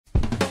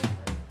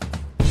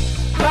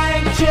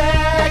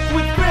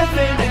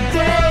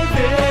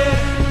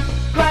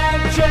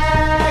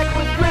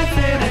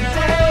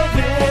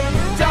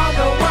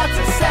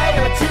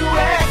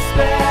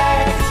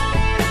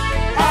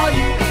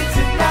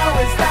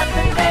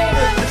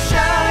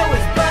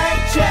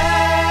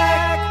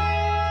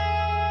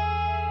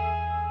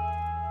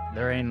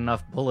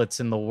enough bullets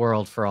in the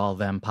world for all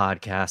them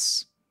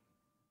podcasts.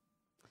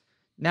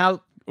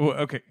 Now,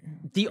 okay.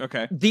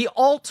 The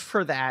alt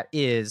for that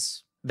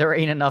is there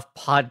ain't enough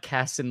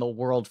podcasts in the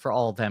world for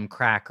all them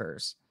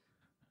crackers.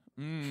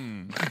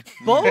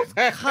 Both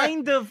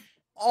kind of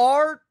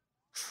are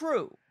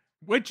true.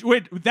 Which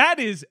that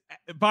is,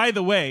 by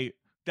the way,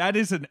 that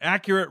is an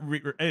accurate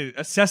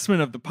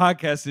assessment of the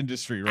podcast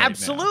industry right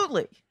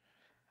Absolutely. now.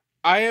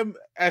 I am,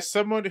 as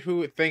someone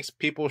who thinks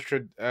people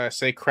should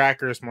say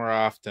crackers more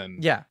often.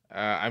 Yeah.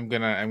 I'm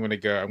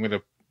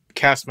gonna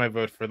cast my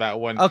vote for that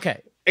one.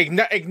 Okay.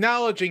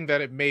 Acknowledging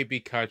that it may be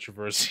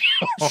controversial.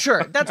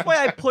 Sure. That's why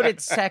I put it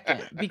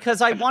second,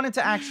 because I wanted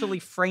to actually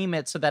frame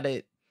it so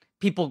that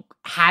people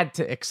had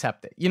to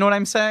accept it. You know what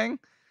I'm saying?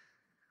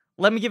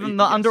 Let me give him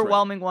the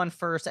underwhelming one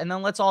first, and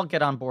then let's all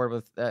get on board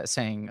with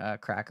saying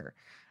cracker.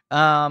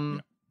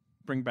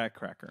 Bring back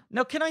cracker.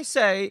 Now, can I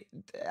say,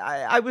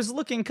 I was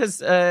looking because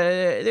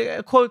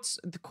the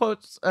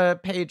quotes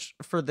page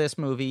for this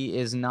movie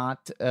is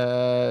not,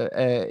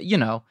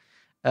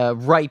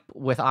 ripe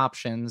with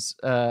options.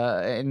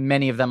 And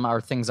many of them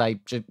are things I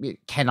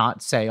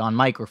cannot say on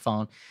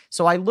microphone.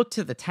 So I looked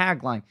to the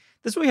tagline.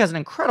 This movie has an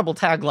incredible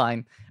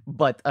tagline,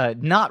 but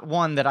not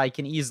one that I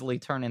can easily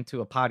turn into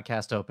a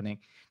podcast opening.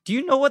 Do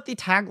you know what the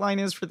tagline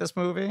is for this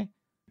movie?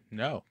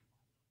 No.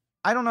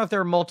 I don't know if there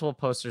are multiple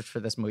posters for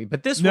this movie,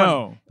 but this one...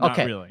 No,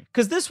 okay, not really.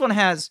 Because this one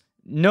has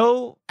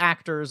no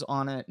actors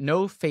on it,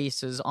 no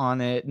faces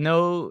on it,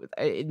 no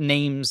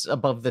names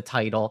above the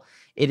title.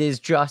 It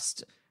is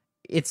just...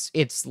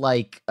 It's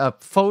like a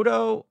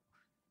photo,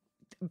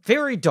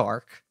 very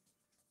dark,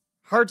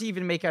 hard to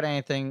even make out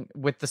anything,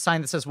 with the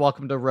sign that says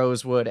 "Welcome to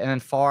Rosewood," and then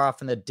far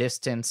off in the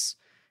distance,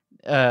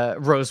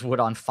 Rosewood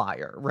on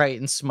fire, right,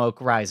 and smoke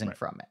rising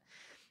from it.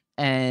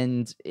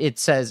 And it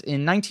says,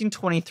 in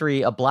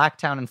 1923, a black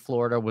town in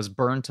Florida was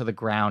burned to the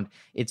ground.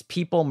 Its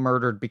people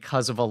murdered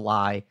because of a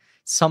lie.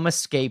 Some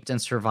escaped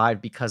and survived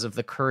because of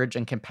the courage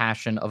and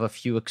compassion of a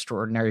few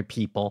extraordinary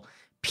people.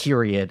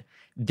 Period.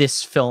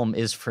 This film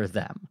is for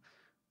them.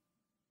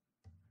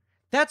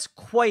 That's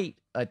quite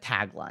a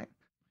tagline.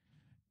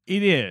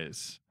 It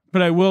is.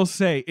 But I will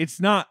say, it's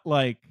not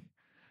like,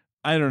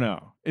 I don't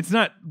know. It's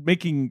not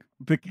making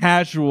the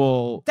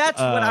casual...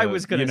 That's what I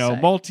was going to say.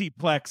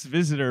 Multiplex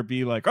visitor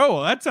be like, oh,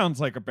 well, that sounds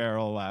like a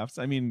barrel of laughs.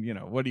 I mean,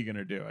 what are you going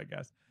to do, I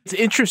guess? It's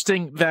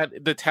interesting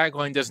that the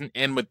tagline doesn't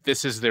end with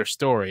 "this is their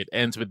story." It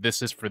ends with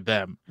 "this is for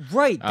them."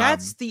 Right.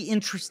 That's the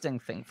interesting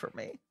thing for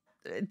me.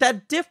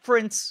 That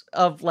difference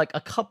of like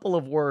a couple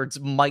of words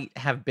might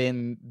have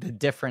been the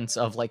difference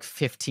of like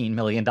 $15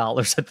 million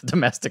at the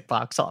domestic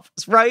box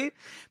office, right?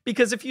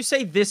 Because if you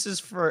say this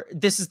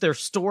is their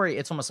story,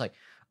 it's almost like,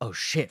 oh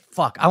shit,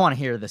 fuck, I want to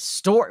hear the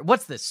story.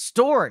 What's this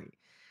story?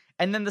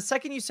 And then the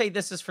second you say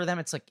this is for them,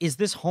 it's like, is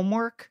this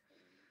homework?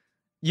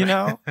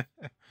 But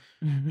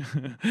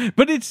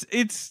it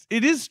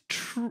is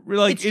true.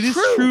 Like, it is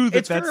true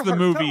that that's the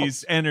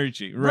movie's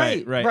energy.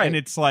 Right. And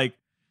it's like,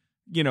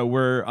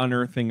 we're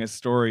unearthing a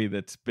story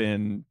that's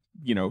been,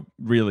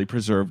 really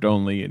preserved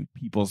only in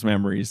people's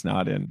memories,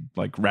 not in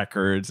like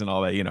records and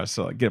all that,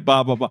 so like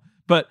blah, blah, blah.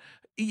 But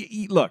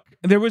look,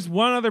 there was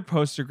one other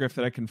poster, Griff,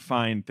 that I can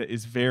find that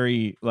is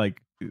very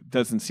like,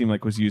 doesn't seem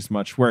like was used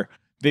much, where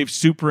they've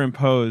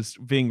superimposed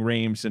Ving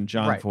Rhames and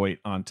Jon Voight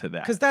onto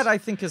that. Because that I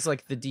think is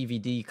like the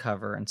DVD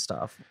cover and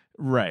stuff.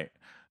 Right.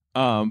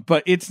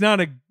 But it's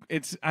not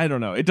I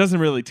don't know. It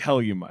doesn't really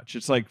tell you much.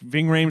 It's like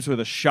Ving Rhames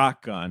with a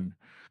shotgun.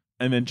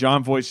 And then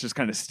Jon Voight's just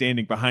kind of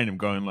standing behind him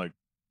going like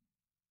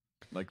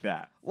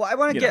that. Well, I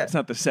want to get... It's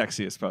not the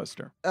sexiest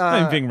poster. I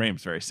mean, Ving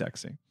Rhames very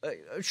sexy.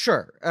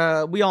 Sure.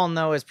 We all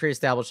know, as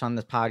pre-established on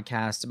this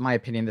podcast, in my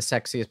opinion, the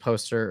sexiest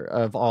poster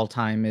of all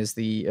time is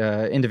the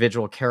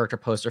individual character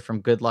poster from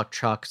Good Luck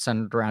Chuck,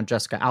 centered around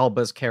Jessica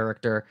Alba's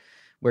character,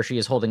 where she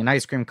is holding an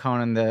ice cream cone,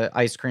 and the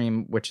ice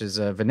cream, which is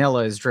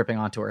vanilla, is dripping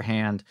onto her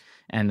hand.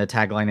 And the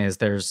tagline is,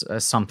 "There's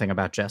something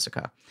about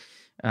Jessica."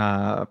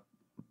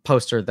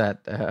 Poster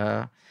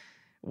that...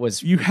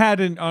 you had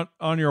it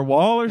on your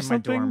wall or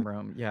something? In my dorm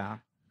room, yeah.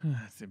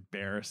 That's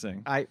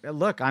embarrassing.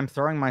 I'm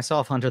throwing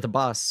myself under the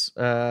bus.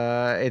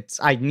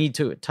 I need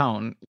to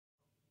atone.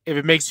 If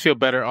it makes you feel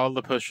better, all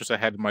the posters I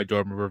had in my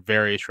dorm were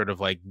very sort of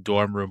like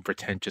dorm room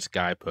pretentious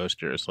guy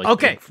posters. Like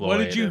okay, Pink Floyd. What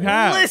did you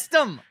have? List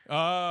them.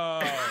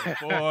 Oh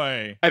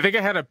boy. I think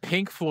I had a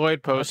Pink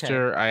Floyd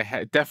poster. Okay.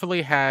 I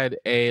definitely had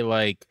a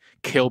like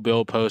Kill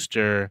Bill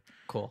poster.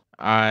 Cool.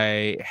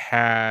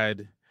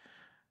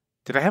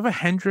 Did I have a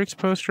Hendrix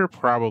poster?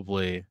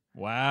 Probably.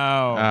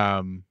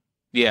 Wow.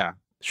 Yeah.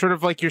 Sort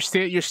of like your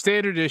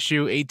standard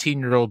issue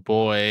 18-year-old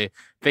boy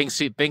thinks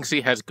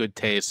he has good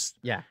taste.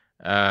 Yeah.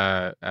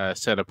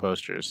 Set of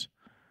posters.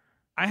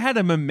 I had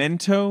a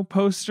Memento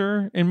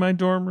poster in my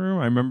dorm room.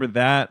 I remember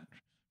that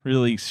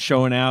really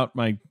showing out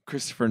my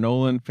Christopher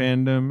Nolan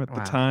fandom at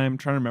the time. I'm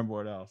trying to remember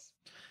what else.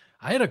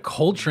 I had a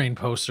Coltrane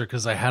poster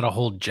because I had a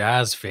whole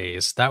jazz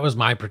phase. That was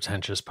my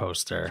pretentious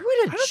poster.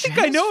 I don't think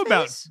I know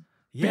about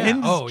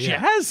Ben's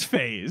jazz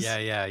phase.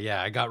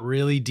 Yeah. I got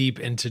really deep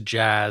into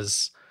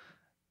jazz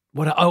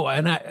What? Oh,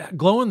 and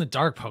glow in the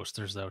dark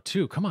posters though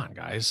too. Come on,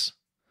 guys.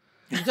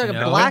 You talking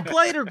No. black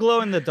light or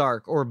glow in the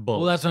dark or both?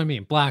 Well, that's what I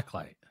mean. Black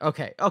light.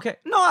 Okay.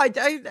 No, I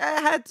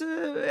had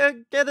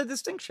to get a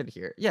distinction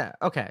here. Yeah.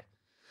 Okay.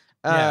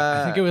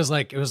 Yeah, I think it was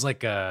like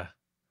a,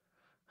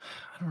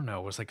 I don't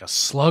know, it was like a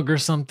slug or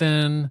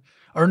something.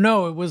 Or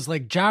no, it was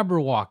like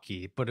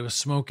Jabberwocky, but it was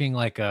smoking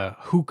like a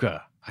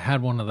hookah. I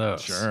had one of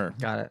those. Sure.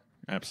 Got it.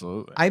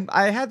 Absolutely.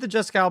 I had the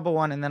Jessica Alba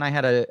one, and then I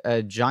had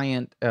a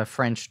giant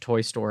French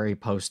Toy Story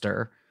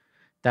poster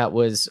that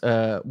was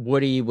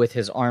Woody with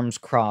his arms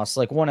crossed,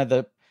 like one of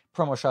the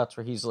promo shots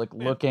where he's like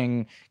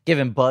looking,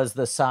 giving Buzz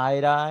the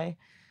side eye.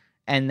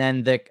 And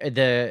then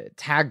the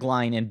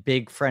tagline in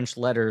big French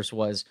letters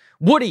was,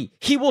 "Woody,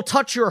 he will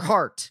touch your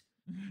heart."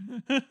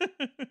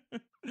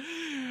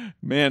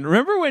 Man,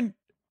 remember when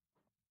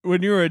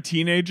you were a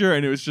teenager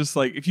and it was just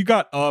like, if you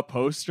got a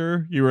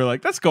poster, you were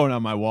like, that's going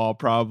on my wall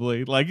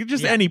probably. Like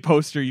just any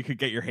poster you could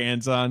get your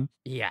hands on.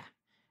 Yeah.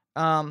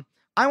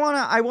 I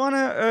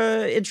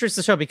wanna introduce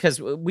the show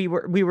because we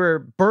were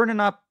burning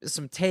up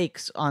some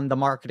takes on the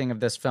marketing of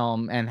this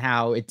film and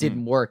how it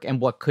didn't work and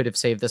what could have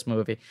saved this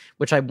movie,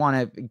 which I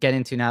want to get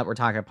into now that we're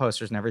talking about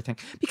posters and everything.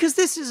 Because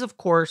this is, of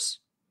course,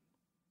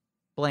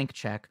 Blank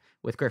Check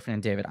with Griffin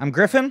and David. I'm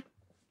Griffin.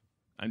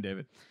 I'm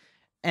David.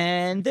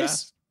 And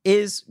this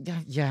is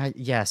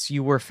yes,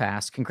 you were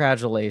fast.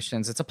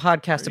 Congratulations. It's a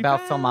podcast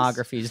about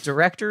filmographies,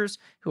 directors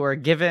who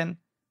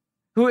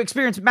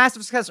experience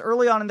massive success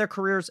early on in their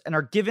careers and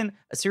are given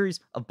a series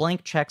of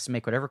blank checks to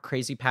make whatever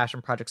crazy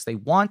passion projects they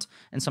want.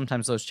 And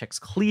sometimes those checks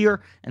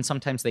clear and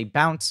sometimes they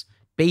bounce,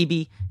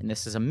 baby. And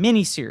this is a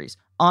mini series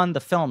on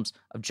the films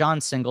of John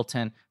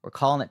Singleton. We're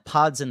calling it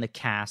Pods in the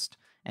Cast.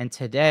 And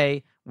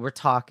today we're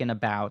talking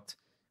about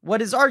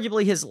what is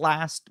arguably his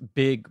last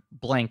big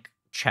blank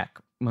check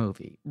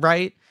movie,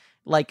 right?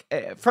 Like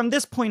from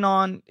this point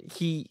on,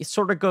 he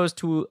sort of goes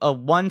to a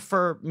one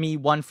for me,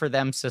 one for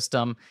them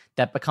system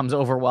that becomes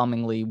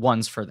overwhelmingly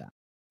ones for them.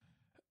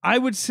 I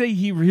would say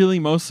he really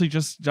mostly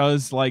just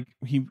does like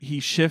he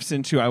shifts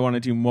into I want to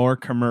do more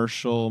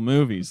commercial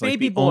movies. Like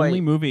Baby the Boy,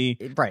 only movie,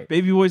 right?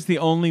 Baby Boy's the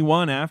only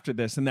one after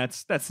this, and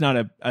that's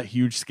not a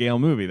huge scale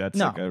movie. That's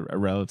like a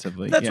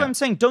relatively. That's what I'm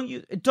saying. Don't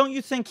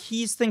you think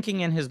he's thinking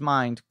in his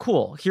mind?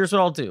 Cool. Here's what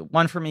I'll do: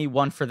 one for me,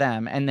 one for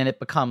them, and then it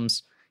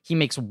becomes he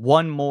makes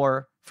one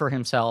more for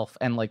himself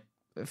and like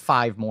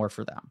 5 more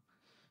for them.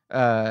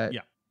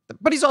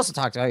 But he's also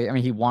talked about, I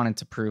mean, he wanted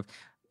to prove,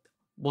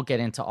 we'll get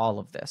into all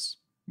of this.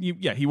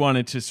 He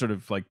wanted to sort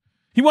of like,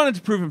 he wanted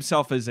to prove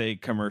himself as a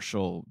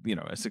commercial,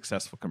 a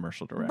successful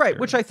commercial director. Right,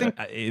 which I think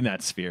in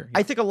that sphere.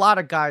 I think a lot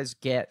of guys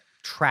get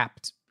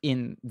trapped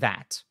in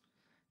that.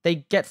 They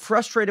get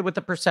frustrated with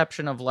the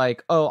perception of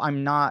like, oh,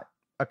 I'm not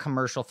a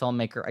commercial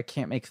filmmaker. I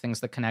can't make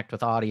things that connect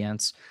with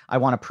audience. I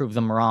want to prove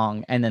them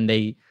wrong. And then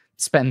they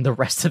spend the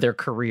rest of their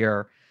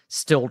career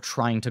still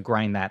trying to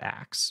grind that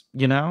axe,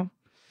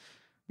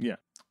 Yeah.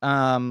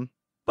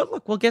 But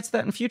look, we'll get to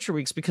that in future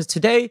weeks because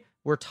today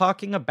we're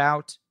talking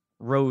about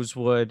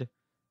Rosewood,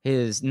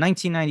 his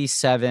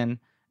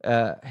 1997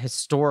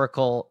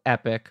 historical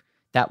epic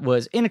that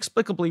was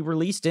inexplicably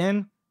released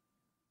in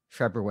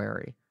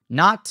February.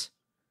 Not,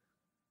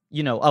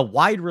 a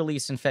wide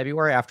release in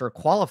February after a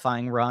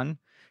qualifying run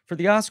for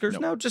the Oscars.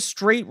 Nope. No, just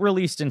straight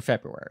released in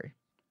February.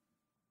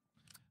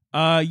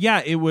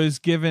 It was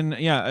given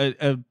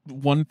a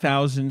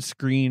 1,000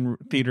 screen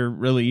theater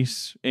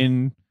release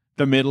in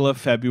the middle of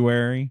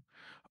February.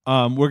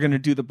 We're going to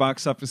do the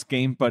box office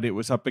game, but it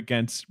was up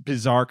against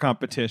bizarre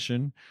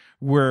competition.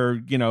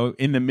 We're,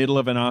 in the middle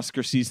of an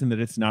Oscar season that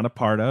it's not a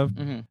part of.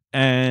 Mm-hmm.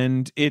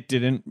 And it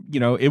didn't,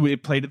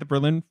 it played at the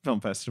Berlin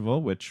Film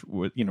Festival, which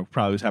would,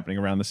 probably was happening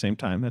around the same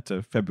time. That's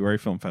a February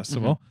film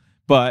festival. Mm-hmm.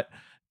 But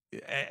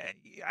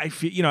I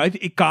feel,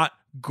 it got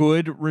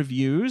good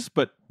reviews,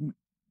 but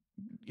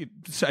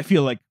I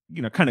feel like,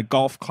 kind of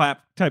golf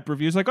clap type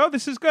reviews, like, oh,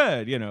 this is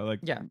good,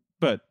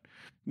 but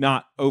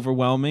not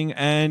overwhelming.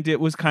 And it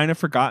was kind of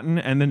forgotten.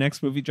 And the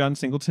next movie John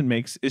Singleton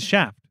makes is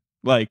Shaft.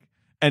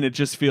 And it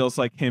just feels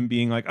like him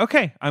being like,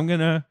 okay, I'm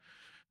going to,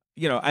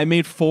 I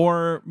made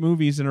 4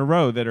 movies in a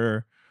row that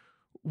are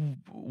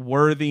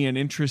worthy and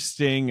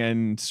interesting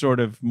and sort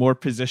of more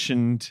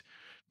positioned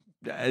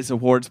as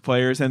awards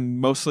players and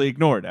mostly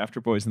ignored after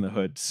Boys in the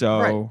Hood. So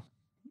right.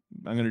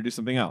 I'm going to do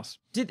something else.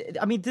 Did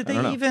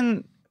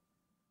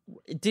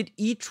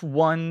each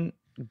one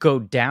go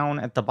down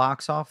at the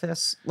box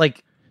office?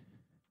 Like,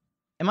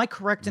 am I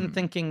correct in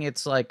thinking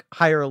it's like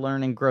Higher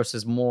Learning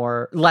grosses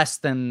less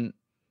than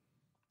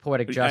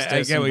Poetic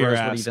Justice and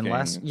Rosewood even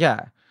less?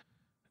 Yeah.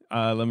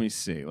 Let me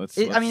see. Let's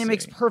it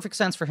makes perfect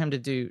sense for him to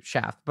do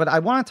Shaft, but I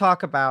want to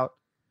talk about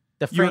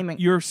the framing.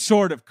 You're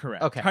sort of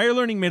correct. Okay. Higher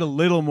Learning made a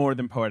little more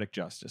than Poetic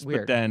Justice,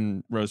 Weird. But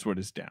then Rosewood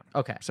is down.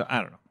 Okay. So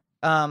I don't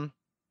know.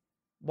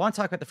 Want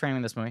to talk about the framing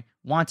of this movie.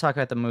 Want to talk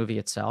about the movie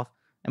itself.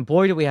 And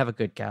boy, do we have a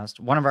good cast.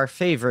 One of our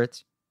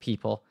favorite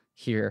people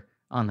here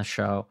on the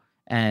show.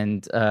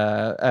 And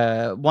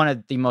one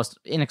of the most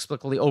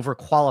inexplicably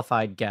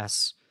overqualified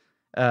guests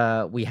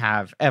we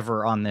have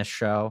ever on this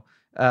show.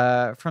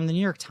 From the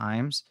New York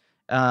Times,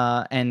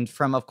 and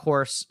from, of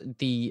course,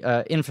 the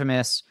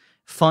infamous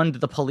Fund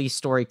the Police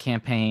Story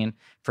campaign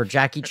for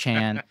Jackie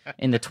Chan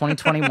in the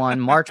 2021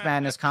 March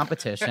Madness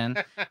competition.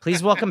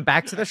 Please welcome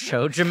back to the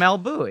show,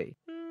 Jamelle Bouie.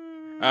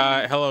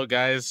 Hello,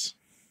 guys.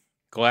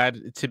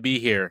 Glad to be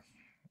here.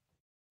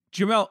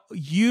 Jamelle,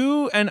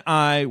 you and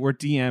I were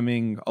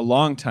DMing a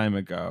long time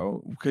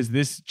ago because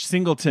this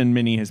Singleton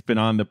mini has been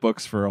on the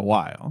books for a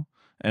while,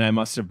 and I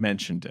must have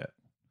mentioned it.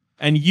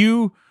 And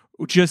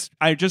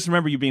I just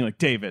remember you being like,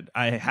 David,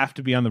 I have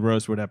to be on the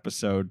Rosewood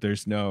episode.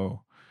 There's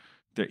no,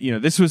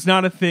 this was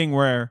not a thing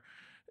where,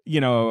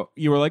 you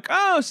were like,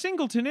 oh,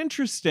 Singleton,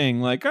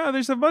 interesting. Like, oh,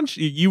 there's a bunch.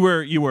 You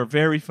were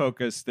very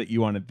focused that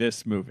you wanted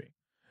this movie.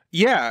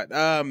 Yeah.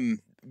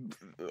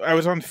 I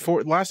was on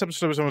last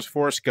episode was almost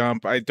Forrest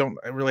Gump. I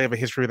really have a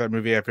history with that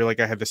movie. I feel like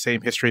I have the same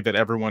history that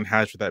everyone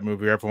has with that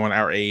movie, or everyone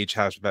our age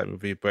has with that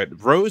movie. But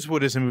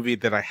Rosewood is a movie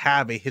that I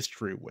have a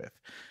history with.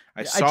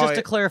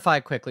 To clarify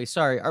quickly,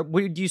 sorry,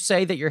 would you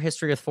say that your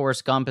history with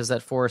Forrest Gump is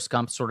that Forrest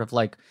Gump sort of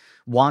like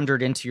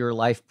wandered into your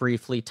life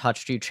briefly,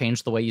 touched you,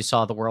 changed the way you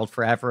saw the world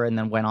forever, and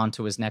then went on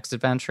to his next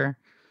adventure?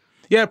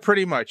 Yeah,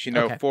 pretty much.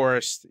 Okay.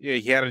 Forrest,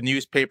 he had a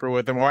newspaper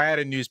with him. Well, I had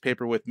a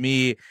newspaper with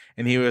me,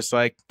 and he was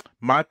like,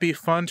 might be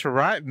fun to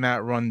write in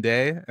that one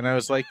day. And I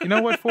was like, you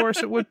know what,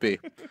 Forrest, it would be.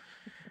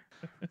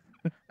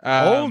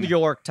 Old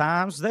York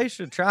Times, they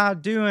should try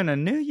doing a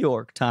New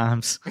York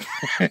Times.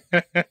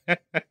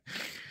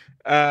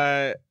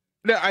 No,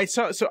 I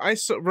saw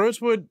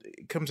Rosewood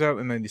comes out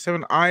in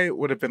 97. I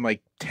would have been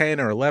like 10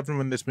 or 11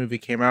 when this movie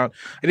came out.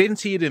 I didn't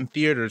see it in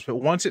theaters, but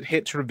once it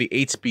hit sort of the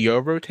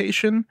HBO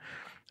rotation,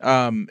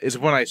 is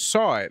when I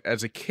saw it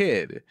as a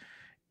kid.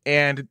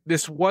 And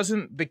this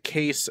wasn't the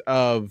case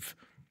of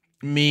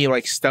me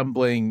like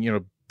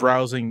stumbling,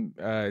 browsing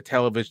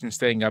television,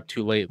 staying up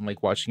too late and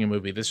like watching a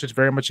movie. This was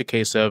very much a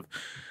case of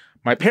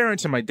my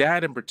parents and my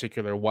dad in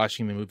particular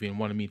watching the movie and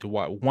wanting me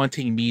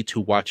to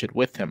watch it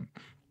with him.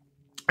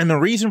 And the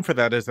reason for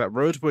that is that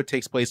Rosewood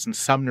takes place in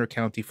Sumner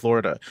County,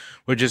 Florida,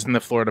 which is in the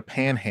Florida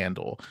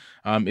Panhandle.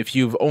 If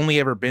you've only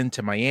ever been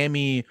to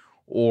Miami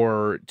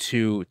or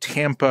to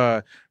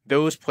Tampa,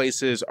 those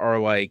places are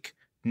like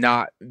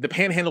the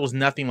Panhandle is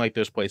nothing like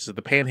those places.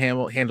 The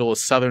Panhandle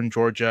is southern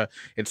Georgia.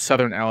 It's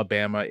southern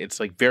Alabama. It's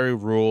like very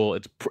rural.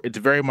 It's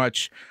very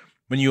much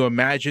when you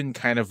imagine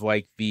kind of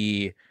like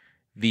the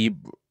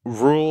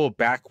rural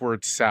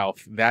backward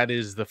South, that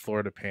is the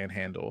Florida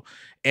Panhandle.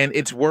 And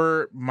it's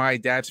where my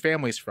dad's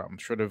family's from.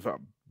 Sort of a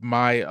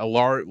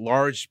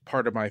large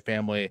part of my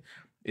family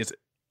is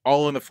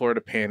all in the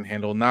Florida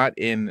Panhandle, not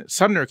in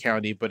Sumner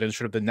County, but in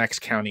sort of the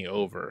next county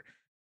over.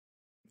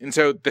 And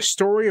so the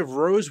story of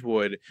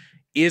Rosewood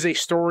is a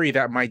story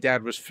that my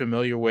dad was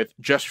familiar with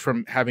just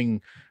from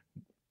having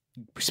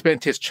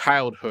spent his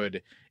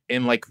childhood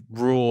in like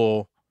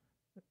rural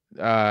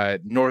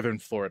northern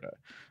Florida.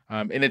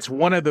 And it's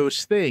one of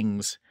those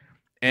things.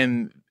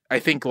 And I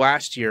think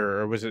last year,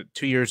 or was it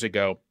 2 years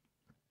ago,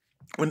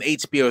 when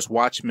HBO's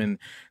Watchmen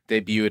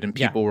debuted and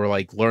people were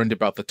like learned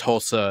about the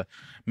Tulsa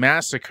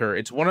massacre,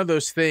 it's one of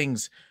those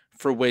things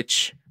for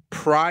which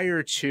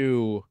prior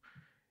to,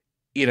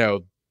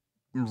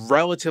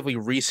 relatively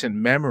recent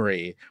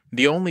memory,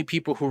 the only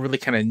people who really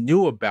kind of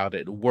knew about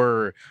it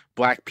were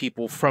Black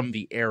people from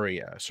the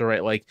area. So,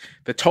 right, like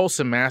the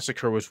Tulsa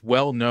massacre was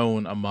well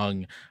known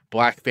among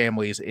Black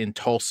families in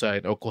Tulsa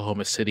and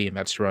Oklahoma City and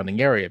that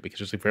surrounding area because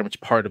it was like very much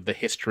part of the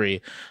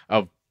history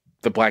of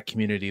the Black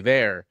community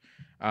there.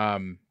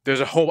 There's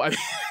a whole, I'm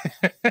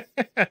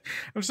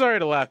sorry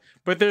to laugh,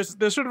 but there's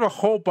sort of a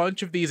whole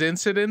bunch of these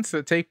incidents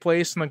that take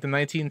place in like the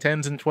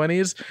 1910s and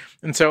 20s.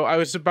 And so I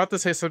was about to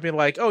say something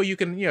like, oh, you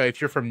can, if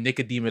you're from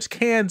Nicodemus,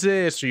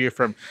 Kansas, or you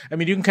can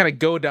kind of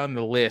go down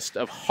the list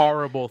of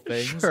horrible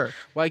things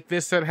like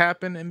this that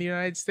happen in the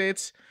United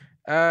States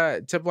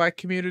to Black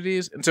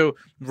communities. And so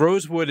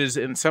Rosewood is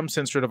in some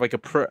sense sort of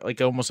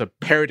like almost a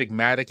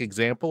paradigmatic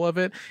example of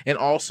it. And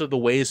also the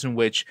ways in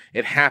which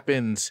it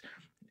happens,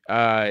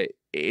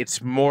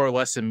 it's more or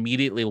less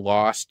immediately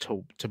lost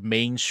to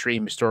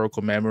mainstream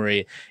historical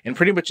memory and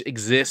pretty much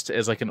exists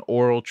as like an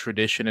oral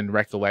tradition and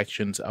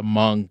recollections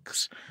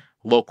amongst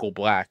local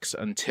Blacks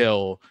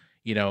until,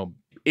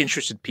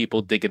 interested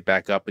people dig it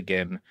back up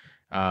again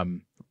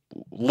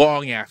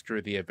long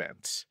after the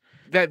events.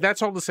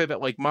 That's all to say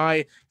that like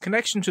my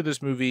connection to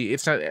this movie,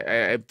 it's not,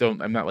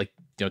 I'm not like,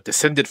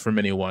 descended from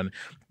anyone,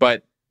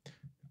 but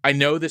I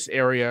know this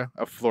area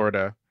of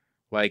Florida.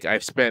 Like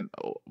I've spent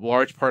a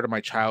large part of my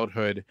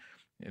childhood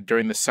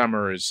during the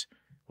summers,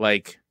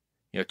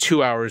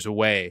 2 hours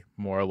away,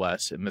 more or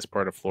less, in this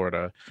part of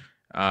Florida.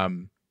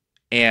 And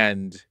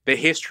the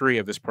history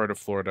of this part of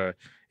Florida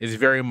is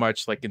very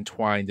much like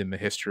entwined in the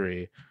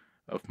history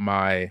of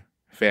my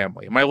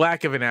family. My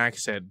lack of an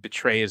accent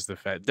betrays the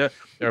fact,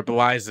 or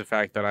belies the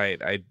fact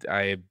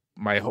that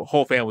my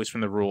whole family's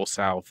from the rural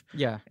South.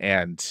 Yeah.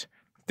 And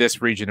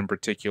this region in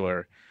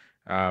particular,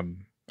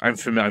 I'm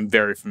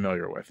very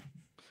familiar with.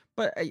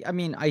 But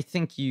I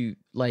think you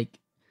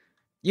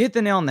hit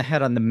the nail on the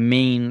head on the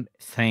main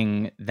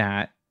thing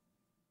that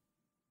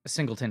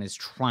Singleton is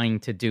trying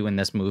to do in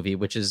this movie,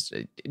 which is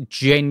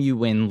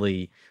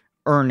genuinely,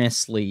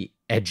 earnestly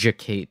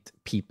educate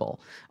people.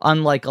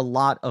 Unlike a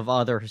lot of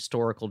other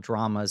historical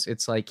dramas,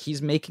 it's like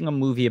he's making a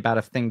movie about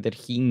a thing that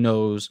he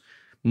knows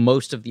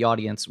most of the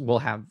audience will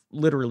have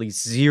literally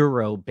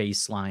zero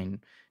baseline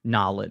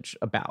knowledge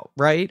about,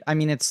 right? I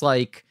mean, it's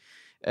like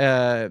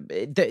and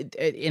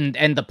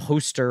the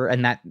poster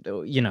and that,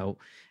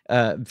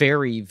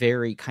 very,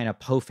 very kind of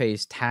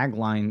po-faced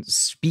tagline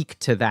speak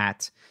to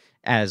that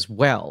as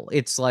well.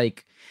 It's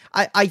like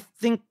I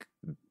think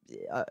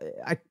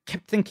I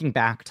kept thinking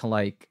back to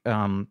like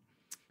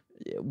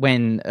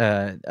when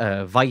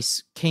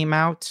Vice came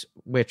out,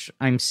 which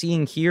I'm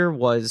seeing here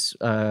was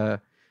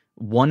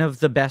one of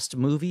the best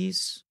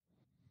movies.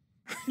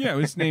 Yeah, it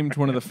was named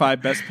one of the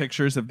 5 best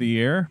pictures of the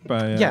year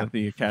by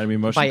the Academy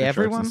of Motion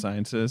Picture Arts and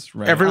Sciences.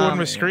 Right. Everyone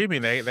was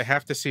screaming. They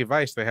have to see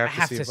Vice. They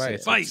have to see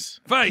Vice.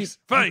 Vice.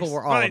 People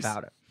were all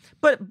about it.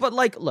 But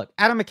like, look,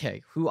 Adam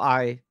McKay, who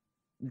I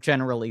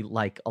generally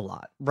like a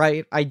lot,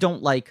 right? I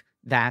don't like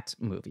that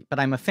movie, but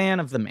I'm a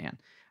fan of the man.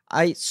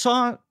 I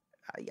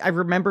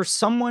remember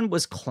someone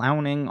was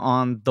clowning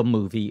on the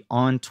movie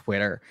on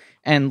Twitter,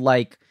 and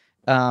like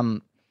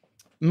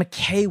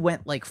McKay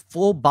went like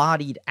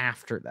full-bodied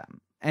after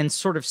them and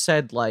sort of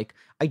said like,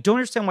 I don't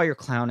understand why you're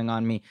clowning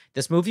on me.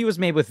 This movie was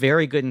made with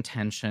very good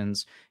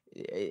intentions.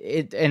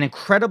 An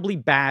incredibly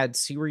bad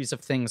series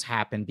of things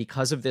happened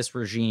because of this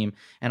regime,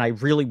 and I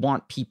really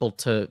want people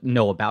to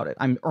know about it.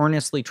 I'm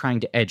earnestly trying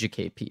to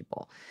educate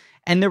people.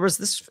 And there was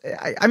this,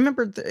 I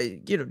remember,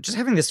 just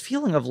having this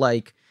feeling of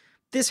like,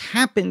 this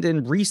happened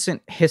in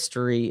recent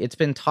history. It's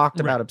been talked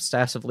about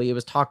obsessively. It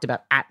was talked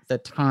about at the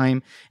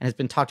time, and has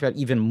been talked about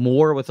even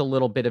more with a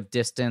little bit of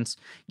distance.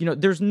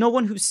 There's no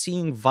one who's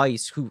seeing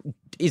Vice who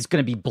is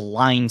going to be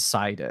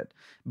blindsided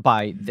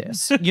by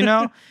this,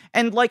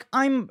 And like,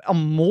 I'm a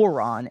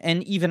moron,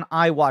 and even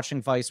I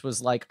watching Vice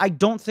was like, I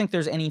don't think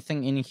there's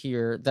anything in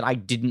here that I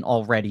didn't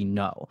already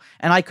know,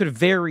 and I could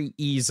very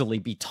easily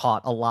be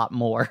taught a lot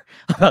more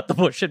about the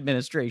Bush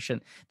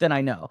administration than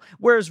I know.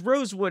 Whereas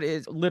Rosewood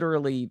is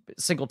literally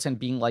Singleton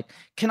being like,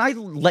 can I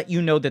let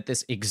you know that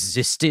this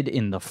existed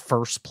in the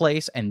first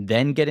place and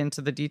then get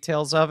into the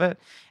details of it?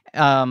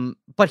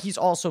 But he's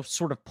also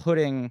sort of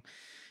putting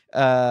he's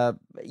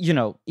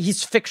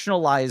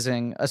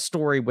fictionalizing a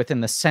story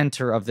within the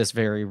center of this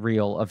very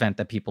real event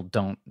that people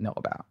don't know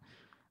about,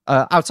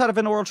 outside of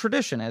an oral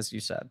tradition, as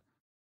you said.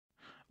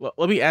 Well,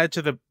 let me add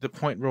to the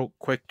point real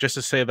quick, just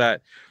to say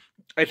that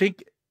I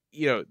think,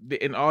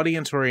 an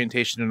audience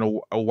orientation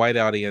and a white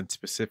audience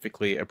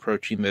specifically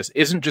approaching this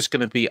isn't just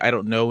going to be, I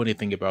don't know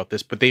anything about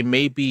this, but they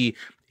may be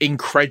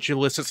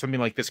incredulous that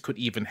something like this could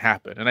even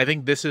happen. And I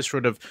think this is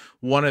sort of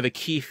one of the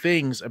key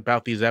things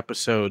about these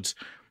episodes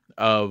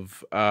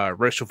of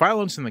racial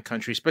violence in the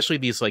country, especially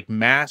these like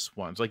mass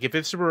ones. Like if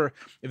this were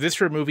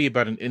a movie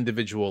about an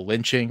individual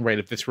lynching, right?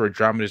 If this were a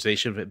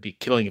dramatization of the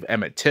killing of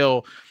Emmett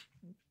Till,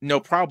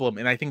 no problem.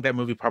 And I think that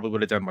movie probably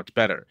would have done much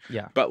better.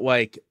 Yeah. But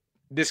like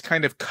this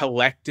kind of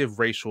collective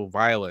racial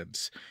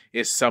violence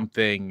is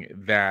something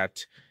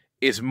that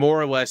is more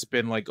or less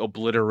been like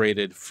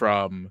obliterated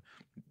from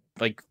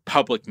like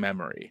public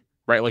memory,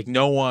 right? Like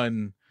no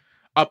one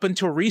up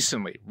until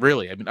recently,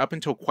 really, I mean, up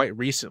until quite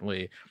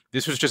recently,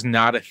 this was just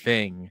not a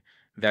thing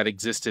that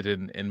existed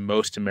in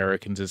most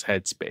Americans'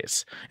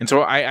 headspace. And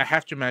so I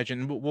have to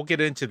imagine, we'll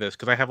get into this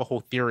because I have a whole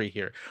theory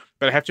here,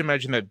 but I have to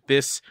imagine that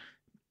this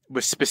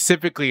was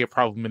specifically a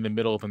problem in the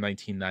middle of the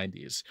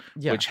 1990s,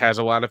 which has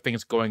a lot of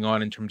things going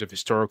on in terms of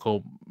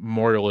historical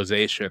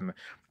memorialization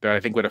that I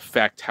think would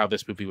affect how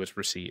this movie was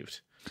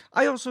received.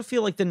 I also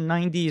feel like the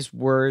 90s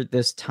were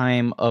this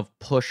time of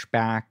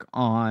pushback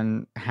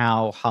on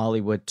how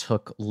Hollywood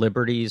took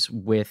liberties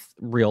with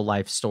real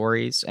life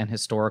stories and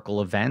historical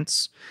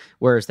events,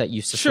 whereas that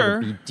used to sort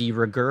of be de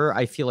rigueur.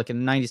 I feel like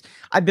in the 90s,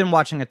 I've been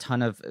watching a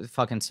ton of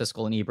fucking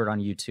Siskel and Ebert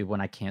on YouTube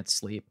when I can't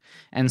sleep.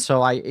 And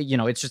so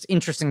it's just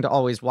interesting to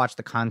always watch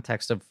the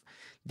context of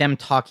them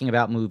talking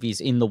about movies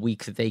in the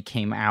week that they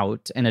came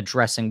out and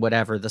addressing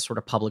whatever the sort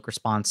of public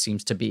response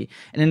seems to be.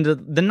 And in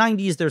the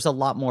 90s, there's a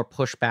lot more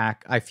pushback,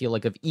 I feel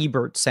like, of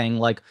Ebert saying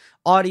like,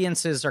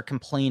 audiences are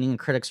complaining and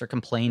critics are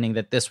complaining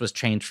that this was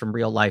changed from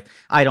real life.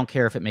 I don't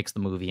care if it makes the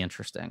movie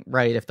interesting,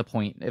 right? If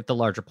the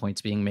larger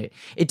point's being made.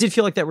 It did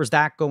feel like there was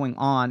that going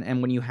on.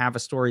 And when you have a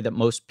story that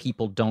most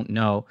people don't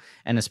know,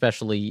 and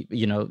especially,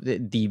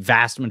 the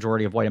vast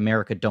majority of white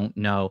America don't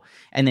know,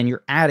 and then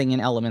you're adding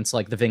in elements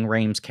like the Ving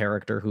Rhames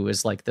character, who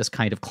is like this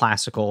kind of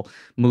classical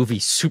movie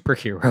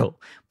superhero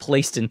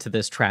placed into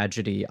this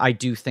tragedy, I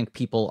do think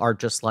people are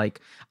just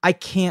like, I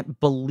can't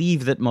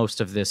believe that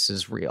most of this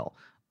is real.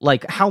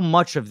 Like, how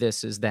much of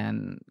this is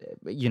then,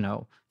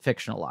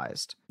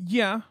 fictionalized?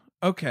 Yeah.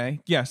 Okay.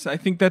 Yes, I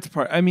think that's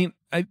part. I mean,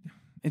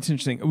 it's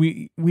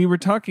interesting. We were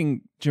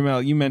talking,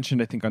 Jamelle, you mentioned,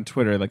 I think on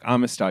Twitter, like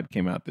Amistad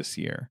came out this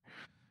year.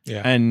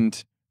 Yeah.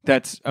 And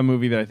that's a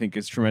movie that I think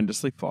is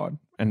tremendously flawed.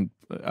 And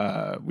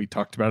we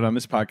talked about it on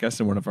this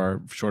podcast in one of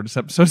our shortest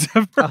episodes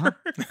ever,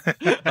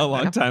 a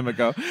long time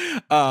ago.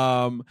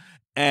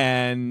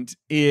 and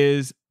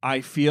is,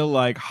 I feel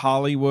like,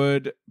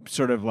 Hollywood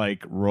sort of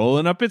like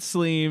rolling up its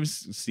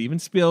sleeves. Steven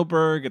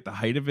Spielberg at the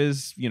height of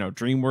his,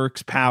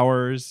 DreamWorks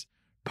powers,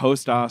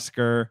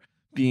 post-Oscar,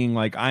 being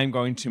like, I'm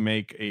going to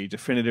make a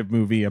definitive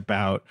movie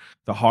about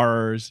the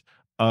horrors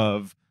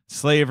of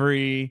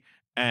slavery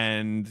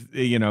and,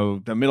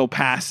 the Middle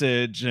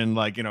Passage, and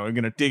like, I'm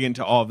going to dig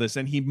into all this.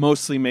 And he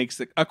mostly makes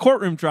a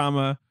courtroom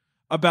drama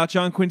about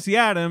John Quincy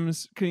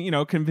Adams,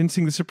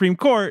 convincing the Supreme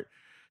Court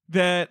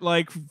that,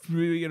 like,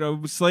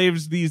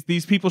 slaves,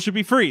 these people should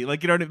be free.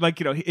 Like,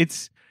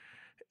 it's,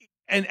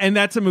 and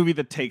that's a movie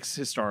that takes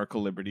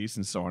historical liberties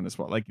and so on as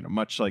well. Like,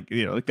 much like,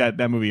 like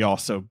that movie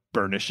also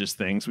burnishes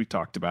things. We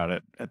talked about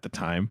it at the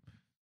time.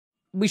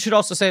 We should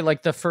also say,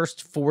 like, the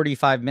first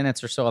 45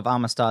 minutes or so of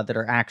Amistad that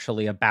are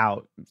actually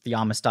about the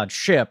Amistad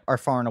ship are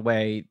far and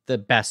away the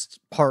best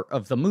part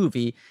of the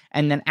movie.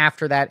 And then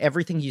after that,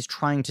 everything he's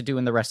trying to do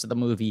in the rest of the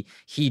movie,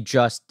 he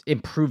just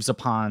improves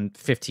upon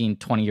 15,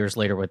 20 years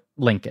later with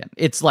Lincoln.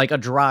 It's like a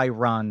dry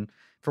run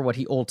for what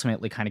he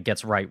ultimately kind of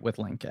gets right with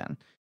Lincoln.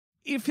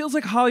 It feels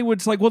like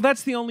Hollywood's like, well,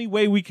 that's the only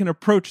way we can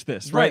approach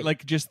this, right?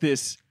 Like, just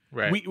this,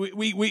 right.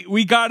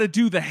 We got to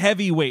do the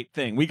heavyweight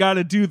thing. We got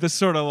to do the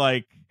sort of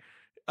like,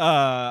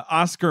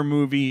 Oscar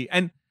movie.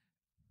 And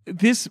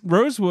this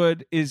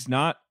Rosewood is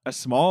not a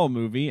small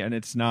movie, and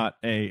it's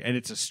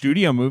a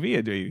studio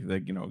movie.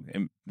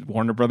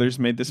 Warner Brothers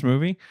made this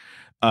movie.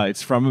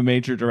 It's from a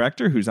major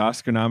director who's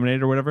Oscar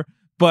nominated or whatever.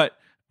 But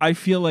I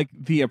feel like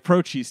the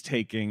approach he's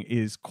taking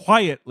is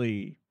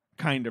quietly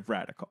kind of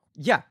radical.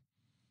 Yeah.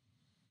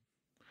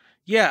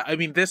 Yeah, I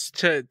mean, this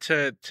to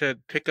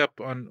pick up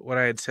on what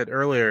I had said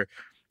earlier,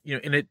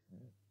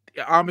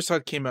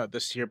 Amistad came out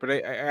this year, but I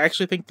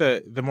actually think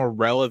the more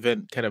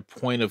relevant kind of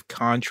point of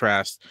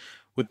contrast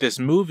with this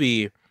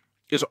movie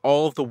is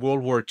all of the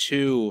World War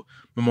II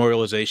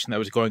memorialization that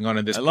was going on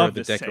in this part of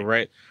the decade,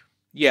 right?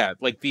 Yeah,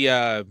 like the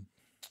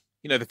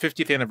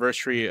 50th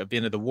anniversary of the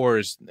end of the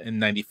wars in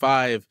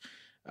 95.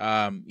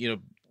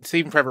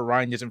 Saving Private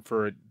Ryan isn't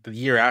for the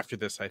year after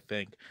this, I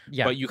think.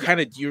 Yeah, but you kind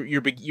of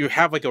you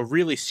have like a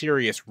really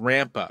serious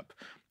ramp up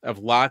of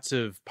lots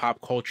of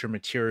pop culture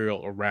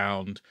material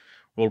around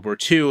World War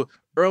II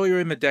earlier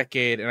in the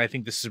decade, and I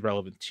think this is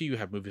relevant too. You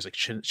have movies like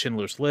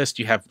Schindler's List.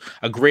 You have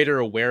a greater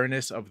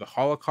awareness of the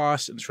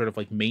Holocaust and sort of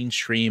like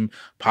mainstream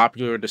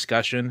popular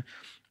discussion.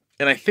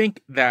 And I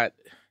think that,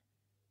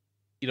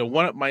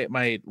 one of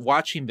my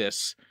watching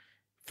this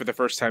for the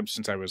first time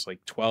since I was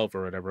like 12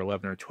 or whatever,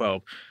 11 or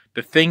 12,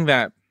 the thing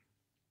that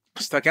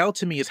stuck out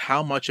to me is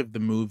how much of the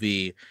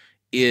movie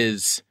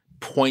is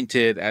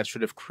pointed at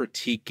sort of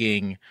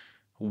critiquing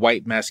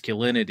white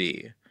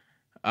masculinity.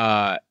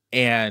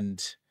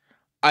 And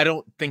I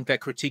don't think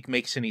that critique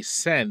makes any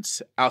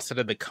sense outside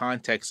of the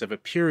context of a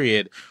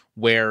period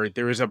where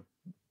there is a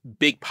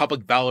big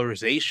public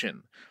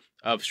valorization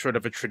of sort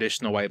of a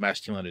traditional white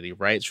masculinity,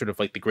 right? Sort of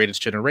like the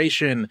Greatest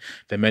Generation,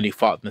 the men who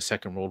fought in the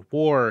Second World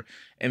War.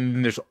 And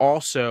then there's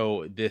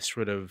also this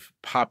sort of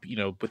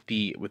with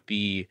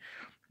the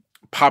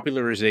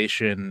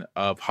popularization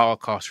of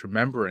Holocaust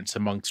remembrance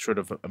amongst sort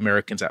of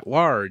Americans at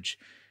large,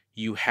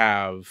 you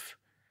have,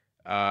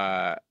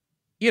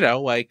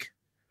 like,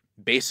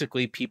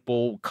 basically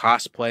people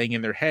cosplaying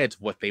in their heads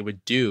what they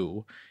would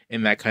do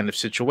in that kind of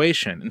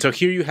situation. And so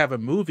here you have a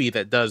movie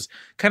that does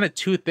kind of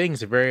two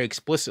things very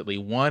explicitly.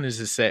 One is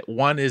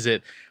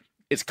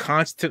it's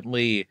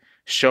constantly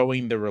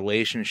showing the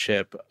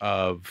relationship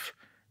of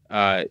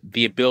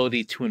the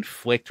ability to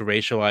inflict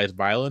racialized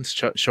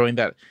violence, showing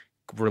that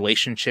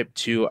relationship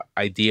to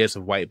ideas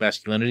of white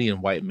masculinity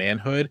and white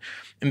manhood.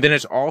 And then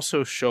it's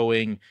also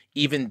showing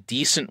even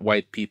decent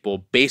white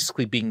people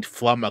basically being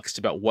flummoxed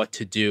about what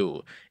to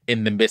do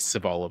in the midst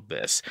of all of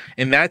this.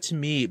 And that, to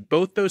me,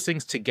 both those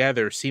things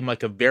together seem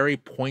like a very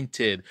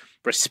pointed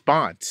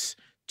response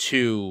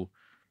to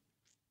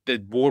the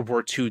World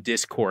War II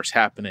discourse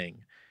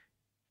happening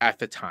at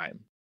the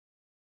time.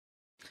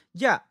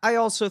 Yeah, I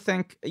also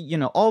think,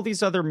 all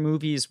these other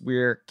movies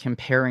we're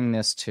comparing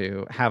this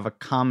to have a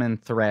common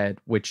thread,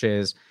 which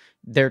is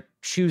they're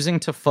choosing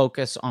to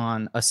focus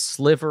on a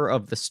sliver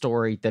of the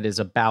story that is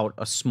about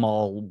a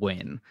small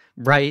win,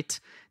 right?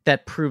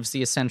 That proves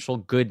the essential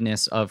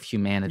goodness of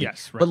humanity.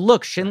 Yes, right. But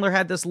look, Schindler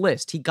had this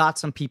list. He got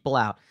some people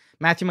out.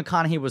 Matthew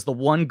McConaughey was the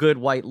one good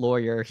white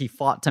lawyer. He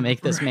fought to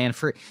make this man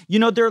free.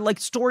 There are like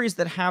stories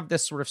that have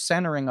this sort of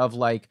centering of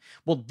like,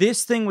 well,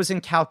 this thing was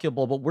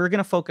incalculable, but we're going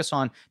to focus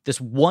on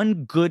this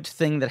one good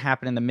thing that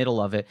happened in the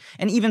middle of it.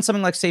 And even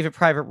something like Saving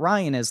Private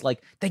Ryan is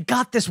like, they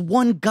got this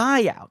one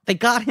guy out. They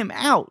got him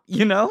out,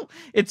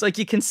 It's like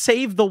you can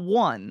save the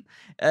one.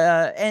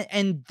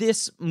 And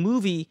this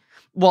movie,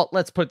 well,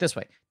 let's put it this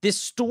way. This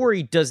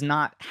story does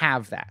not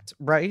have that,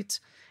 right?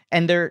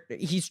 and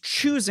he's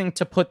choosing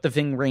to put the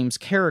Ving Rhames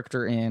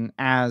character in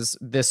as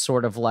this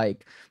sort of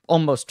like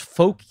almost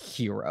folk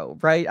hero,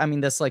 right? I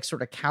mean, this like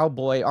sort of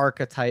cowboy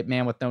archetype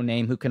man with no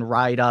name who can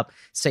ride up,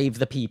 save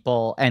the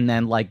people, and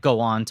then like go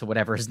on to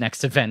whatever his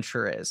next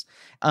adventure is.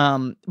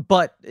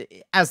 But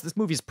as this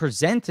movie is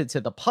presented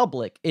to the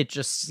public, it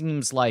just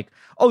seems like,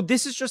 oh,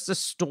 this is just a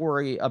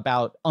story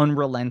about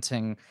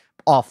unrelenting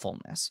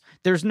awfulness.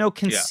 There's no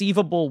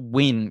conceivable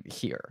win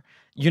here.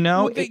 You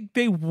know, well,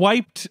 they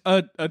wiped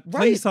a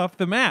place off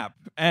the map,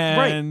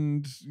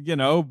 and you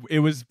know, it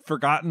was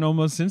forgotten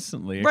almost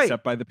instantly,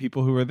 except by the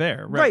people who were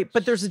there. Right.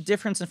 But there's a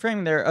difference in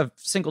framing there of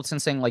Singleton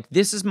saying like,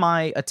 this is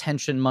my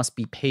attention must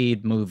be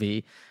paid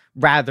movie,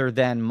 rather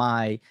than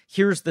my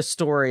here's the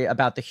story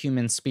about the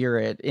human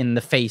spirit in the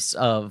face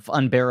of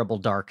unbearable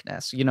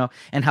darkness, you know,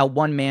 and how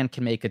one man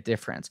can make a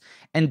difference.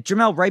 And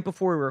Jamelle, right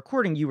before we were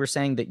recording, you were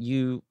saying that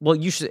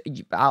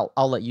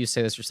I'll let you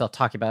say this yourself,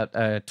 talking about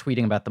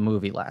tweeting about the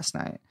movie last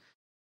night.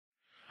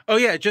 Oh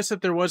yeah, just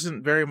that there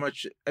wasn't very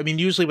much. I mean,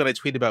 usually when I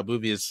tweet about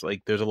movies,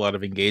 like there's a lot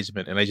of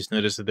engagement, and I just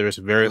noticed that there was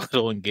very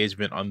little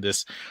engagement on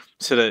this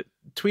set of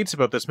tweets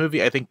about this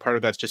movie. I think part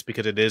of that's just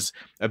because it is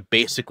a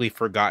basically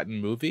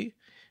forgotten movie.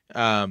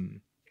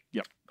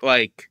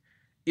 Like,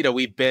 you know,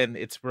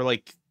 we're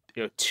like,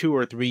 you know, 2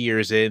 or 3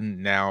 years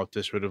in now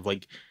to sort of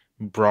like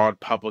broad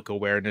public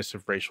awareness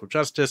of racial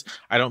justice.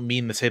 I don't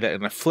mean to say that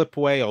in a flip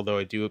way, although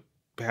I do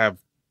have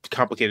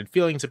complicated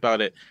feelings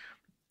about it.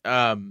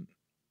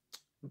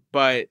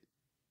 But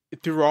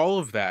through all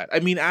of that, I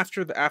mean,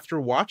 after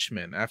the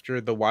Watchmen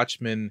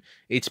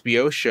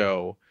HBO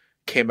show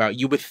came out,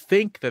 you would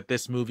think that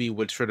this movie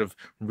would sort of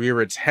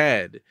rear its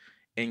head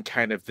in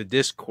kind of the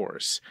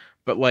discourse,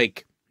 but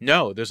like,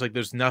 no,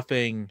 there's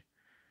nothing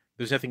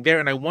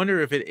there. And I wonder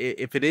if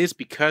it is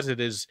because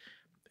it is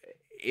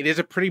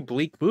a pretty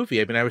bleak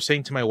movie. I mean, I was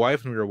saying to my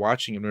wife when we were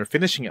watching it, and we were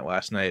finishing it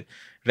last night,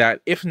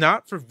 that if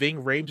not for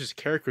Ving Rhames'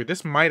 character,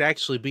 this might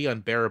actually be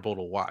unbearable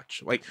to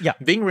watch. Like,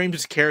 Ving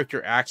Rhames'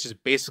 character acts as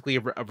basically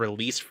a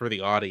release for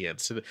the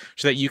audience, so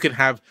that you can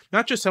have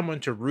not just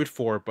someone to root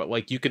for, but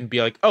like you can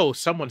be like, oh,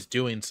 someone's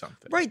doing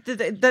something. Right.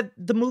 That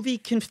the movie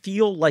can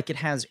feel like it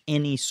has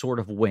any sort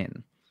of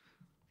win.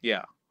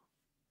 Yeah.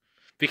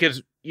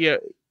 Because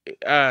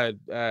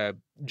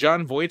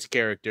Jon Voight's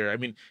character, I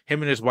mean,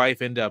 him and his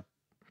wife end up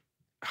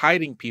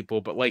hiding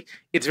people, but like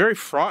it's very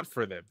fraught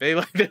for them.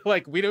 They're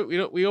like we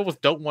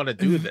almost don't want to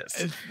do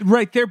this.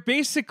 Right, they're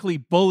basically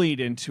bullied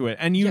into it.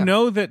 And you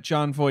know that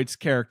Jon Voight's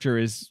character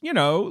is, you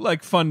know,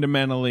 like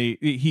fundamentally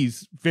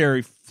he's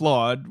very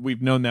flawed.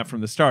 We've known that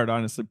from the start,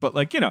 honestly. But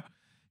like, you know,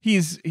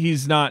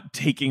 he's not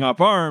taking up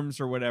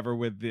arms or whatever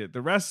with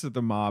the rest of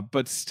the mob,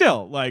 but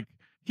still, like,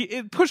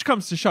 push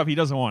comes to shove, he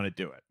doesn't want to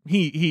do it.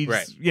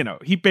 He's you know,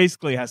 he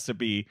basically has to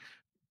be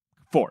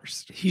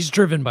forced. He's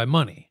driven by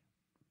money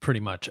pretty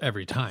much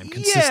every time,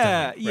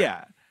 consistently.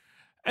 Yeah.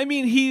 I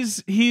mean,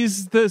 he's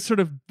the sort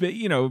of,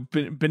 you know,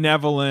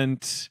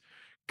 benevolent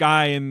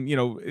guy, and you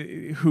know,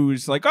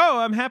 who's like, oh,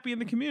 I'm happy in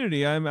the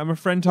community, I'm a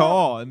friend to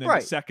all, and then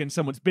the second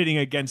someone's bidding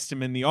against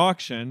him in the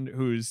auction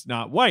who's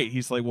not white,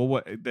 he's like, well,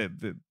 what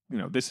you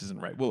know, this isn't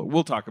right.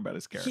 We'll talk about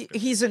his character.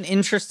 He's an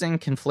interesting,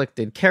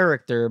 conflicted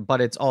character, but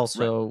it's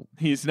also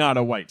he's not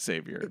a white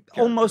savior.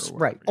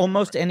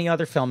 Almost any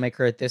other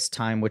filmmaker at this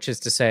time, which is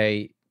to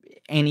say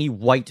any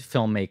white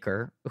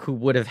filmmaker who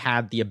would have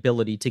had the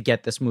ability to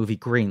get this movie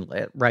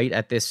greenlit, right,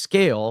 at this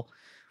scale,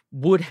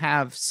 would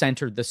have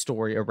centered the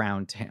story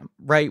around him,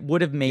 right?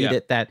 Would have made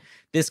it that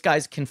this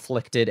guy's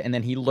conflicted, and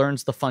then he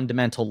learns the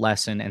fundamental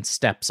lesson and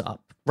steps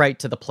up, right,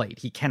 to the plate.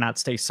 He cannot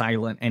stay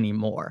silent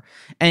anymore.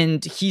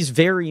 And he's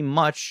very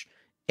much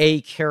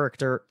a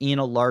character in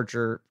a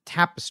larger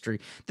tapestry.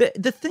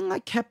 The thing I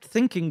kept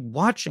thinking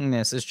watching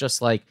this is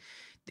just like,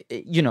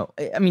 you know,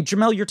 I mean,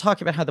 Jamelle, you're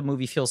talking about how the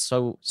movie feels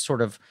so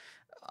sort of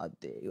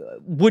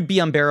would be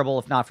unbearable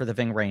if not for the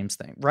Ving Rhames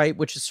thing, right?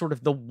 Which is sort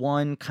of the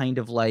one kind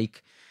of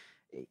like,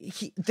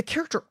 the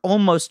character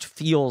almost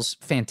feels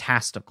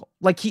fantastical.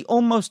 Like he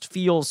almost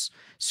feels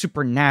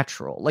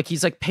supernatural. Like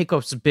he's like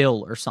Pecos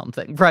Bill or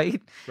something,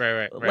 right?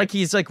 Right. Like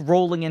he's like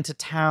rolling into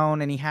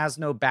town and he has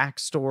no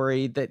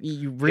backstory that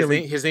you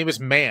really... His name is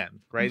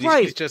Man, right?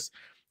 Right.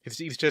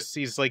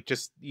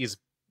 He's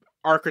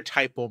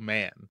archetypal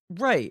man.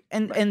 Right.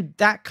 And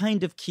that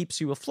kind of keeps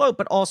you afloat,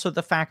 but also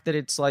the fact that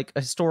it's like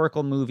a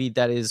historical movie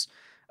that is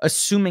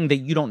assuming that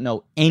you don't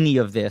know any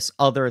of this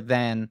other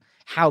than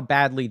how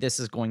badly this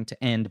is going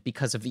to end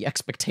because of the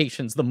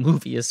expectations the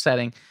movie is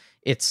setting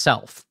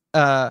itself.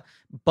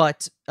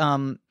 But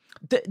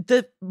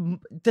the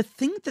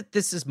thing that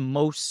this is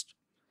most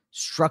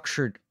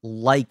structured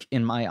like,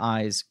 in my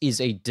eyes, is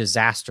a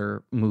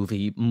disaster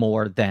movie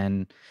more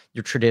than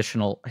your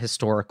traditional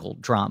historical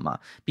drama,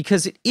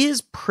 because it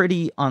is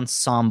pretty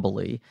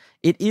ensemble-y.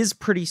 It is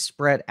pretty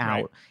spread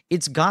out. Right.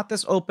 It's got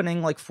this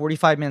opening like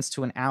 45 minutes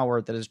to an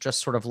hour that is just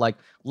sort of like,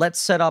 let's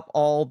set up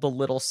all the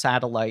little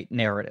satellite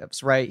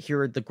narratives, right?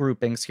 Here are the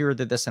groupings, here are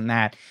the this and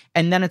that.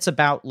 And then it's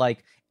about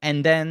like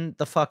and then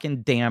the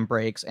fucking dam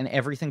breaks and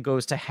everything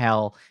goes to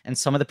hell and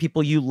some of the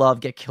people you love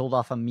get killed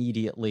off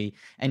immediately,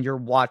 and you're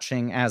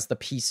watching as the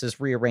pieces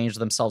rearrange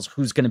themselves,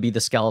 who's going to be the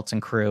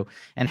skeleton crew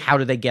and how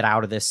do they get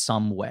out of this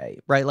some way,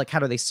 right? Like how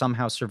do they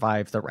somehow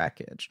survive the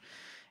wreckage?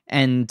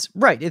 And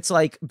right, it's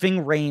like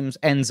Ving Rhames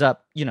ends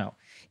up,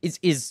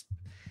 is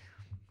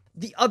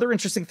the other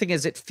interesting thing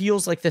is it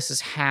feels like this is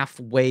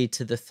halfway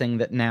to the thing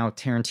that now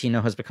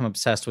Tarantino has become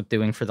obsessed with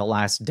doing for the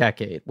last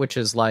decade, which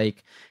is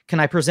like, can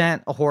I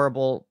present a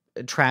horrible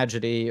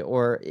tragedy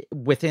or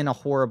within a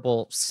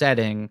horrible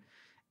setting,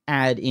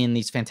 add in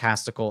these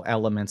fantastical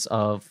elements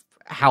of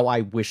how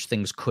I wish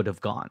things could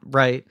have gone,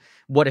 right?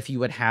 What if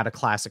you had a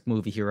classic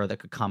movie hero that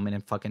could come in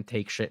and fucking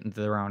take shit into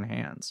their own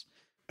hands?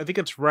 I think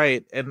it's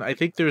right. And I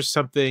think there's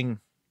something,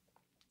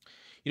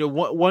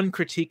 one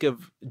critique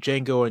of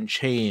Django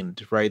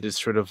Unchained, right, is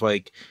sort of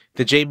like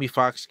the Jamie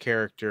Foxx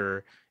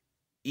character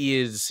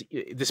is,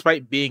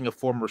 despite being a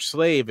former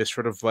slave, is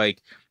sort of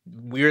like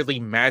weirdly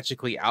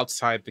magically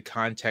outside the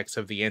context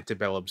of the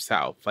antebellum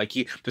South. Like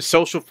the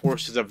social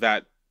forces of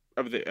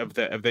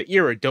the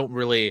era don't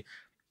really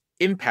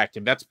impact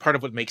him. That's part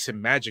of what makes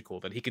him magical,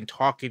 that he can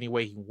talk any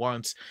way he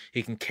wants,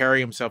 he can carry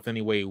himself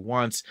any way he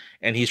wants,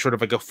 and he's sort of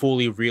like a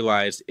fully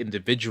realized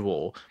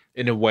individual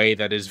in a way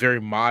that is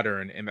very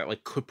modern and that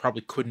like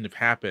couldn't have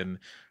happened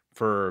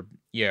for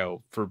a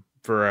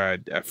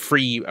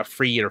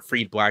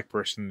freed black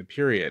person in the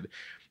period.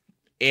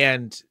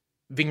 And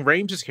Ving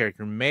Rhames'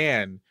 character,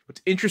 man,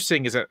 what's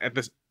interesting is that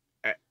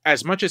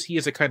as much as he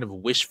is a kind of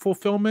wish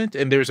fulfillment,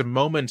 and there's a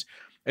moment,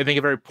 I think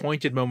a very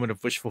pointed moment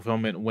of wish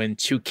fulfillment when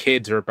two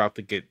kids are about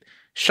to get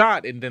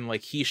shot, and then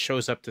like he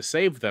shows up to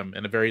save them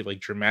in a very like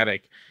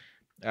dramatic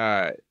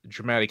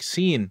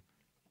scene.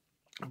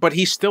 But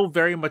he's still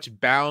very much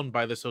bound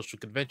by the social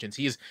conventions.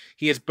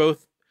 He is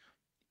both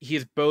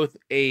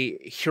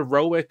a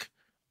heroic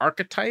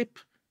archetype,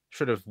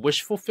 sort of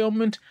wish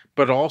fulfillment,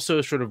 but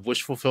also sort of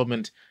wish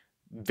fulfillment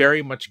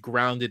very much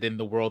grounded in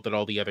the world that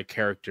all the other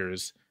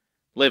characters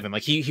live in.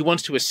 Like he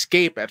wants to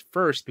escape at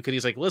first because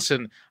he's like,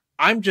 listen,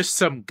 I'm just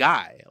some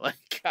guy.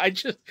 Like I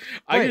just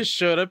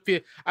showed up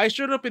here. I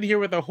showed up in here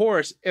with a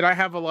horse and I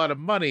have a lot of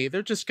money.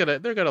 They're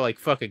gonna like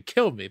fucking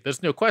kill me.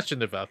 There's no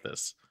question about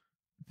this.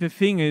 The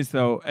thing is,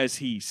 though, as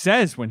he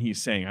says when he's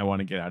saying, I want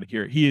to get out of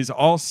here, he is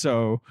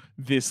also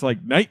this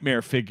like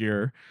nightmare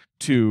figure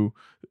to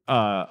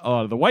a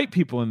lot of the white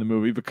people in the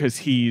movie because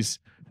he's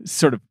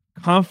sort of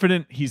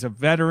confident. He's a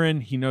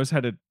veteran. He knows how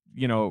to,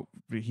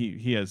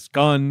 he has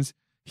guns.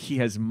 He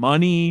has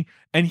money,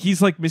 and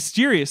he's like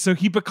mysterious. So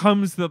he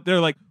becomes they're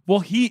like,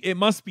 well, it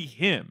must be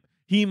him.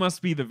 He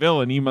must be the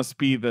villain. He must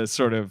be the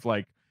sort of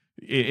like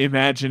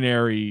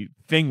imaginary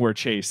thing we're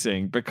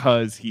chasing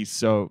because he's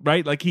so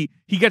right. Like he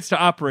gets to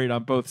operate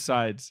on both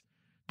sides,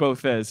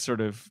 both as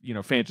sort of,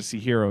 fantasy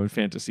hero and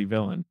fantasy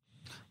villain.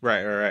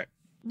 Right.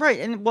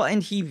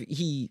 And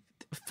he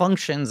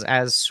functions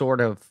as sort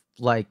of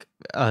like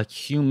a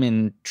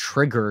human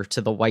trigger to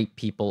the white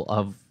people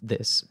of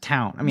this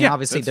town. I mean,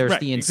 obviously there's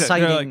the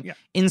inciting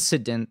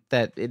incident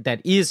that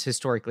is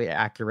historically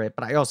accurate,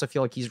 but I also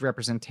feel like he's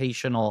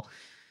representational.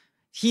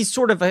 He's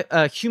sort of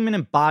a human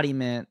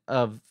embodiment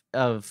of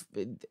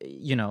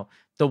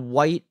the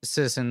white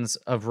citizens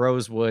of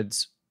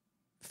Rosewood's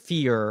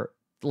fear.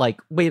 Like,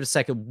 wait a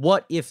second,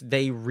 what if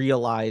they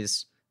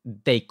realize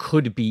they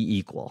could be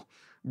equal?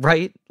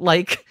 Right?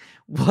 Like,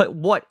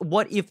 what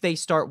if they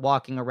start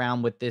walking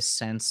around with this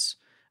sense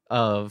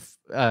of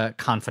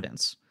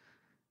confidence?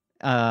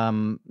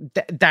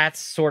 That's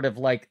sort of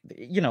like,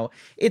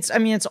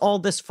 it's all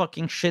this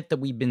fucking shit that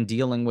we've been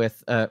dealing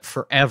with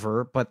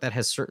forever, but that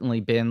has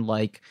certainly been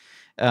like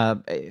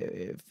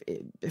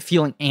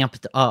feeling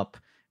amped up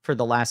for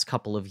the last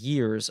couple of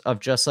years of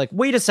just like,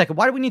 wait a second,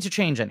 why do we need to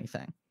change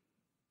anything?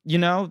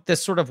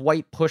 This sort of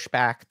white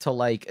pushback to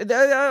like,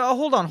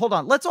 hold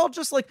on. Let's all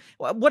just like,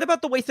 what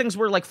about the way things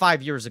were like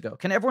 5 years ago?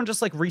 Can everyone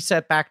just like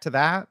reset back to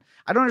that?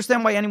 I don't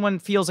understand why anyone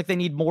feels like they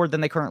need more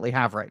than they currently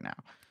have right now.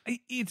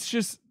 It's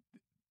just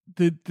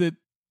the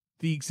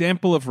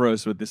example of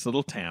Rosewood, this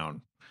little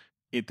town.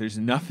 There's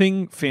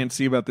nothing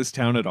fancy about this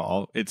town at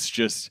all. It's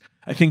just,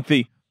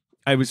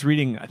 I was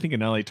reading, I think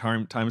an LA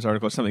Times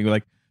article or something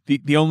like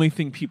the only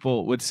thing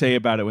people would say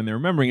about it when they're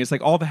remembering is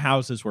like all the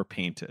houses were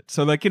painted.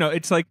 So like,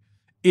 it's like,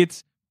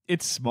 it's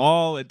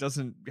small. It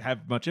doesn't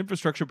have much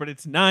infrastructure, but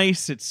it's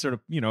nice. It's sort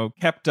of,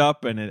 kept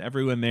up, and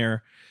everyone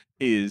there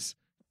is,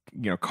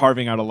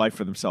 carving out a life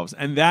for themselves.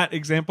 And that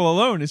example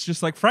alone is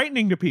just like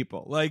frightening to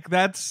people. Like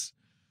that's,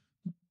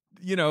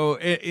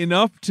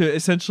 enough to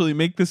essentially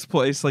make this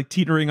place like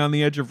teetering on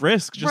the edge of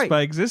risk just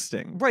by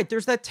existing. Right.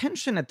 There's that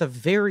tension at the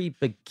very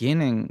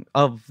beginning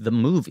of the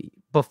movie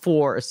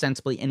before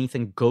ostensibly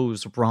anything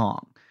goes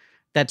wrong.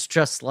 That's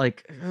just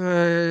like,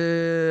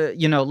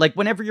 like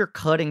whenever you're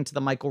cutting to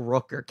the Michael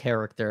Rooker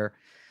character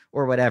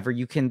or whatever,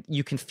 you can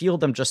feel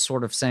them just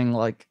sort of saying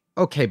like,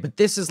 okay, but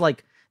this is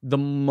like the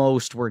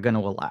most we're going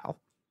to allow.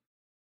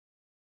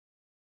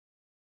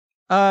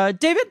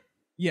 David?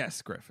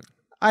 Yes, Griffin.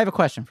 I have a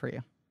question for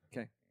you.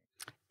 Okay.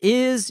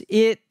 Is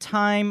it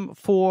time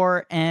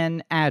for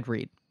an ad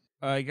read?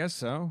 I guess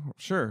so.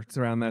 Sure. It's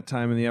around that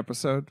time in the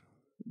episode.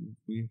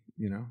 We,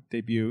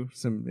 debut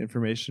some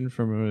information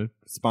from a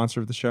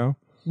sponsor of the show.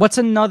 What's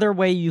another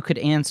way you could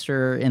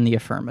answer in the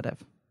affirmative?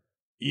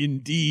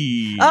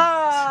 Indeed.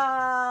 Oh!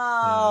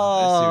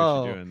 Yeah, I see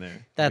what you're doing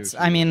there.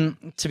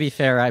 To be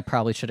fair, I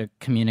probably should have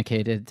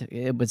communicated.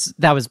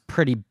 That was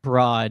pretty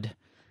broad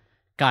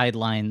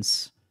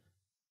guidelines.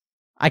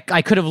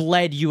 I could have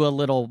led you a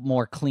little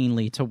more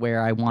cleanly to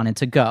where I wanted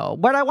to go.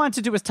 What I wanted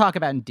to do was talk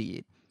about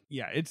Indeed.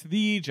 Yeah, it's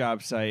the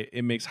job site.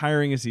 It makes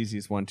hiring as easy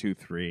as 1, 2,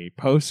 3.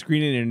 Post,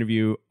 screen, and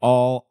interview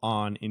all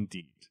on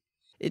Indeed.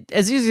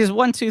 As easy as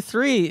 1, 2,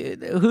 3.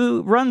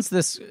 Who runs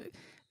this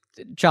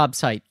job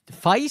site?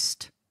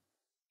 Feist?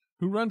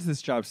 Who runs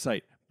this job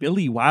site?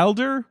 Billy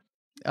Wilder?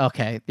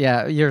 Okay,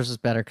 yeah, yours is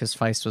better because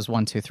Feist was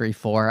 1, 2, 3,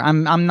 4.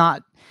 I'm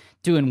not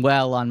doing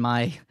well on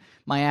my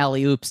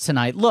alley oops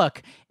tonight.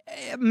 Look,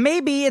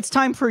 maybe it's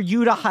time for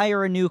you to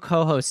hire a new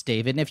co-host,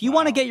 David. And if you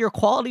want to get your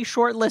quality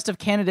short list of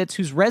candidates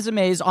whose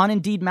resumes on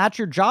Indeed match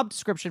your job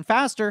description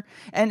faster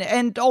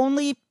and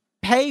only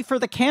pay for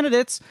the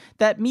candidates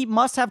that meet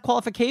must-have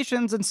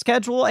qualifications and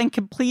schedule and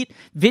complete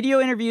video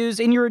interviews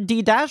in your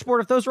Indeed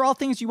dashboard, if those are all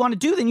things you want to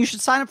do, then you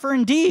should sign up for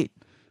Indeed.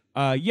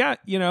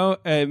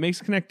 It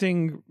makes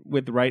connecting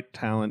with the right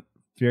talent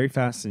very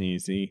fast and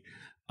easy.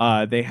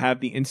 They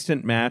have the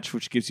instant match,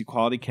 which gives you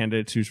quality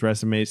candidates whose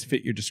resumes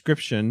fit your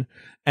description,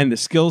 and the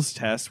skills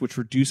test, which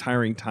reduce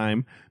hiring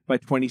time by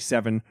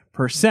 27%.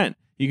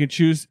 You can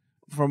choose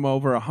from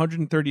over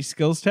 130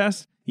 skills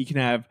tests. You can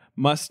have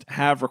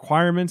must-have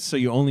requirements, so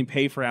you only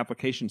pay for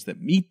applications that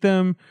meet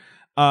them.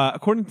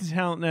 According to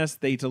Talent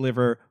Nest, they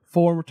deliver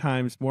 4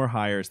 times more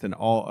hires than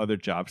all other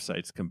job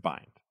sites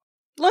combined.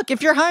 Look,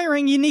 if you're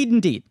hiring, you need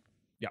Indeed.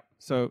 Yep.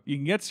 So you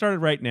can get started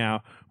right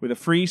now with a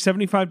free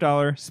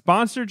 $75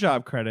 sponsored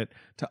job credit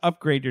to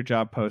upgrade your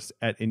job post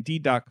at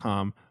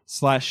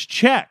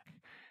Indeed.com/check.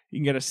 You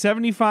can get a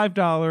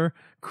 $75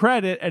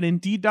 credit at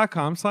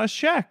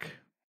Indeed.com/check.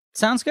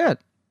 Sounds good.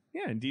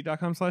 Yeah,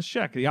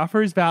 Indeed.com/check. The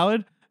offer is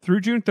valid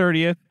through June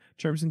 30th.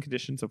 Terms and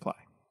conditions apply.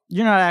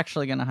 You're not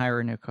actually going to hire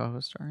a new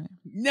co-host, are you?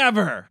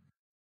 Never.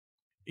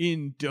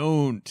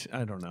 Don't.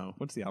 I don't know.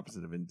 What's the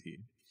opposite of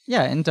Indeed?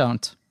 Yeah, and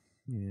don't.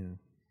 Yeah.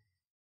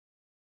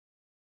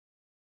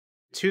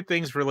 2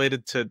 things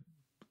related to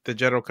the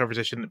general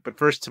conversation, but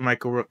first to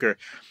Michael Rooker.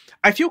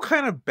 I feel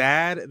kind of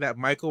bad that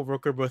Michael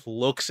Rooker both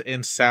looks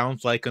and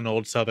sounds like an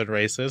old Southern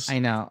racist. I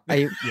know.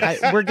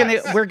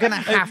 We're gonna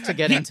have to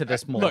get into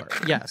this more.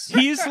 Look, yes,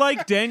 he's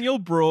like Daniel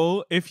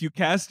Bruhl. If you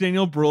cast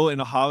Daniel Bruhl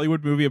in a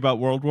Hollywood movie about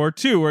World War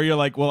II, where you're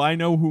like, well, I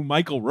know who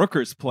Michael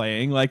Rooker's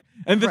playing. Like,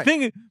 and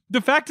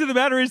the fact of the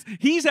matter is,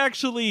 he's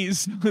actually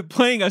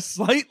playing a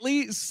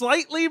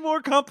slightly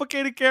more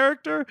complicated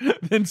character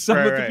than some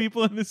of the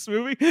people in this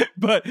movie.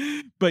 But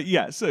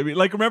yes, I mean,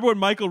 like, remember when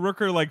Michael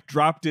Rooker like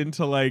dropped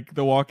into like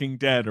The Walking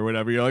Dead or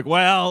whatever? You're like,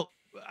 well,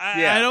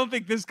 I don't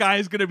think this guy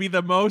is going to be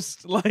the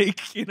most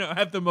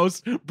have the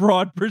most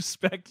broad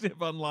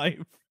perspective on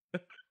life.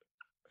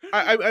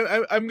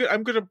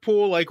 I'm gonna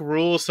pull like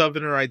rural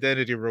Southerner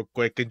identity real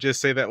quick and just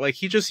say that like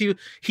he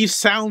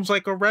sounds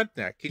like a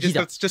redneck.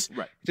 That's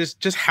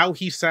just how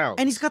he sounds.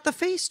 And he's got the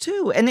face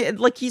too, and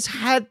he's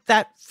had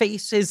that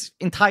face his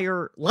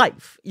entire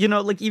life.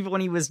 Like even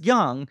when he was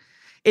young.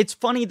 It's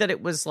funny that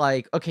it was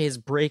like, okay, his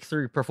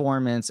breakthrough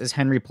performance is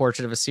Henry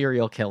Portrait of a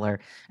Serial Killer.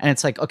 And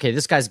it's like, okay,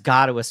 this guy's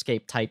got to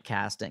escape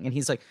typecasting. And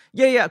he's like,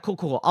 yeah,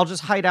 cool. I'll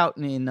just hide out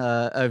in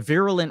a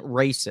virulent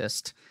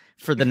racist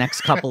for the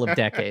next couple of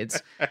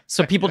decades.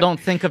 So people don't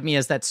think of me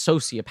as that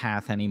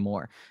sociopath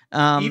anymore.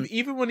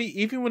 Even when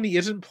he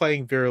isn't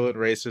playing virulent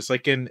racist,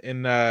 like in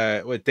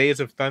Days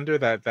of Thunder,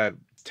 that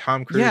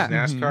Tom Cruise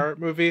NASCAR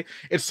movie,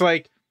 it's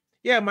like,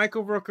 yeah,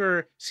 Michael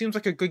Rooker seems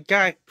like a good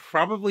guy,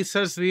 probably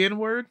says the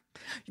N-word.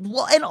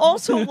 Well, and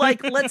also,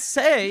 like, let's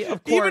say,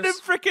 of course... Even in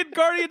frickin'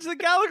 Guardians of the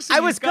Galaxy, I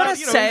was going to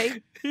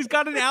say... he's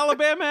got an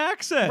Alabama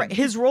accent. Right,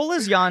 his role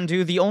as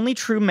Yondu, the only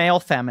true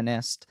male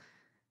feminist...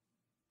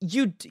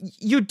 You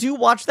do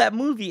watch that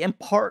movie, and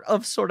part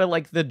of sort of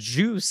like the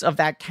juice of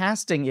that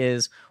casting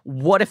is,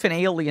 what if an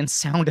alien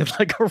sounded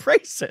like a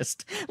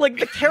racist? Like,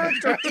 the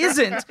character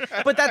isn't,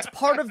 but that's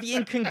part of the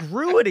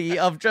incongruity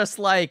of just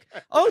like,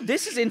 oh,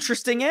 this is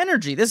interesting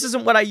energy. This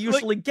isn't what I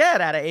usually get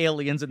out of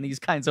aliens in these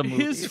kinds of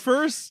movies. His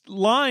first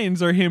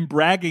lines are him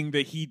bragging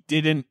that he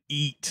didn't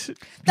eat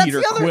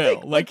Peter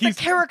Quill. Thing. Like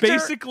he's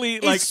basically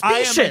like, I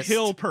am a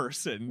hill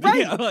person.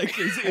 Right. Yeah, like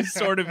is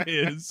sort of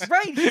his,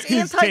 right.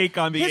 his take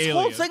on the alien. His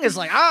whole thing is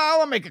like, I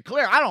want to make it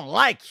clear, I don't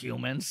like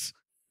humans.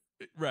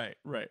 Right.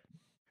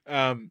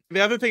 The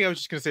other thing I was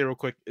just gonna say real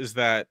quick is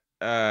that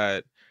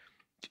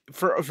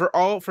for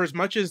as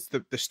much as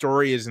the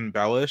story is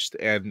embellished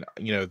and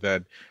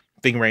that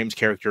Ving Rhames'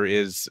 character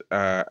is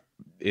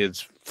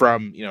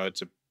from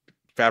it's a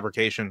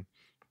fabrication,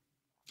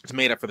 it's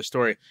made up for the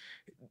story.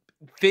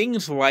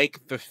 things like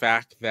the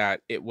fact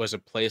that it was a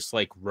place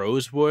like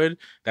Rosewood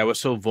that was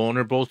so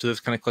vulnerable to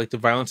this kind of collective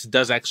violence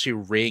does actually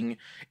ring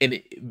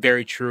and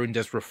very true and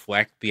does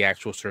reflect the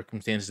actual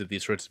circumstances of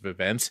these sorts of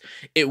events.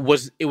 It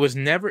was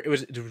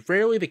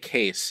rarely the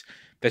case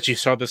that you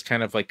saw this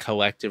kind of like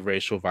collective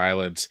racial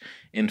violence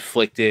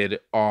inflicted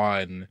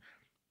on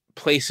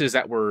places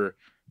that were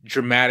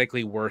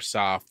dramatically worse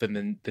off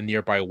than the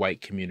nearby white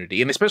community.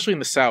 And especially in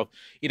the South,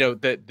 you know,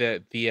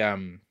 the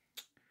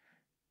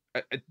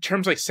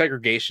terms like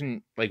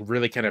segregation like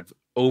really kind of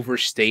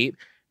overstate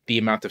the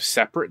amount of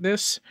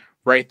separateness,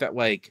 right? That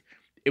like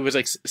it was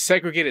like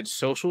segregated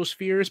social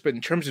spheres, but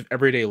in terms of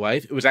everyday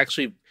life, it was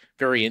actually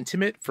very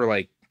intimate for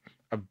like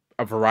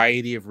a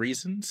variety of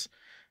reasons.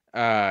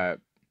 But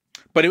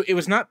it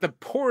was not the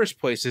poorest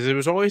places. It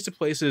was always the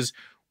places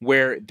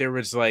where there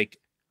was like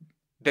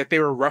that they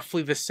were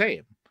roughly the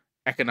same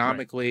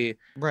economically,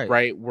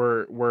 right?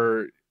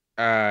 Where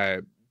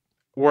a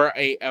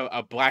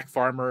black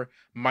farmer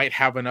might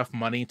have enough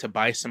money to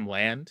buy some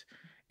land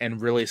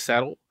and really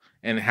settle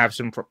and have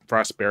some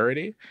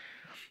prosperity.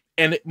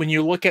 And when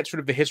you look at sort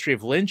of the history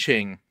of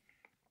lynching,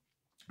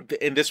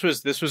 and this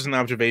was an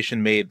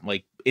observation made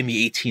like in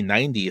the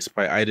 1890s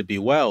by Ida B.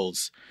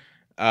 Wells,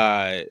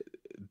 the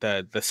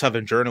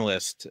Southern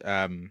journalist.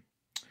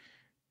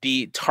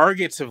 The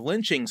targets of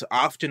lynchings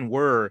often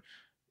were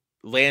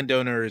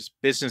landowners,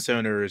 business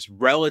owners,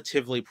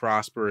 relatively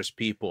prosperous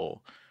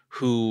people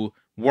who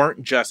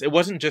weren't just, it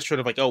wasn't just sort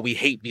of like, oh, we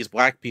hate these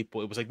black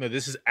people. It was like, no,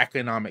 this is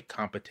economic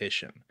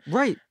competition.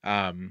 Right.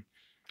 And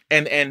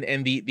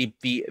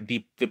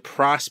the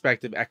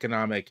prospect of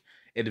economic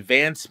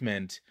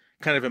advancement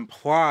kind of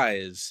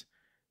implies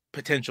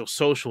potential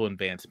social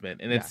advancement.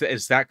 And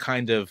it's that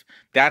kind of,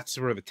 that's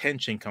where the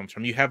tension comes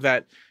from. You have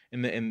that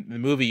in the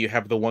movie, you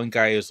have the one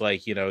guy who's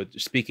like, you know,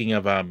 speaking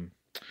of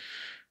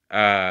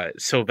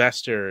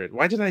Sylvester,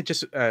 why did I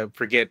just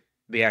forget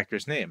the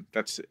actor's name?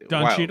 That's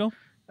Don Cheadle.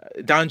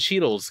 Don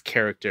Cheadle's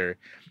character,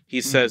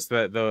 he says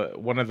that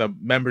one of the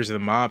members of the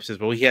mob says,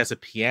 well, he has a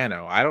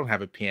piano. I don't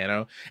have a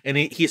piano. And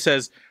he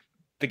says,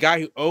 the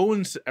guy who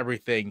owns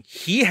everything,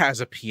 he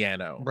has a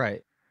piano.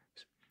 Right.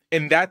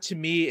 And that to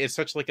me is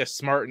such like a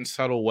smart and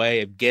subtle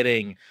way of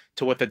getting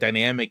to what the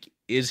dynamic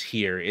is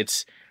here.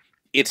 It's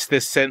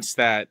this sense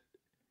that,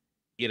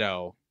 you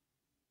know,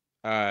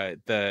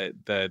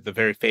 the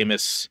very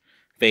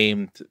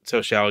famed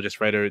sociologist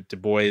writer Du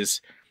Bois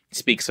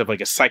speaks of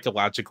like a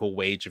psychological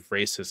wage of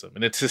racism.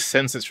 And it's a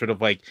sense that sort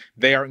of like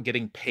they aren't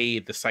getting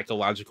paid the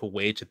psychological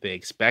wage that they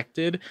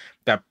expected,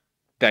 that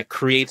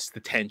creates the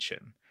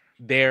tension.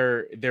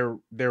 Their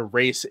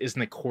race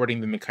isn't according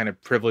them the kind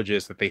of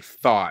privileges that they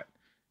thought.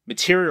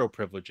 Material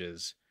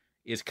privileges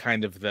is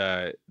kind of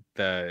the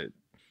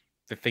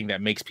thing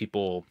that makes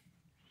people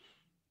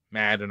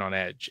mad and on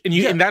edge. And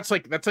and that's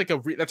a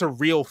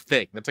real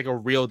thing. That's like a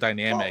real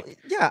dynamic. Well,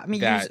 yeah, I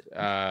mean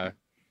that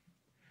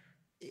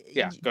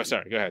go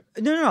ahead.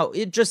 No.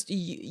 It just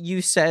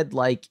you said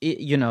like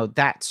you know,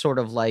 that sort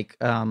of like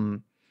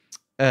you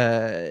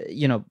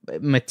know,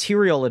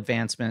 material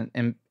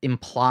advancement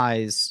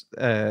implies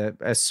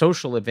a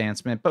social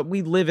advancement, but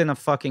we live in a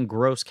fucking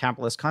gross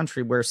capitalist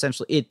country where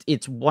essentially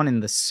it's one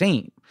and the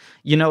same.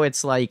 You know,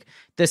 it's like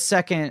the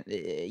second,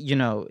 you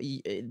know,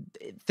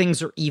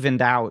 things are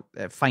evened out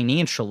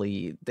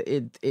financially,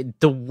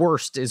 the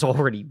worst is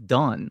already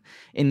done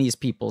in these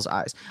people's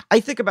eyes. I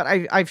think about,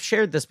 I've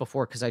shared this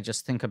before because I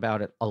just think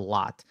about it a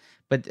lot.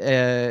 But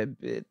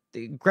Greta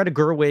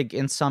Gerwig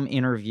in some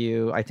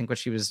interview, I think when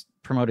she was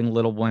promoting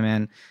Little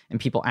Women, and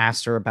people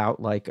asked her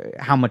about like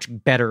how much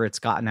better it's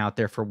gotten out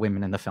there for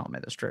women in the film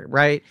industry,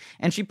 right?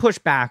 And she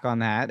pushed back on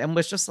that and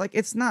was just like,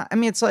 it's not. I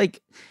mean, it's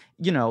like,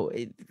 you know,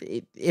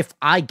 if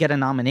I get a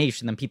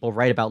nomination, then people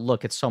write about,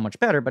 look, it's so much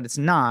better, but it's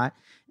not.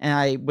 And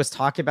I was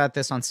talking about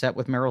this on set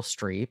with Meryl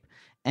Streep,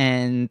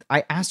 and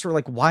I asked her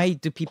like, why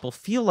do people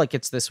feel like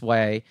it's this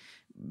way?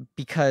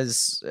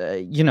 Because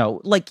you know,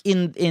 like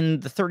in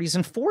the 30s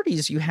and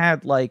 40s, you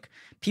had like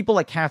people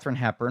like Katharine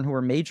Hepburn, who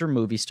were major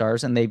movie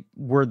stars, and they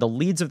were the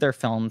leads of their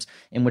films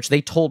in which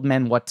they told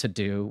men what to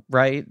do,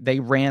 right? They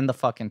ran the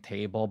fucking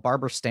table.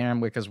 Barbara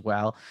Stanwyck as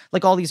well.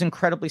 Like all these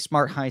incredibly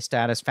smart, high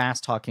status,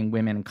 fast talking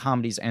women in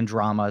comedies and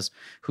dramas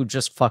who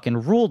just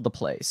fucking ruled the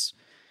place.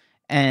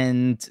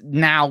 And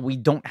now we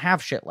don't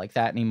have shit like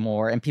that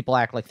anymore, and people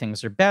act like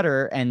things are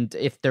better. And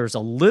if there's a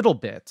little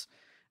bit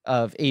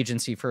of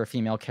agency for a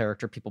female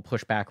character, people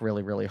push back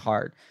really, really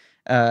hard.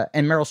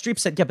 And Meryl Streep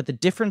said, yeah, but the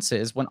difference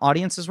is when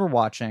audiences were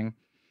watching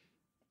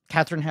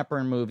Katharine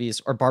Hepburn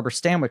movies or Barbara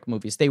Stanwyck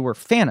movies, they were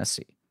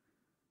fantasy.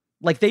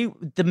 Like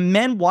the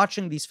men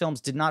watching these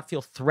films did not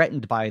feel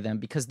threatened by them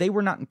because they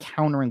were not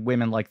encountering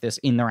women like this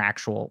in their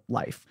actual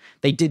life.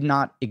 They did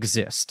not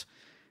exist.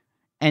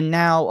 And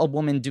now a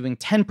woman doing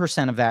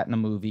 10% of that in a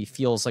movie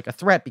feels like a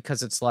threat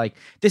because it's like,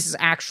 this is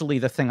actually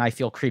the thing I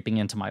feel creeping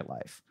into my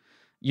life,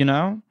 you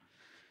know?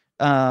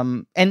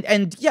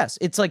 And yes,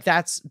 it's like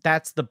that's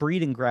the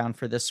breeding ground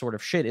for this sort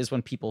of shit, is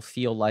when people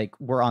feel like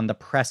we're on the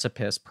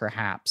precipice,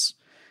 perhaps,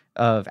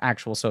 of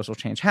actual social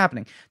change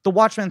happening. The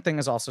Watchmen thing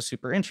is also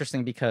super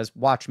interesting because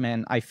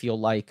Watchmen, I feel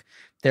like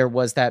there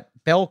was that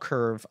bell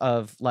curve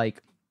of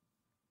like,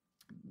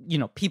 you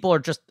know, people are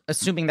just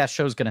assuming that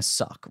show's going to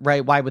suck,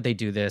 right? Why would they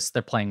do this?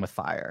 They're playing with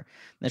fire.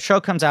 The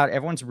show comes out,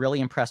 everyone's really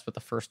impressed with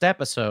the first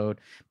episode,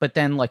 but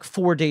then like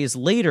 4 days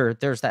later,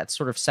 there's that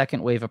sort of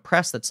second wave of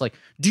press that's like,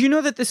 do you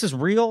know that this is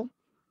real?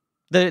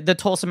 The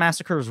Tulsa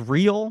Massacre is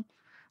real?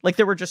 Like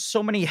there were just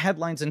so many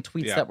headlines and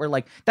tweets that were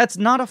like, that's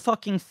not a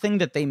fucking thing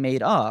that they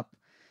made up.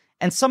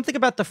 And something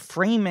about the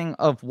framing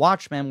of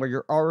Watchmen where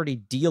you're already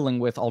dealing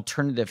with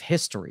alternative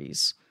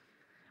histories,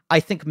 I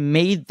think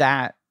made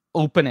that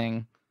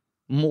opening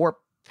more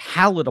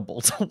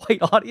palatable to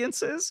white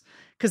audiences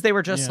because they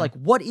were just like,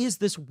 what is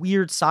this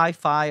weird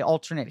sci-fi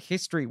alternate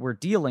history we're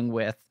dealing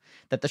with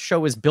that the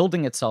show is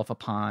building itself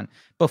upon?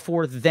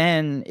 Before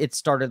then it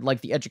started,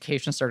 like the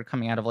education started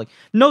coming out of like,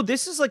 no,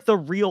 this is like the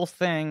real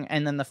thing,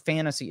 and then the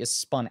fantasy is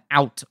spun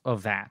out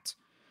of that.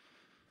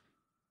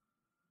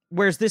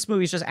 Whereas this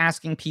movie is just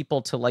asking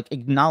people to like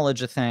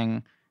acknowledge a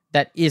thing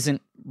that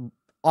isn't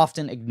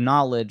often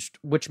acknowledged,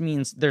 which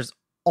means there's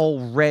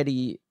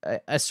already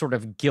a sort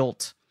of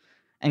guilt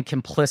and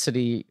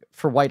complicity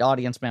for white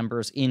audience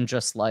members in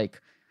just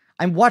like,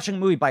 I'm watching a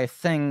movie by a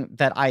thing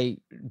that I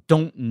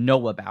don't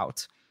know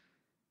about.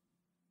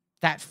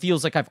 That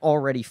feels like I've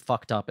already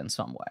fucked up in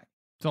some way.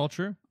 It's all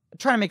true. I'm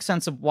trying to make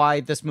sense of why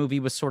this movie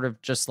was sort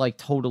of just like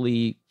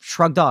totally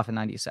shrugged off in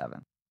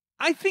 97.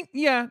 I think,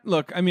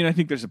 look, I mean, I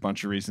think there's a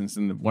bunch of reasons,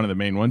 and one of the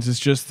main ones is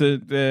just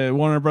that the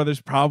Warner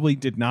Brothers probably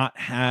did not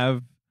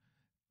have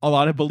a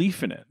lot of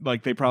belief in it.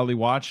 Like, they probably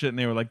watched it and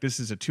they were like, this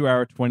is a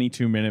 2-hour,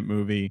 22-minute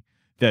movie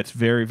that's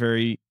very,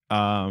 very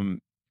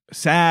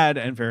sad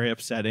and very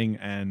upsetting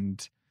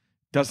and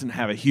doesn't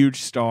have a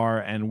huge star,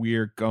 and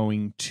we're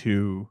going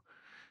to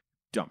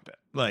dump it.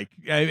 Like,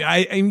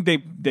 I think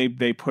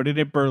they put it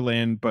at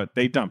Berlin, but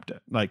they dumped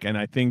it. Like, and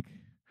I think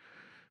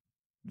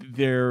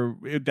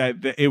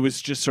that it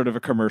was just sort of a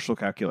commercial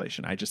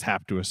calculation. I just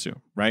have to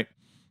assume, right?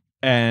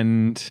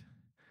 And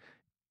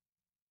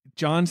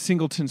John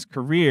Singleton's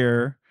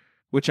career,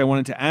 which I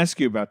wanted to ask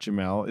you about,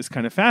 Jamelle, is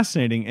kind of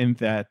fascinating in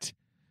that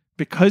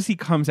because he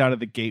comes out of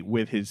the gate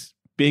with his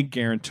big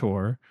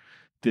guarantor,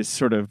 this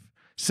sort of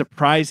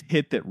surprise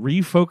hit that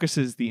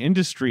refocuses the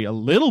industry a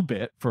little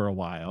bit for a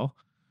while.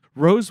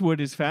 Rosewood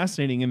is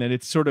fascinating in that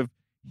it's sort of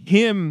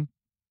him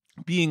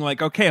being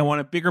like, okay, I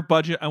want a bigger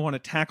budget. I want to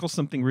tackle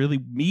something really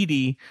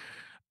meaty.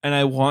 And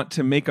I want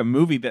to make a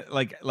movie that,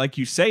 like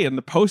you say, and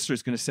the poster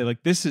is going to say,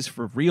 like, this is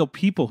for real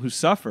people who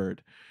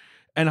suffered.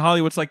 And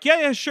Hollywood's like,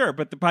 yeah, sure.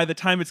 But by the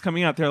time it's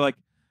coming out, they're like,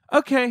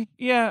 okay,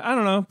 yeah, I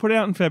don't know. Put it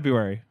out in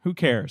February. Who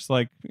cares?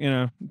 Like,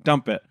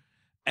 dump it.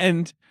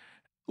 And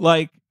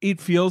like, it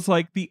feels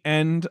like the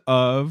end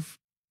of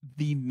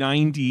the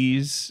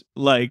 90s,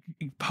 like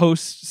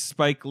post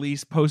Spike Lee,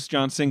 post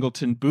John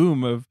Singleton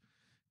boom of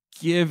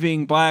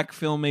giving black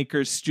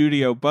filmmakers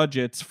studio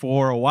budgets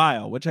for a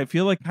while, which I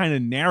feel like kind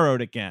of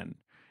narrowed again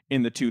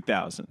in the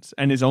 2000s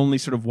and is only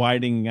sort of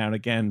widening out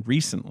again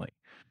recently.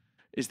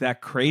 Is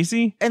that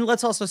crazy? And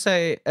let's also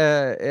say,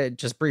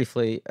 just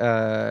briefly,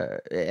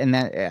 and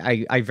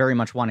that I very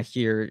much want to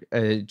hear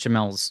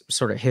Jamelle's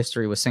sort of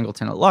history with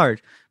Singleton at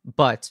large,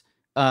 but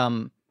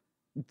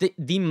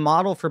the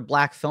model for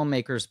black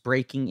filmmakers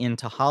breaking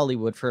into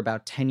Hollywood for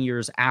about 10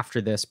 years after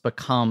this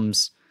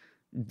becomes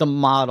the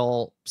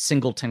model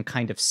Singleton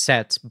kind of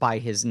sets by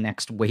his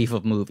next wave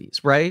of movies,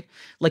 right?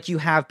 Like you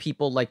have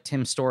people like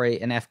Tim Story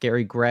and F.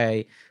 Gary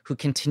Gray who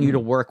continue to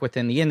work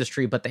within the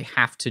industry, but they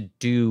have to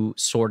do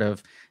sort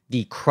of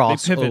the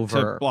crossover. They pivot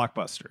to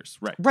blockbusters,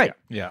 right? Right.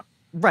 Yeah.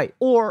 Right.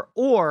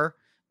 Or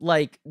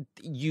like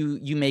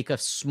you make a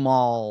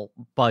small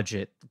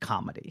budget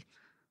comedy.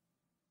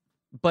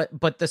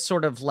 But the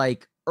sort of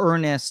like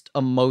earnest,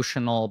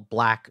 emotional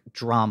black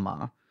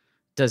drama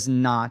does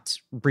not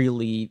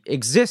really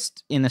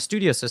exist in the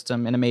studio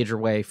system in a major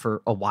way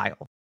for a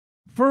while.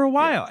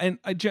 And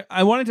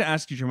I wanted to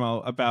ask you,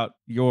 Jamelle, about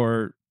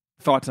your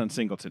thoughts on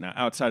Singleton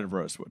outside of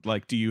Rosewood.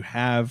 Like, do you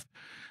have,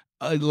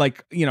 are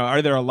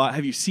there a lot?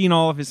 Have you seen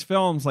all of his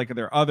films? Like, are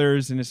there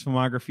others in his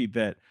filmography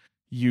that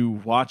you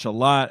watch a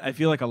lot? I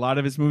feel like a lot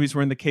of his movies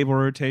were in the cable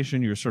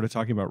rotation. You were sort of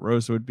talking about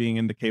Rosewood being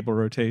in the cable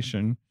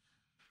rotation.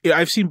 Yeah,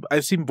 I've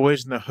seen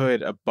Boys in the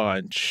Hood a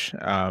bunch.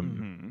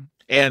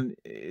 And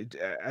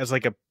as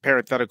like a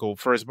parenthetical,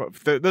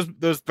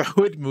 the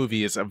Hood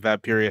movies of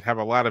that period have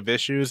a lot of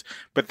issues,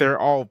 but they're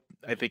all,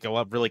 I think, a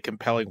lot of really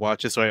compelling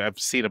watches. So I've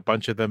seen a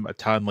bunch of them a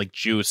ton, like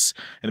Juice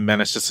and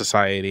Menace to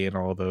Society and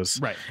all of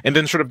those. Right. And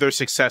then sort of their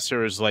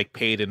successors like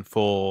Paid in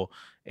Full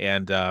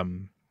and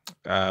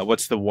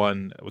what's the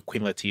one with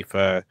Queen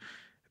Latifah,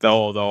 the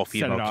all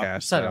female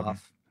cast. Set It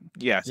Off.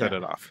 Yeah, Set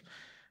It Off.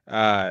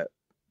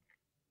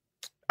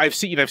 I've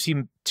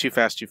seen Too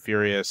Fast, Too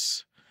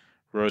Furious,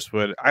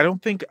 Rosewood. I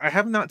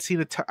have not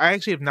seen I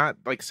actually have not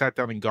like sat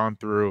down and gone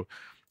through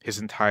his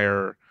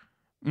entire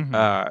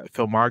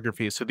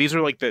filmography. So these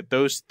are like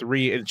those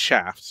three, and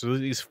Shaft. So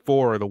these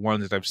four are the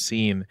ones that I've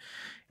seen.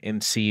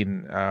 and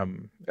seen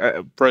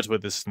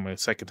Rosewood. This is my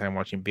second time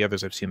watching. The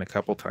others I've seen a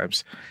couple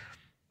times.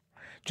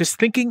 Just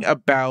thinking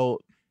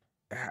about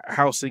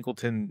how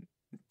Singleton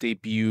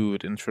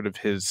debuted and sort of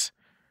his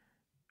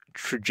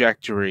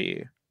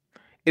trajectory,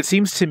 it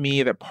seems to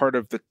me that part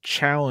of the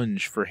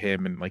challenge for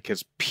him and like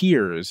his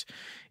peers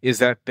is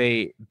that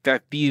their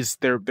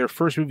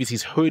first movies,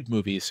 these hood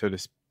movies, so to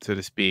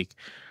speak,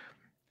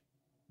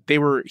 they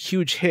were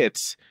huge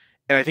hits,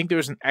 and I think there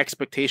was an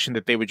expectation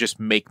that they would just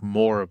make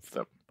more of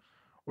them,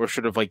 or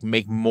sort of like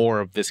make more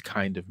of this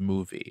kind of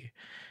movie.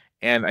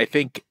 And I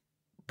think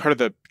part of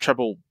the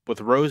trouble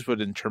with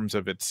Rosewood in terms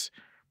of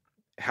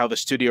how the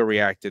studio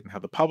reacted and how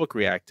the public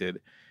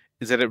reacted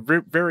is that it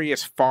very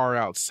is far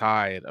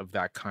outside of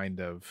that kind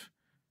of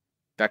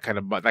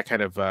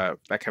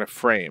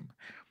frame.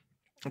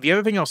 The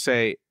other thing I'll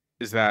say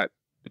is that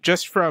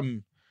just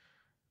from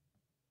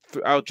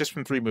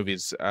three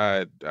movies,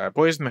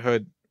 Boys in the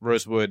Hood,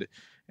 Rosewood,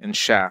 and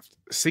Shaft,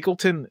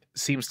 Singleton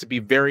seems to be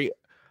very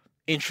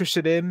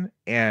interested in,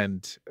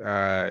 and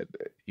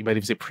you might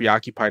even say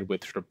preoccupied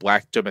with, sort of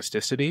Black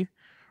domesticity,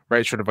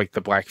 right? Sort of like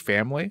the Black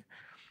family.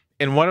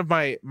 And one of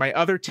my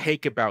other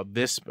take about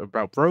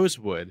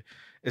Rosewood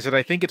is that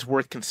I think it's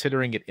worth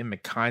considering it in the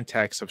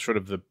context of sort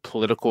of the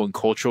political and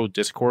cultural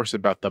discourse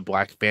about the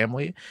Black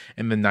family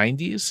in the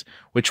 90s,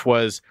 which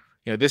was,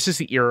 this is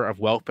the era of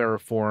welfare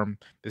reform.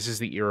 This is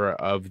the era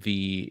of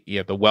the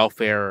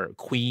welfare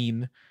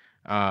queen,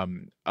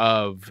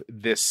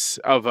 this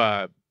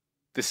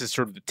is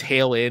sort of the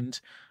tail end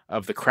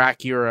of the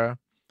crack era.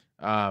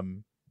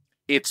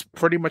 It's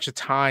pretty much a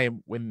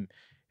time when,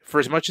 for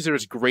as much as there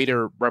was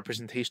greater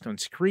representation on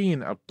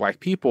screen of Black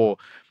people,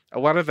 a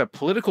lot of the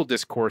political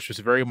discourse was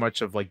very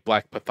much of like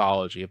Black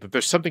pathology, that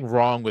there's something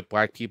wrong with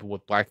Black people,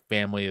 with Black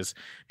families,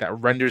 that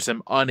renders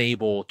them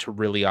unable to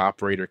really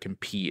operate or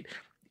compete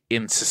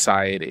in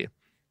society.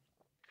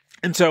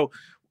 And so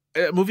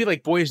a movie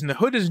like Boys in the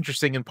Hood is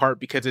interesting in part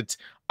because it's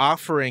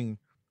offering,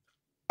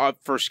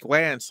 at first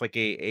glance, like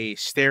a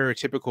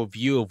stereotypical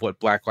view of what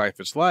Black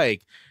life is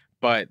like.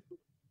 But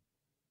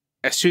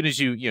as soon as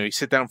you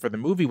sit down for the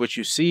movie, what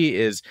you see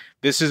is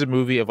this is a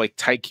movie of like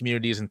tight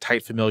communities and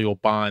tight familial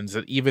bonds,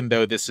 that even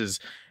though this is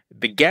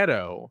the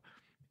ghetto,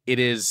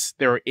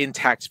 there are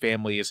intact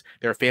families.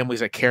 There are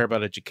families that care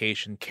about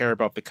education, care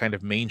about the kind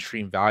of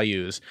mainstream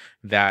values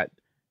that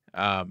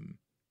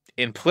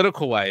in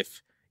political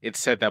life, it's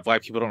said that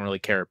Black people don't really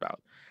care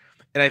about.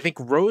 And I think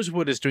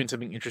Rosewood is doing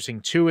something interesting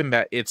too, in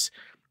that its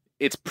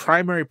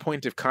primary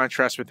point of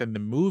contrast within the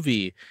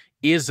movie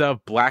is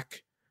of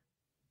Black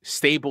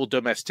stable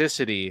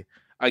domesticity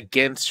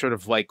against sort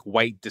of like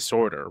white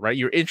disorder, right?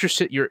 You're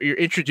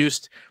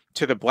introduced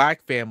to the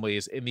Black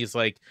families in these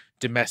like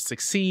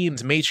domestic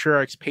scenes,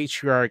 matriarchs,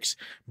 patriarchs,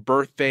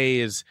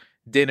 birthdays,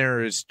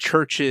 dinners,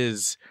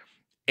 churches,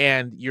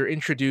 and you're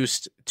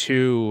introduced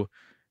to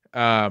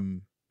the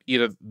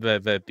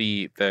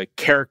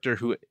character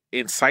who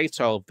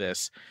incites all of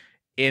this.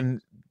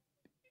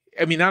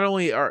 Not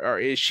only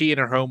is she in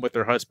her home with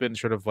her husband,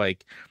 sort of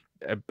like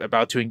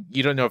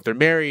you don't know if they're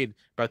married,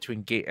 about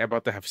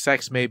to have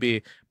sex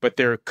maybe, but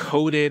they're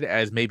coded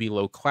as maybe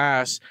low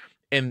class,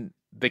 and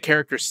the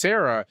character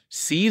Sarah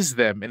sees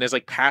them and is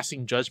like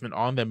passing judgment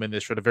on them in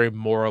this sort of very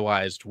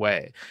moralized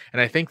way.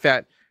 And I think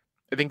that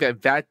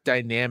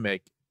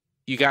dynamic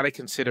you got to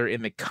consider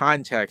in the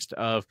context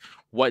of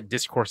what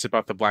discourse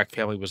about the Black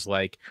family was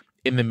like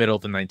in the middle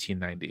of the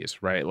 1990s,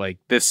 right? Like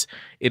this,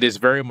 it is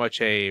very much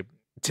to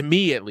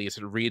me at least,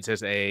 it reads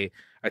as a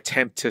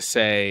attempt to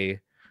say,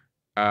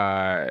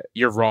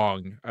 you're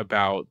wrong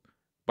about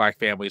Black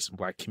families and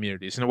Black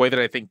communities, in a way that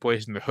I think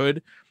Boys in the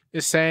Hood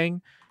is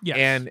saying. Yes.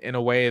 And in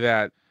a way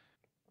that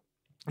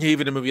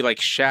even a movie like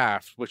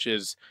Shaft, which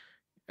is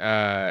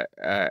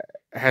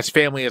has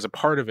family as a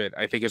part of it,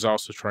 I think is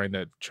also trying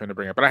to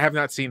bring up. But I have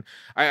not seen.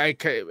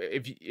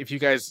 If you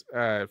guys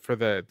for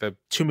the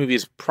two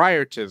movies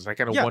prior to this, I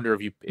kind of wonder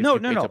if you picked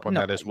up on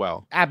that as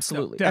well.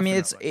 Absolutely. No, I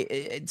mean,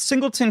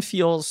 Singleton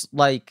feels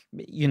like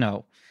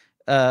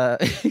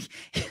to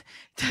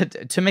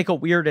make a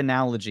weird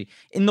analogy,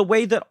 in the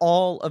way that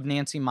all of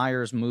Nancy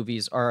Meyer's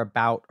movies are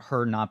about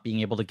her not being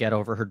able to get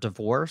over her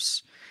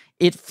divorce,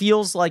 it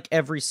feels like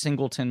every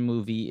Singleton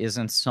movie is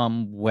in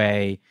some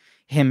way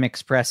him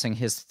expressing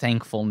his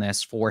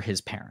thankfulness for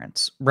his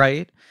parents,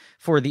 right?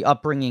 For the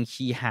upbringing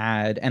he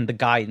had and the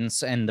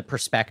guidance and the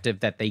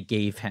perspective that they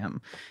gave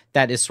him.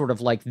 That is sort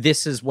of like,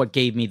 this is what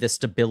gave me the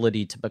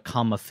stability to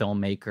become a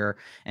filmmaker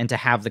and to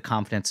have the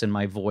confidence in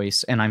my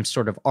voice. And I'm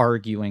sort of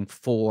arguing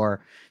for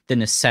the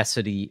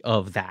necessity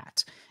of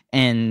that.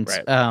 And,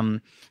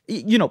 right.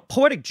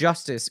 Poetic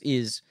justice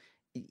is,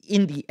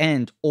 in the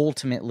end,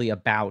 ultimately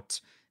about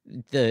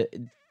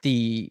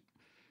the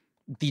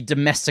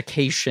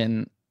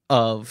domestication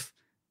of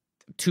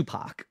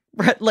Tupac,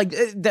 right? Like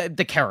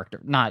the character,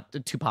 not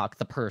Tupac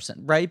the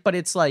person, right? But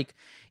it's like,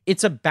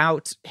 it's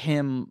about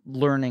him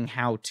learning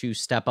how to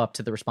step up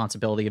to the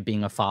responsibility of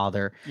being a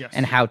father, yes,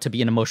 and how to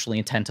be an emotionally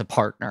attentive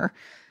partner.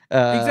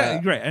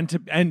 Exactly, right. And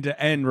to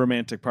end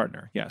romantic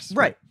partner. Yes.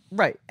 Right.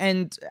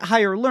 And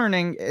Higher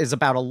Learning is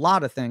about a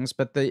lot of things,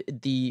 but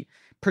the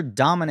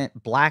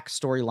predominant black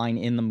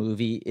storyline in the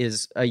movie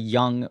is a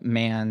young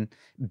man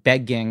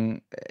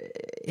begging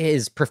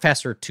his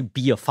professor to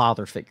be a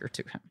father figure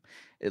to him,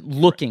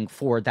 looking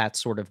for that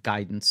sort of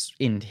guidance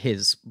in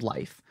his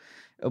life,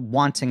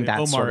 wanting that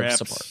Omar sort of Epps,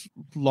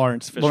 support.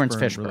 Lawrence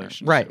Fishburne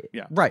relationship. Right.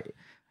 Yeah. Right.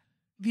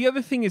 The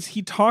other thing is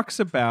he talks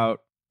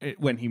about it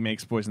when he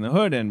makes Boys in the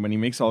Hood and when he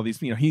makes all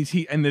these,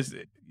 and this,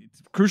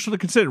 it's crucial to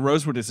consider.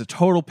 Rosewood is a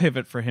total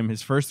pivot for him.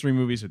 His first 3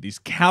 movies are these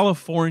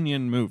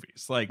Californian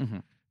movies. Like,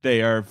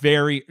 they are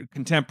very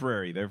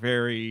contemporary. They're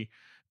very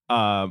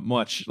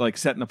much like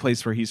set in a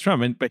place where he's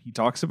from. But he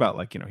talks about,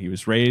 like, he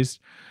was raised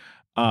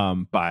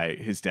by,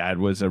 his dad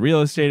was a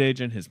real estate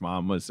agent. His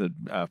mom was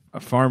a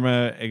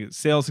pharma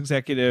sales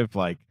executive.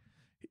 Like,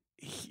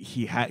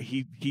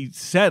 he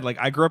said, like,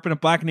 I grew up in a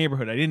black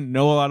neighborhood. I didn't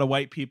know a lot of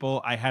white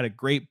people. I had a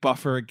great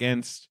buffer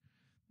against,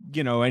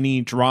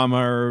 any drama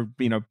or,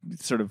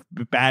 sort of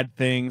bad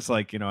things.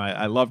 Like,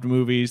 I loved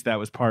movies. That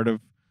was part of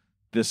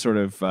this sort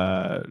of,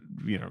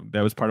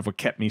 that was part of what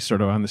kept me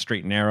sort of on the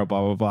straight and narrow,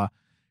 blah, blah, blah.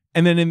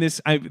 And then in this,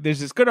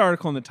 there's this good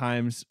article in the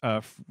Times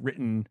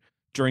written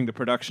during the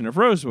production of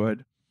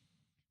Rosewood.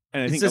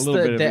 And I think a little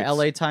bit of the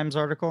LA Times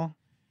article?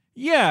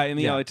 Yeah, in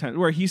the LA Times,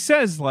 where he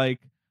says, like,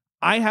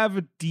 I have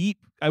a deep,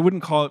 I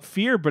wouldn't call it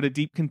fear, but a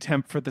deep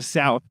contempt for the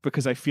South,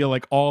 because I feel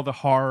like all the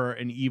horror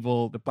and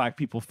evil that black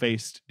people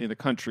faced in the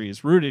country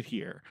is rooted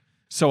here.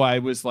 So I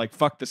was like,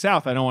 fuck the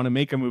South. I don't want to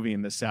make a movie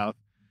in the South.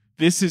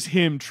 This is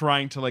him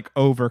trying to, like,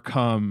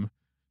 overcome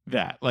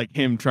that. Like,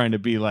 him trying to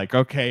be like,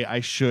 okay,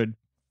 I should,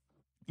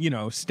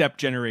 step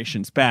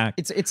generations back.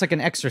 It's like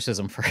an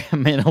exorcism for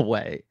him in a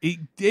way.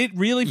 It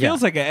really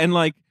feels like it. And,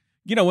 like,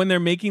 when they're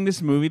making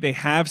this movie, they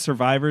have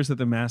survivors of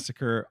the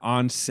massacre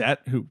on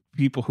set,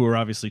 people who are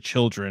obviously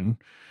children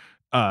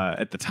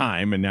at the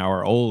time and now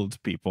are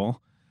old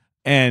people.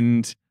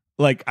 And,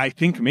 like, I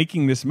think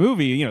making this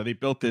movie, they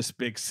built this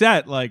big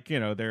set, like,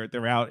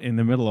 they're out in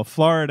the middle of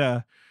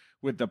Florida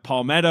with the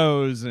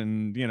palmettos,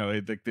 and,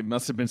 it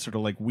must have been sort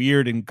of, like,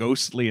 weird and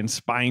ghostly and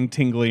spine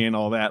tingly and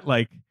all that.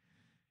 Like,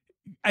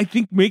 I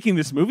think making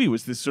this movie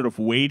was this sort of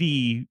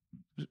weighty,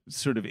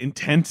 sort of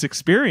intense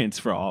experience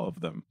for all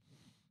of them.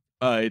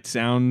 It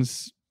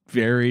sounds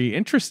very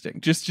interesting.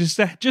 Just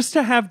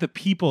to have the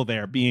people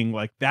there being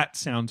like, that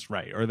sounds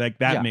right, or like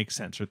that makes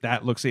sense, or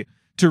that looks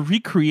to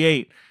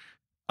recreate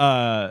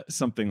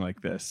something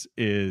like this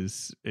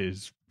is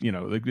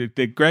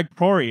the Greg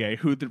Poirier,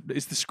 who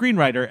is the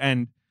screenwriter.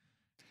 And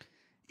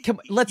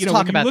let's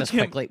talk about this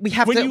quickly. We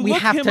have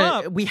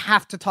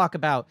to talk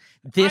about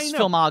this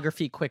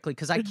filmography quickly,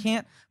 because I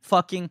can't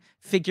fucking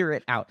figure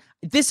it out.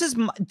 This is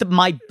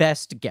my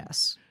best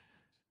guess.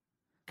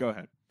 Go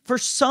ahead. For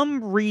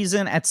some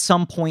reason, at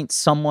some point,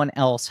 someone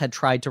else had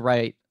tried to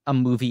write a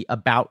movie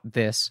about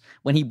this.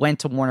 When he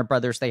went to Warner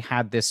Brothers, they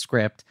had this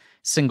script.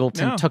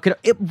 Singleton took it.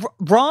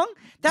 Wrong?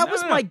 That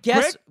was my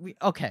guess.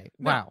 Okay,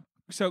 wow.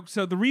 So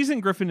the reason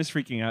Griffin is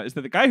freaking out is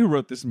that the guy who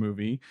wrote this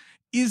movie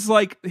is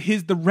like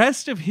the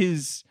rest of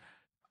his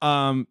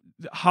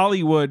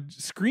Hollywood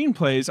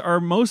screenplays are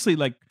mostly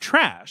like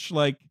trash.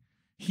 Like,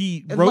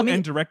 he wrote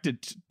and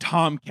directed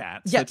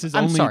Tomcats. That's his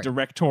only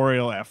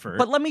directorial effort.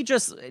 But let me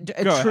just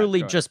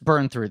just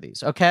burn through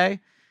these, okay?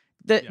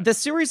 The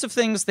series of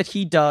things that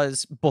he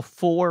does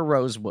before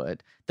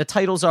Rosewood, the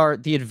titles are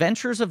The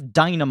Adventures of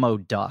Dynamo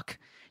Duck,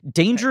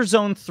 Danger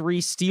Zone 3,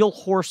 Steel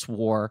Horse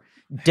War,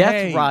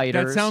 Death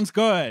Riders. That sounds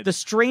good. The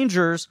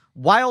Strangers,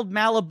 Wild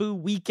Malibu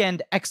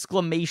Weekend, !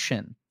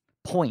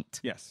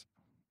 Yes.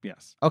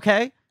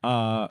 Okay?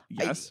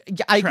 Yes.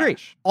 I agree.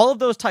 All of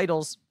those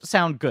titles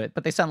sound good,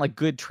 but they sound like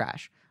good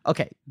trash.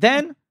 Okay.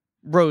 Then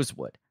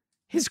Rosewood.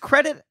 His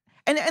credit,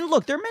 and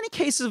look, there are many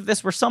cases of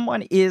this where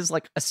someone is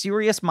like a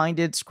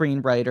serious-minded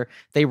screenwriter.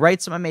 They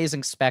write some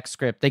amazing spec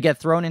script. They get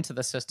thrown into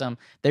the system.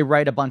 They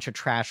write a bunch of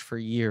trash for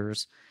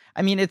years.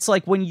 I mean, it's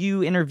like when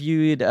you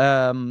interviewed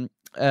the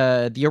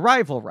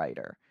Arrival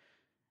writer,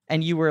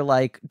 and you were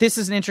like, this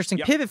is an interesting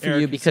pivot for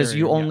you because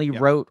you only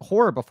wrote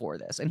horror before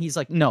this. And he's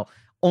like, no,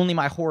 only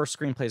my horror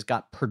screenplays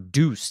got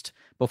produced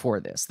before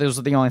this. Those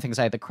are the only things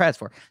I had the credits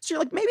for. So you're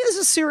like, maybe this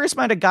is a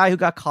serious-minded guy who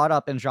got caught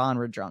up in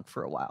genre junk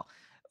for a while.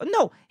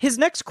 No, his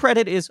next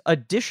credit is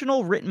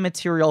additional written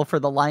material for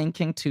The Lion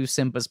King 2,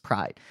 Simba's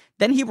Pride.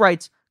 Then he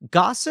writes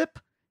Gossip,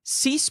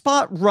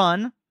 C-Spot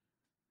Run,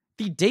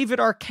 the David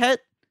Arquette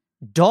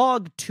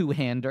Dog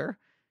Two-Hander.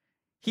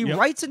 He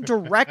writes and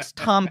directs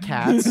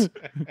Tomcats,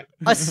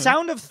 A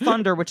Sound of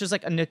Thunder, which is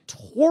like a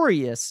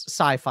notorious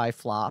sci-fi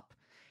flop.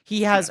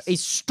 He has a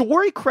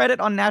story credit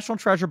on National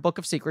Treasure Book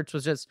of Secrets,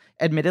 which is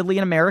admittedly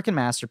an American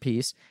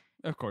masterpiece.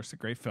 Of course, a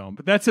great film,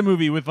 but that's a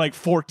movie with like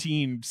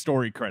 14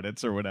 story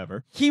credits or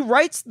whatever. He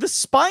writes The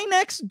Spy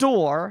Next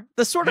Door,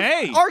 the sort of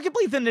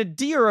arguably the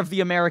nadir of the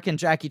American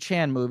Jackie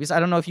Chan movies. I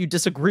don't know if you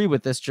disagree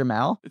with this,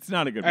 Jamelle. It's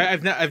not a good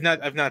movie. I've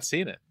not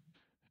seen it.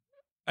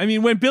 I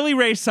mean, when Billy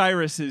Ray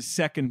Cyrus is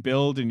second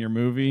billed in your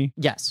movie,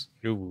 yes.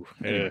 Ooh,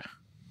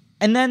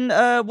 And then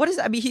what is?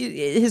 I mean,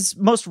 his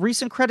most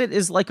recent credit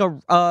is like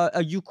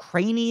a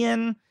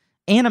Ukrainian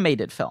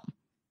animated film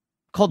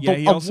called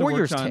A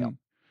Warrior's Tale.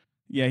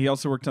 Yeah, he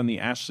also worked on the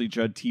Ashley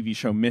Judd TV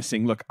show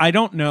Missing. Look, I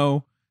don't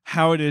know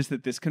how it is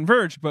that this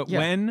converged, but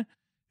when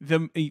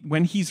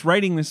he's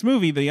writing this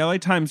movie, the LA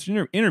Times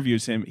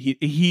interviews him.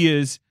 He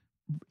is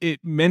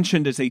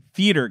mentioned as a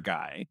theater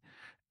guy,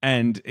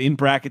 and in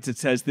brackets it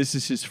says this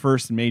is his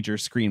first major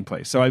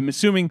screenplay. So I'm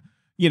assuming,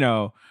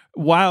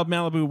 Wild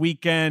Malibu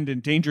Weekend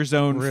and Danger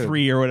Zone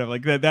 3 or whatever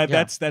like that.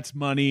 That's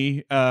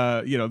money.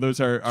 Those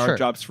are our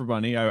jobs for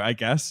money, I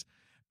guess.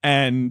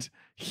 And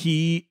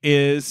he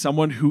is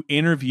someone who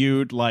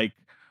interviewed like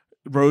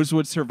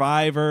Rosewood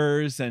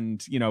survivors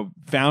and,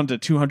 found a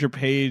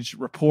 200-page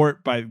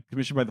report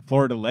commissioned by the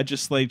Florida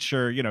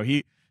legislature.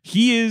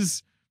 He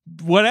is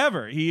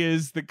whatever. He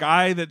is the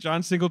guy that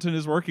John Singleton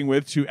is working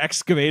with to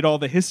excavate all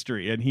the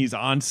history, and he's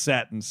on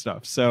set and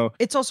stuff. So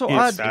it's also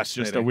odd. That's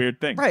just a weird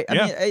thing. Right. I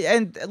mean,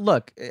 and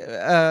look,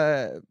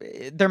 there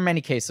are many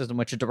cases in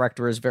which a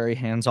director is very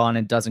hands-on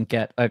and doesn't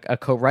get a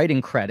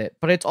co-writing credit,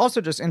 but it's also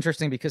just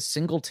interesting because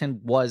Singleton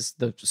was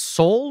the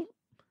sole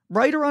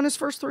writer on his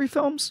first 3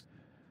 films.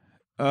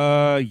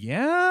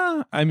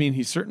 Yeah. I mean,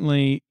 he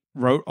certainly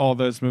wrote all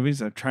those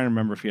movies. I'm trying to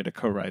remember if he had a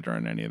co-writer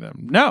on any of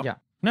them. No. Yeah.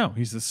 No,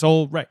 he's the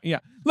sole right. Yeah.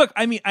 Look,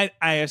 I mean,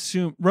 I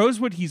assume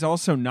Rosewood he's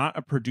also not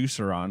a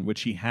producer on,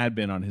 which he had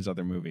been on his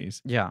other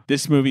movies. Yeah.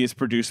 This movie is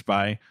produced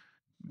by,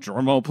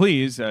 drumroll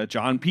please,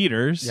 John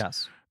Peters.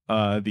 Yes.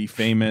 The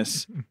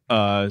famous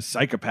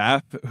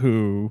psychopath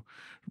who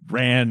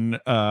ran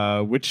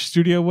which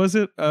studio was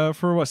it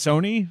for what,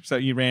 Sony? So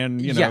he ran,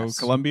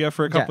 Columbia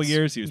for a couple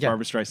years. He was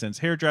Barbra Streisand's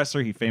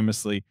hairdresser. He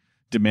famously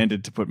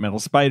demanded to put metal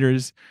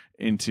spiders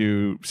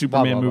into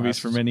Superman movies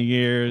for many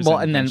years. Well,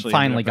 and then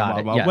finally got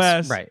it. Yes,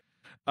 West. Right.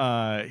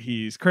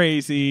 He's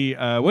crazy.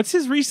 What's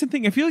his recent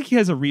thing? I feel like he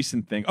has a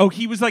recent thing. Oh,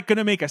 he was like going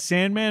to make a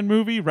Sandman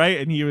movie, right?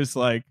 And he was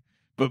like,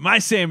 but my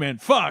Sandman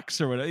fucks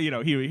or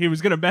whatever. He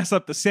was going to mess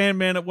up the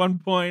Sandman at one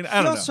point. I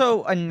don't know. He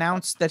also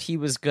announced that he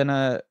was going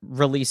to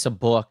release a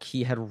book.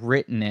 He had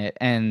written it,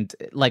 and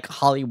like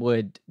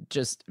Hollywood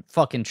just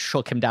fucking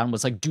shook him down and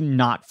was like, do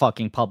not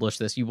fucking publish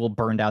this. You will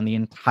burn down the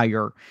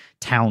entire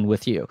town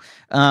with you.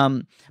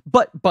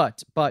 But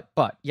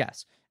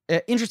yes.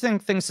 Interesting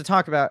things to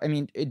talk about. I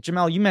mean,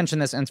 Jamelle, you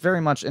mentioned this, and it's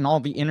very much in all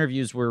the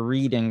interviews we're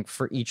reading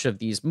for each of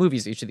these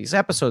movies, each of these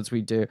episodes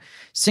we do.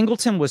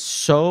 Singleton was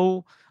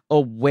so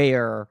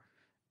aware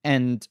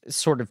and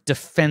sort of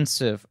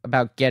defensive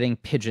about getting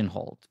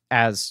pigeonholed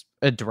as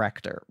a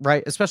director,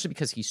 right? Especially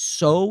because he's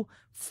so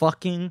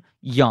fucking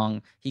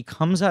young. He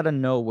comes out of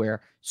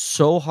nowhere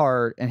so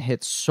hard and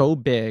hits so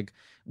big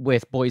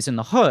with Boys in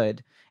the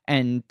Hood.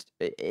 And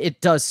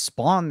it does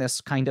spawn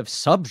this kind of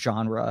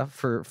subgenre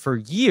for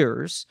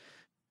years.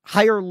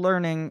 Higher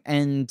Learning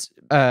and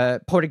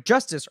Poetic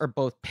Justice are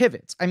both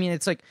pivots. I mean,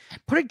 it's like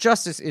Poetic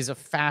Justice is a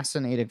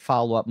fascinating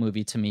follow-up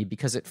movie to me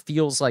because it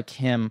feels like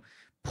him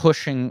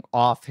pushing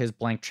off his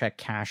blank check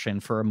cash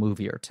in for a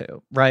movie or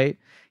two, right?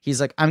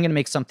 He's like, I'm going to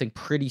make something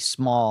pretty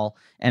small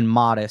and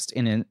modest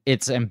in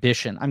its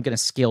ambition. I'm going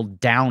to scale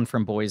down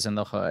from Boys in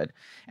the Hood.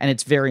 And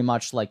it's very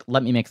much like,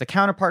 let me make the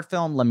counterpart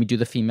film. Let me do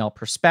the female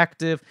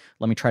perspective.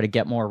 Let me try to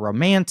get more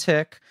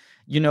romantic,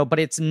 but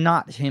it's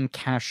not him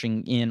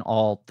cashing in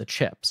all the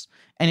chips.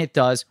 And it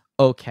does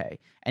okay.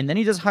 And then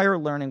he does Higher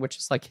Learning, which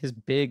is like his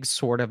big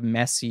sort of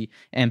messy,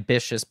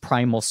 ambitious,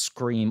 primal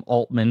scream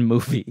Altman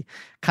movie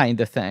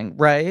kind of thing,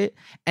 right?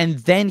 And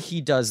then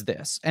he does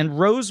this. And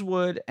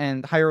Rosewood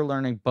and Higher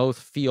Learning both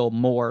feel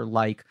more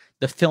like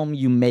the film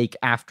you make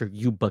after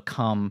you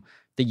become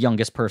the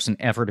youngest person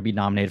ever to be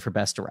nominated for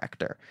Best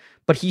Director.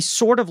 But he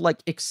sort of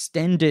like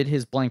extended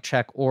his blank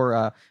check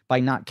aura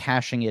by not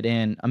cashing it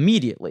in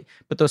immediately.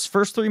 But those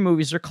first 3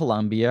 movies are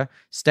Columbia.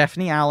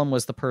 Stephanie Allen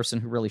was the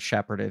person who really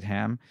shepherded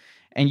him.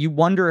 And you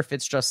wonder if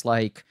it's just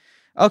like,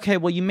 okay,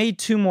 well, you made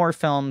 2 more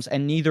films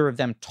and neither of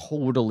them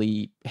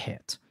totally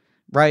hit,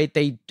 right?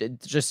 They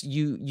just,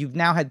 you've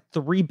now had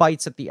 3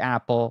 bites at the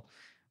apple.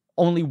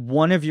 Only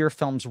one of your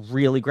films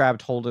really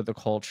grabbed hold of the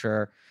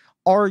culture.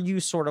 Are you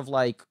sort of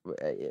like,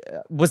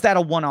 was that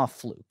a one-off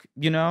fluke?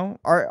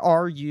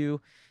 Are you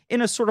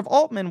in a sort of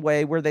Altman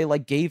way where they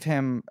like gave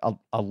him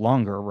a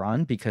longer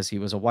run because he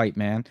was a white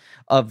man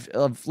of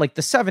like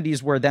the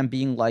 70s where them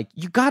being like,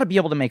 you got to be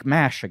able to make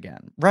MASH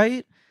again,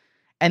 right?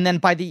 And then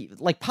by the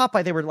like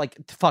Popeye, they were like,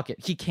 fuck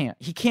it. He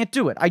can't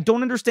do it. I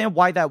don't understand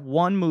why that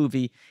one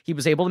movie, he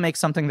was able to make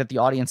something that the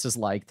audiences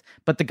liked,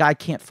 but the guy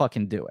can't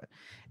fucking do it.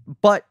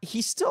 But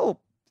he's still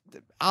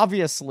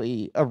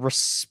obviously a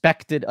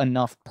respected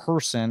enough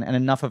person and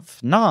enough of a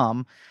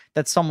phenom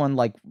that someone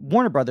like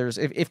Warner Brothers,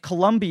 if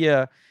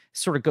Columbia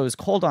sort of goes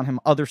cold on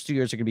him, other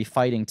studios are going to be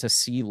fighting to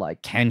see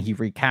like, can he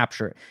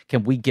recapture it?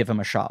 Can we give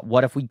him a shot?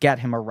 What if we get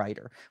him a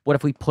writer? What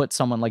if we put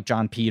someone like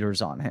Jon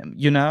Peters on him,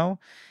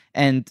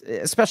 And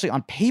especially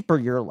on paper,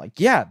 you're like,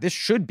 yeah, this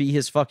should be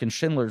his fucking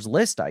Schindler's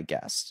List, I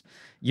guess.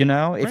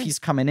 If he's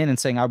coming in and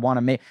saying, I'm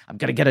going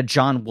to get a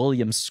John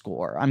Williams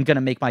score. I'm going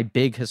to make my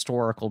big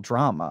historical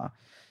drama.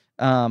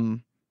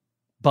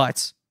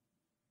 But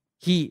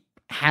he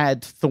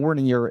had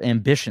thornier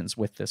ambitions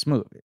with this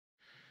movie.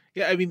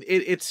 Yeah, I mean,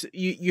 it's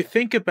you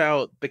think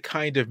about the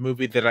kind of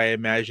movie that I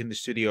imagine the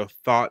studio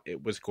thought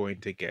it was going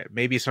to get.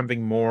 Maybe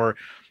something more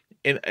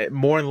in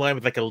line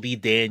with like a Lee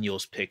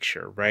Daniels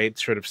picture, right?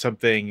 Sort of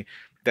something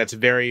that's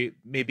very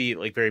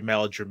very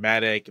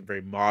melodramatic and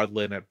very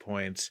maudlin at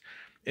points.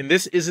 And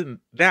this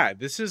isn't that.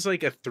 This is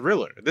like a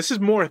thriller. This is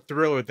more a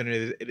thriller than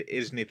it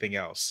is anything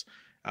else,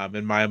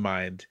 in my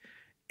mind.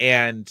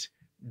 And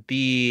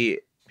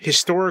the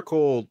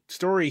historical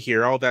story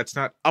here, all that's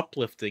not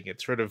uplifting.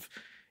 It's sort of,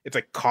 it's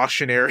like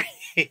cautionary.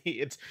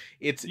 it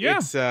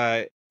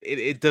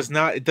does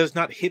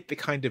not hit the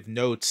kind of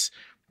notes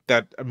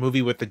that a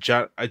movie with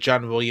a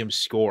John Williams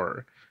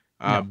score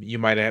you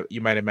might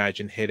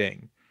imagine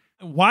hitting.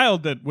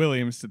 Wild that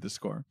Williams did the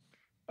score.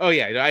 Oh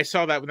yeah, I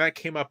saw that when that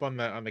came up on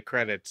the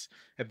credits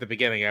at the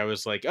beginning. I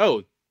was like,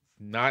 oh,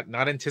 not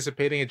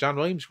anticipating a John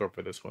Williams score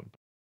for this one.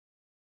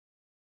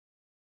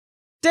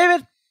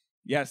 David.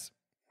 Yes.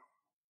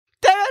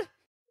 David.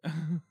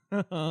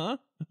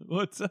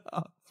 What's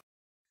up?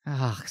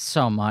 Oh,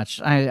 so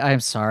much. I'm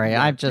sorry.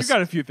 I've just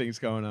got a few things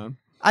going on.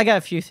 I got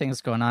a few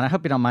things going on. I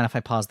hope you don't mind if I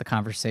pause the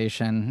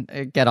conversation,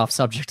 get off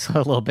subject a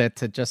little bit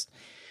to just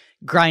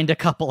grind a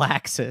couple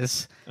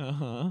axes.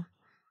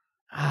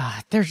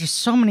 There's just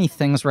so many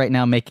things right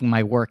now making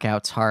my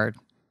workouts hard.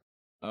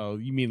 Oh,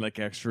 you mean like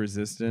extra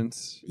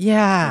resistance?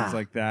 Yeah. Things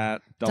like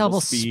that.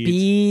 Double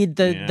speed.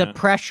 The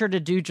pressure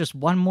to do just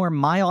one more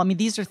mile. I mean,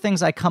 these are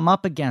things I come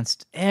up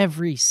against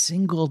every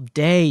single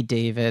day,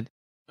 David.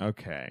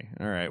 Okay.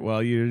 All right. Well,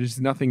 there's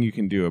nothing you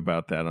can do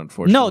about that,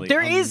 unfortunately. No,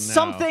 there is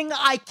something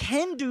I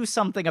can do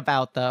something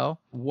about, though.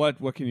 What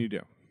can you do?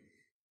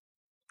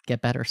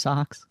 Get better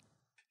socks.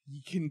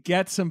 You can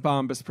get some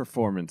Bombas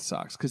performance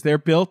socks because they're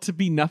built to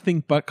be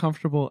nothing but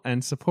comfortable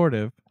and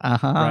supportive.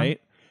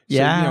 Right?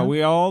 Yeah. So,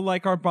 we all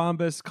like our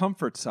Bombas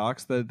comfort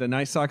socks, the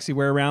nice socks you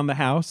wear around the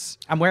house.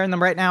 I'm wearing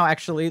them right now,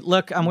 actually.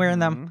 Look, I'm wearing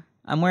them.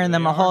 I'm wearing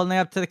them. I'm holding it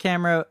up to the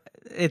camera.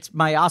 It's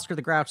my Oscar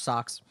the Grouch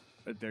socks.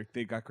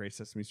 They got great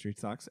Sesame Street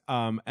socks.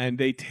 And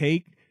they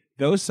take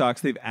those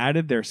socks, they've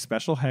added their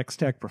special Hex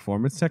Tech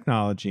performance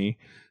technology.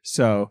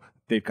 So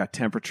they've got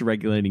temperature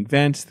regulating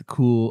vents. The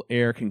cool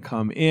air can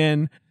come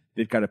in.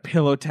 They've got a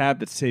pillow tab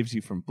that saves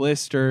you from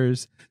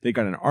blisters. They've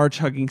got an arch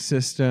hugging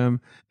system.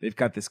 They've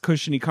got this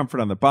cushiony comfort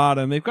on the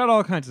bottom. They've got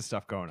all kinds of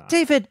stuff going on.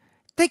 David,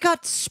 they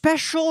got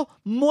special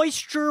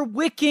moisture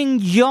wicking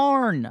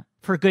yarn,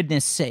 for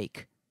goodness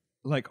sake.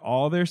 Like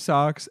all their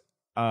socks,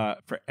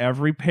 for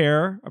every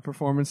pair of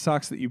performance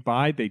socks that you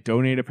buy, they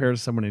donate a pair to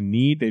someone in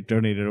need. They've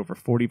donated over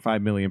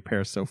 45 million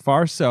pairs so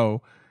far.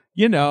 So,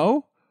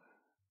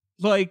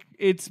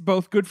 it's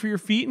both good for your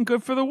feet and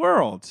good for the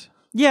world.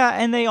 Yeah,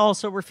 and they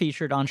also were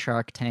featured on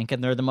Shark Tank,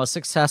 and they're the most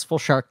successful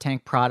Shark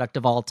Tank product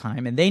of all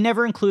time. And they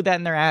never include that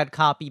in their ad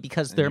copy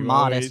because they're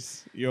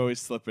modest. You always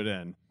slip it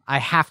in. I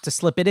have to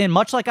slip it in,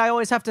 much like I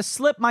always have to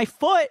slip my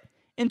foot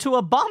into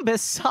a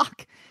Bombas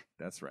sock.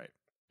 That's right.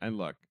 And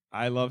look,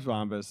 I love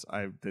Bombas.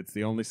 It's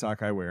the only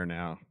sock I wear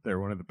now. They're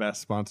one of the best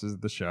sponsors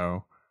of the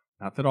show.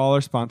 Not that all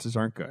our sponsors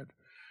aren't good,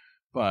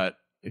 but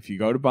if you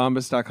go to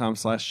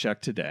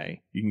bombas.com/check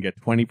today, you can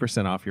get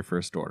 20% off your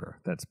first order.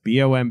 That's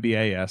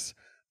BOMBAS.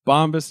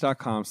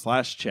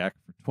 Bombas.com/check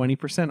for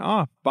 20%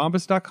 off.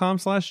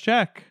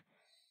 Bombas.com/check.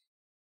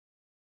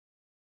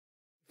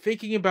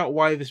 Thinking about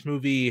why this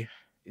movie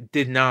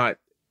did not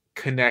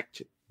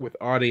connect with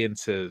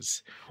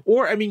audiences,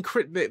 or I mean,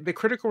 the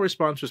critical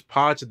response was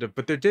positive,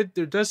 but there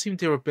does seem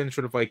to have been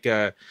sort of like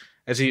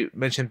as you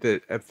mentioned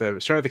at the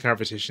start of the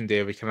conversation,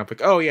 David, kind of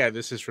like, oh yeah,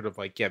 this is sort of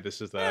like, yeah,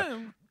 this is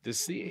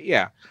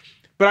yeah.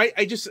 But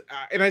I just,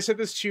 and I said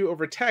this to you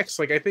over text,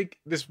 like I think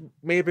this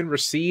may have been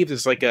received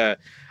as like a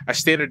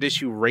standard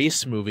issue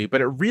race movie,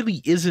 but it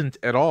really isn't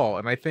at all.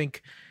 And I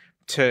think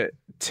to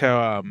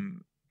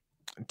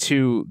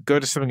go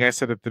to something I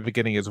said at the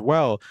beginning as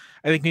well,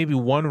 I think maybe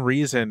one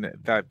reason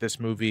that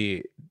this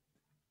movie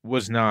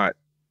was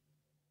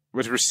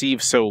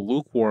received so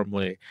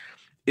lukewarmly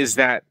is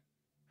that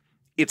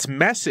its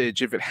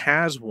message, if it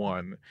has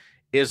one,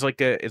 is like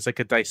a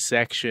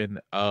dissection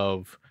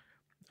of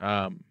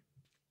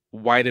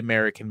white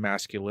American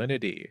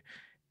masculinity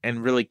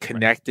and really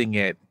connecting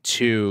it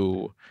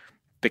to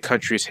the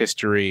country's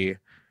history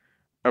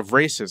of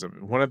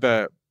racism. One of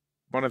the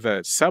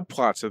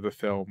subplots of the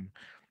film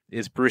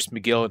is Bruce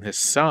McGill and his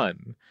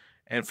son.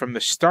 And from the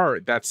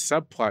start, that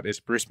subplot is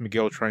Bruce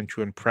McGill trying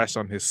to impress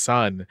on his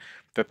son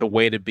that the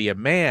way to be a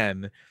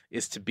man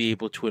is to be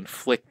able to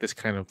inflict this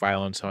kind of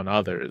violence on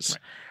others.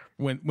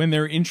 Right. When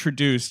they're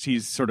introduced,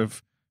 he's sort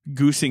of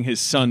goosing his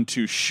son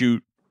to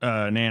shoot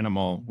an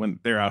animal when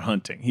they're out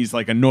hunting. He's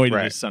like annoyed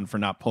at his son for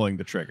not pulling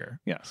the trigger.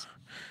 Yes.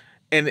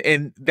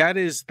 And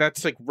that's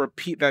like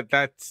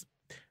that's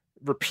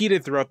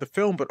repeated throughout the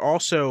film, but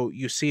also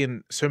you see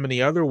in so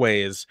many other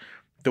ways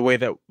the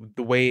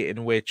way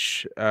in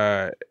which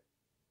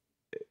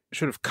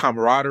sort of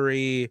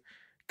camaraderie,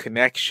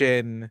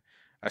 connection,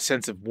 a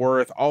sense of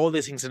worth, all of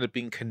these things end up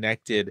being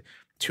connected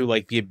to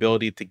like the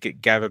ability to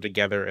gather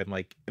together and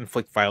like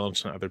inflict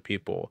violence on other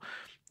people.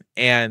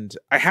 And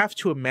I have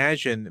to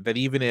imagine that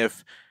even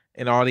if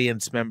an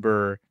audience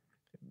member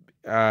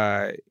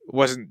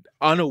wasn't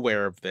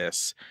unaware of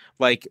this,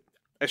 like,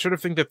 I sort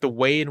of think that the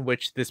way in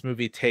which this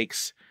movie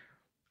takes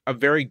a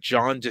very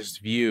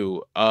jaundiced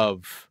view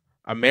of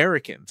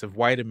Americans, of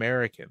white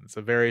Americans,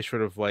 a very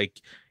sort of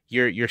like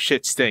your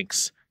shit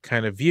stinks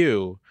kind of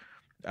view,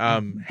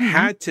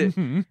 had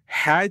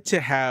to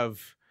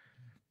have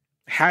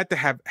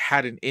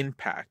had an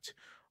impact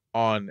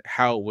on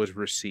how it was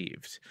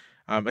received,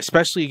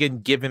 especially again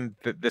given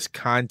this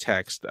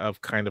context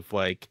of kind of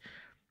like,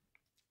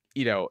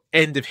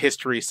 end of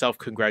history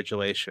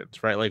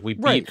self-congratulations, right? Like we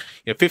beat,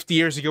 50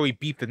 years ago we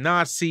beat the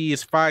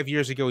Nazis, 5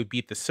 years ago we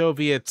beat the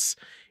Soviets.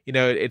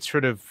 It's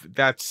sort of,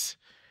 that's,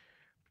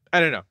 I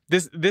don't know.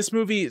 This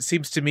movie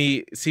seems to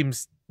me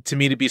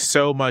to be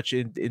so much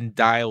in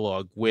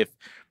dialogue with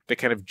the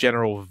kind of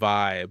general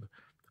vibe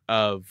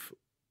of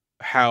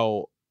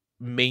how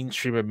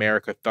mainstream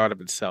America thought of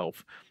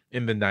itself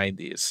in the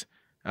 90s.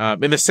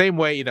 In the same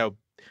way,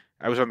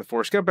 I was on the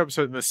Forrest Gump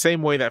episode, in the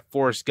same way that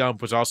Forrest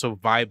Gump was also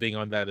vibing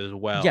on that as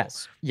well.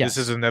 Yes. This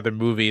is another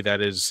movie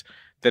that is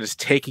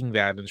taking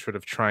that and sort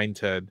of trying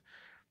to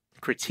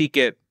critique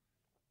it,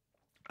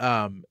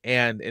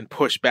 and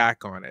push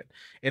back on it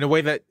in a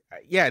way that,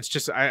 it's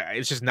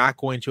just not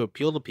going to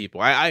appeal to people.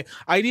 I'd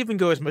even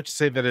go as much as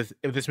say that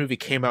if this movie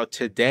came out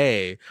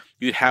today,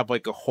 you'd have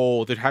like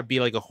there'd be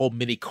like a whole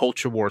mini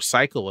culture war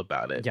cycle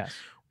about it. Yes.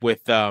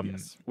 With a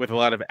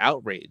lot of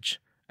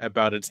outrage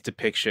about its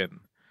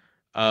depiction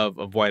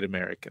of white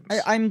Americans.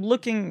 I'm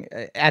looking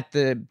at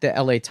the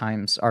LA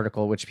Times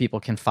article, which people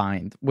can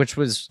find, which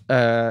was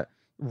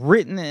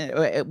written,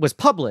 it was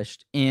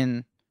published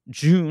in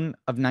June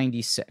of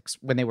 96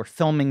 when they were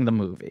filming the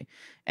movie.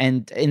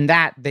 And in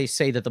that, they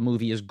say that the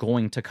movie is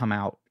going to come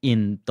out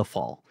in the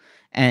fall.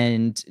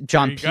 And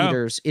Jon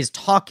Peters is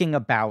talking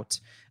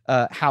about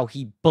how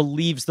he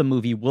believes the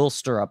movie will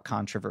stir up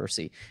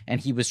controversy.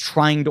 And he was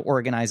trying to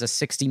organize a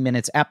 60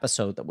 minutes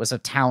episode that was a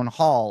town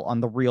hall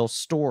on the real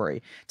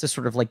story to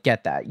sort of like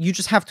get that. You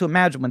just have to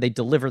imagine when they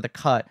deliver the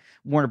cut,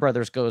 Warner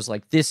Brothers goes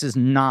like, this is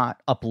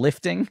not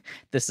uplifting.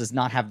 This does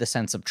not have the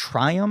sense of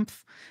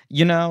triumph.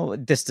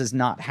 This does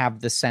not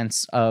have the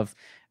sense of,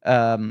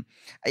 what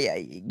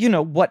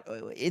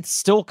it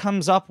still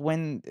comes up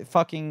when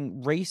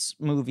fucking race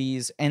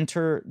movies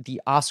enter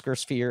the Oscar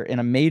sphere in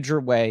a major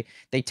way.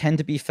 They tend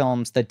to be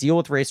films that deal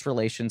with race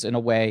relations in a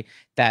way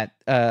that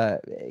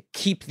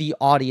keep the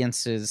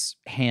audience's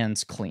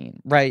hands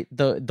clean, right?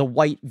 The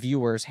white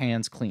viewers'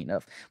 hands clean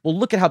of, well,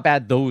 look at how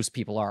bad those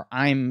people are.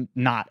 I'm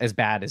not as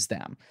bad as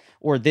them.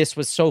 Or this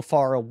was so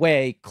far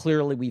away.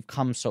 Clearly we've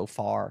come so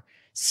far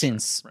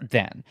since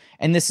then.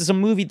 And this is a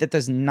movie that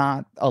does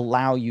not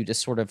allow you to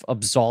sort of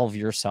absolve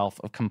yourself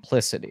of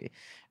complicity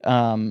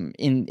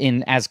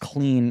in as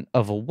clean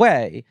of a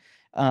way.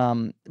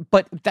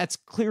 But that's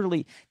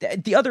clearly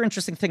the other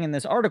interesting thing in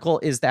this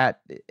article is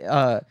that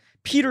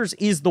Peters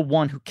is the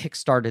one who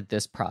kickstarted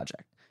this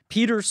project.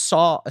 Peters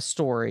saw a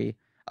story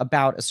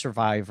about a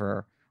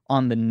survivor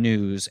on the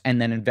news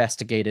and then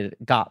investigated,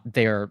 got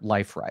their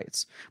life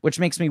rights, which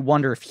makes me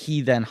wonder if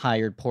he then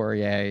hired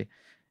Poirier.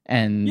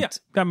 And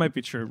that might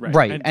be true,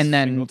 right? And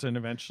then Singleton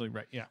eventually,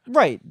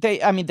 right.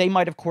 They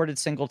might have courted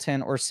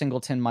Singleton, or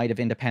Singleton might have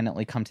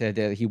independently come to the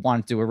idea he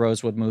wanted to do a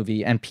Rosewood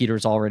movie, and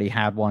Peters already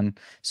had one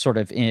sort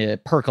of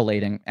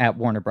percolating at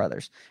Warner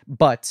Brothers.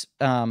 But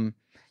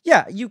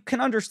you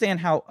can understand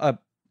how a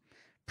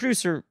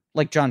producer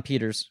like Jon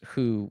Peters,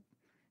 who,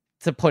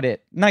 to put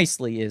it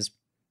nicely, is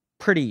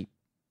pretty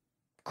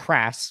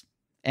crass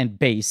and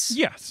base.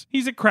 Yes,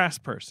 he's a crass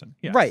person.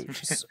 Yes.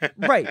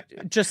 Right.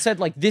 Just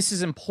said like, this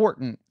is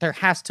important. There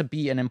has to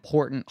be an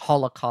important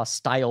Holocaust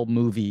style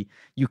movie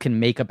you can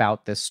make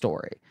about this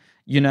story.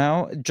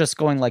 Just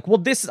going like,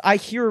 well, I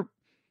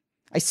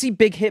see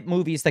big hit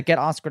movies that get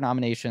Oscar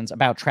nominations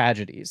about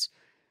tragedies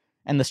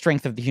and the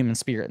strength of the human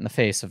spirit in the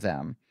face of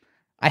them.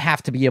 I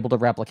have to be able to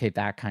replicate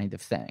that kind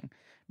of thing.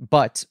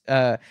 But,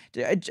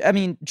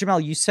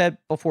 Jamelle, you said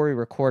before we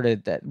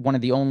recorded that one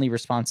of the only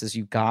responses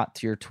you got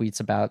to your tweets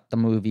about the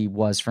movie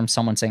was from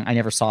someone saying, I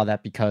never saw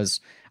that because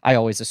I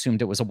always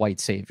assumed it was a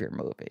white savior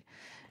movie.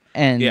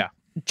 And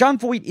Jon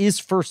Voight is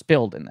first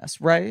billed in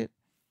this, right?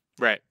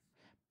 Right.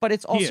 But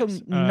it's also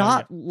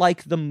not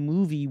like the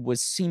movie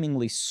was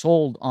seemingly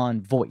sold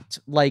on Voight.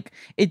 Like,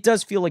 it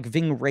does feel like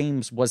Ving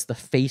Rhames was the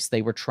face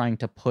they were trying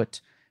to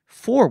put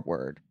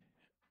forward.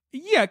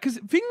 Yeah, because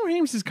Ving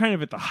Rhames is kind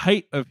of at the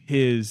height of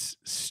his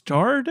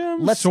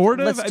stardom, Let's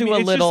do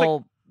a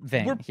little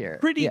Ving here.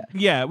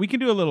 We can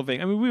do a little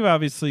Ving. I mean, we've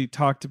obviously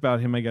talked about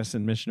him, I guess,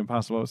 in Mission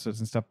Impossible episodes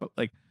and stuff, but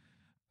like,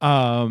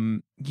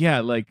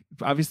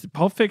 obviously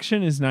Pulp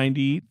Fiction is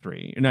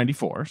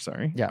 94,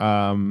 sorry.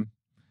 Yeah.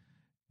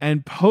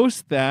 And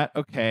post that,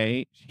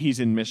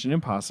 he's in Mission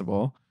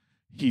Impossible.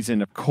 He's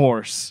in, of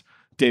course,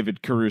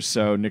 David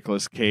Caruso,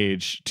 Nicolas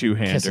Cage,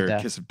 two-hander,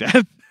 Kiss of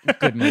Death.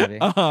 Good movie.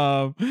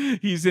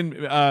 He's in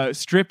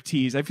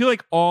Striptease. I feel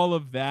like all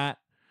of that,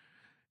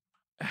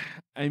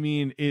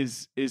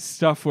 is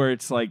stuff where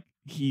it's like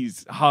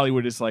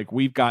Hollywood is like,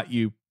 we've got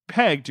you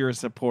pegged, you're a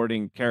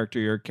supporting character,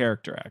 you're a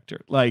character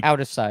actor. Like Out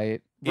of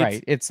sight.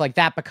 Right. It's like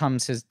that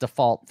becomes his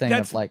default thing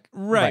of like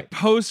right.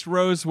 Post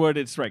Rosewood,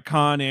 it's right.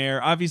 Con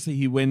Air. Obviously,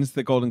 he wins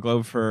the Golden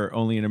Globe for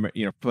only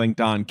playing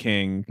Don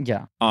King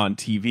on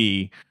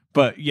TV.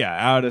 But yeah,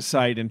 Out of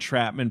Sight,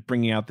 Entrapment,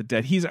 Bringing Out the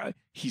Dead. He's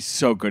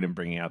so good in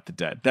Bringing Out the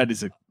Dead. That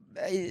is a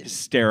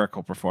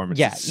hysterical performance.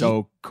 Yeah, it's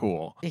so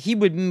cool. He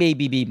would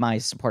maybe be my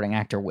supporting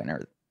actor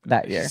winner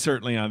that year. He's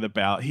certainly on the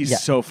ballot.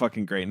 He's so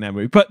fucking great in that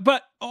movie.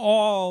 But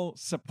all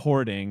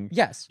supporting.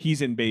 Yes.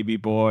 He's in Baby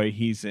Boy.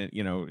 He's in,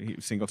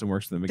 Singleton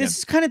works with him again. This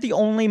is kind of the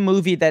only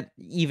movie that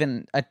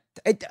even,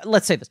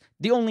 let's say this,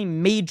 the only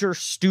major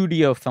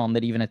studio film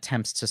that even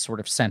attempts to sort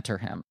of center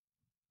him.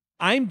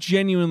 I'm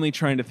genuinely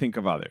trying to think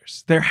of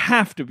others. There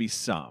have to be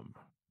some.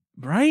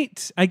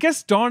 Right? I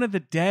guess Dawn of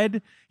the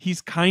Dead, he's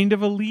kind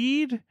of a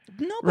lead.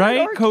 No,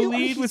 right?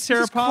 Co-lead with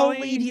Sarah Polley.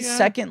 Co-lead, he's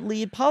second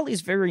lead.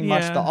 Polly's very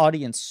much the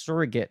audience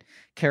surrogate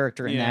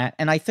character in that.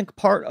 And I think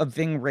part of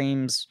Ving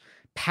Rhames'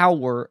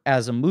 power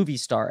as a movie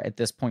star at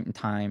this point in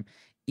time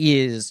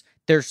is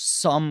there's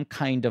some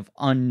kind of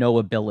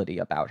unknowability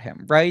about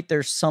him, right?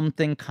 There's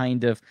something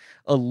kind of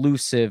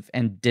elusive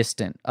and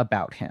distant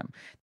about him.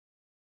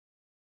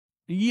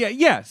 Yeah,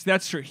 yes,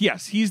 that's true.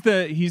 Yes, he's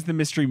the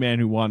mystery man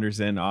who wanders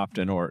in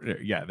often, or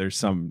there's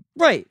some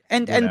right,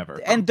 and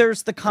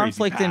there's the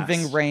conflict in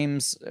Ving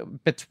Rhames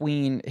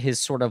between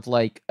his sort of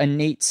like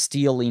innate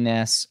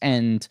steeliness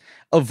and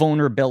a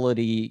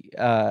vulnerability,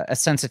 a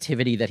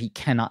sensitivity that he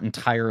cannot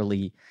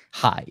entirely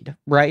hide,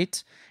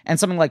 right? And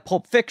something like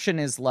Pulp Fiction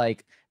is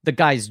like the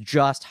guy's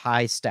just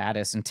high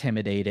status,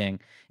 intimidating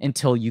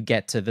until you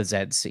get to the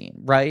Zed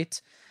scene,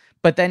 right?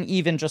 But then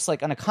even just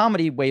like on a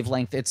comedy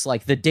wavelength, it's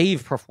like the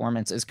Dave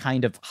performance is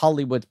kind of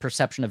Hollywood's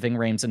perception of Ving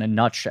Rhames in a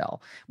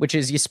nutshell, which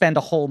is you spend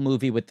a whole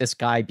movie with this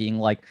guy being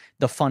like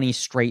the funny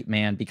straight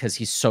man because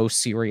he's so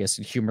serious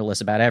and humorless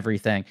about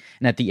everything.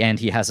 And at the end,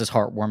 he has this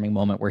heartwarming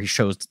moment where he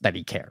shows that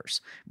he cares,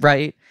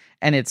 right?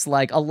 And it's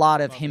like a lot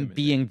of him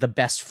being the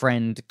best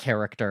friend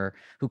character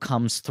who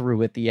comes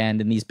through at the end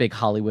in these big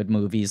Hollywood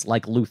movies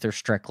like Luther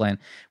Strickland,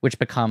 which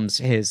becomes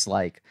his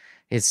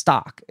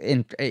stock.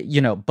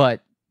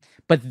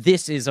 But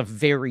this is a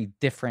very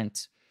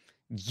different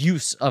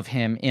use of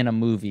him in a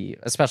movie,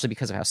 especially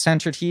because of how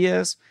centered he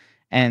is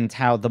and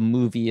how the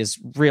movie is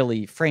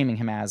really framing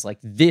him as like,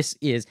 this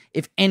is,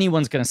 if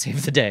anyone's going to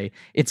save the day,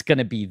 it's going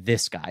to be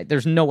this guy.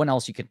 There's no one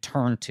else you can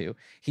turn to.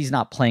 He's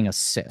not playing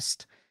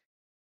assist.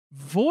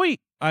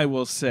 Voight, I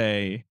will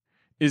say,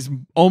 is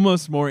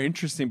almost more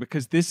interesting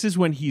because this is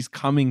when he's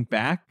coming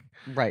back.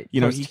 Right.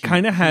 He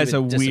kind of has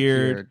a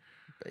weird...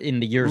 In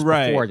the years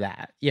before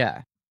that.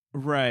 Yeah.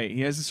 Right.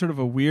 He has a sort of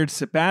a weird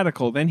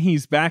sabbatical. Then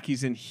he's back.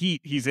 He's in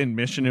Heat. He's in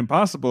Mission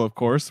Impossible, of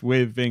course,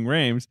 with Ving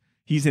Rhames.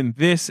 He's in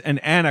this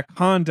and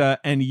Anaconda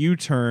and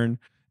U-Turn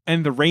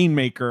and The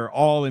Rainmaker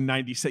all in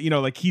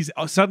 97. He's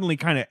suddenly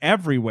kind of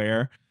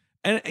everywhere.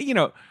 And,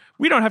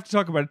 we don't have to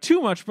talk about it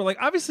too much, but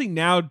obviously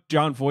now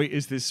Jon Voight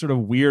is this sort of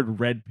weird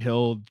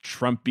red-pilled,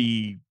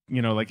 Trumpy,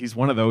 he's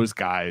one of those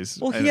guys.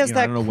 Well, he has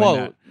that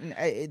quote.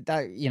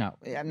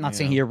 I'm not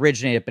saying he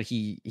originated, but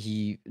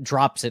he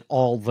drops it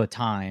all the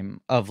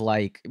time of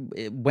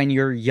when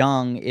you're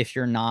young, if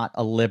you're not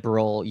a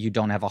liberal, you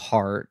don't have a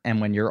heart.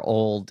 And when you're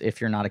old,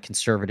 if you're not a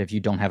conservative, you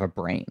don't have a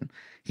brain.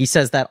 He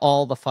says that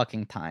all the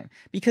fucking time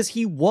because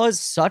he was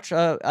such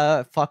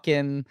a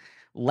fucking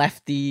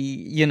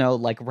lefty,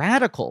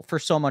 radical for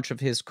so much of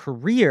his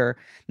career,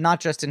 not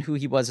just in who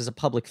he was as a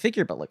public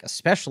figure, but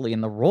especially in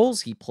the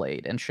roles he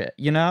played and shit,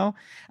 I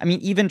mean,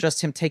 even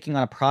just him taking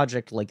on a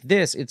project like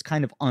this, it's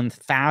kind of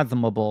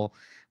unfathomable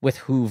with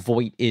who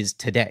Voight is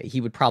today. He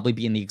would probably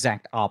be in the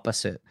exact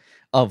opposite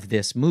of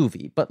this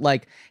movie. But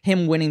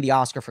him winning the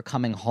Oscar for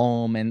Coming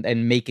Home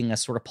and making a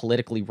sort of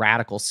politically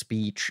radical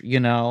speech,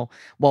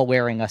 while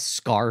wearing a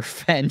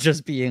scarf and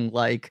just being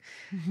right.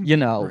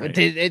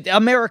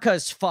 America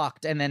is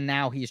fucked. And then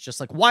now he's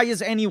just why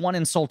is anyone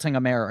insulting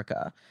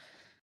America?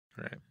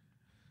 Right.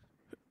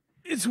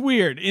 It's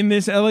weird. In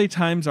this LA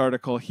Times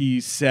article,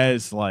 he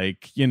says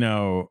he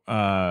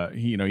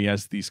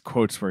has these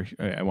quotes where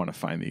I want to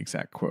find the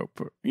exact quote,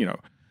 but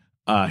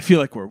I feel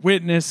like we're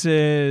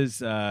witnesses,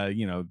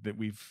 that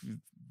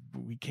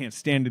we can't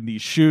stand in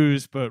these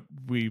shoes, but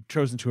we've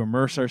chosen to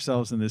immerse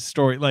ourselves in this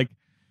story.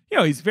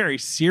 He's very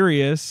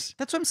serious.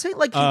 That's what I'm saying.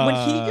 When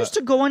he used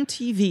to go on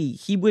TV,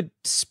 he would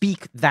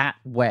speak that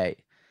way,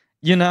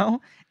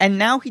 and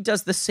now he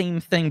does the same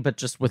thing, but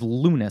just with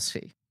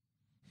lunacy.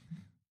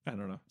 I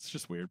don't know. It's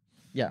just weird.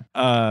 Yeah.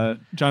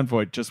 Jon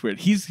Voight, just weird.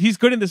 He's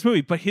good in this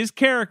movie, but his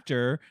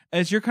character,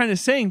 as you're kind of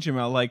saying,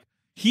 Jamelle,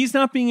 he's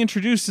not being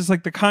introduced as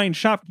the kind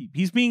shopkeep.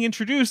 He's being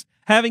introduced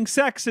having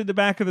sex in the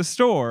back of the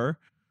store.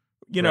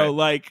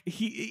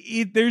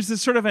 He there's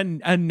this sort of a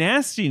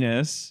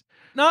nastiness,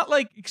 not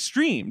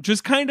extreme,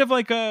 just kind of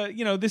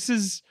this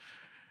is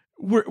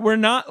we're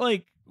not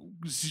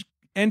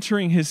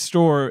entering his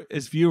store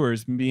as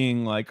viewers and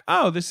being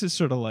oh, this is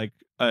sort of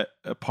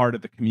a part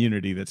of the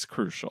community that's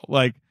crucial.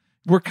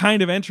 We're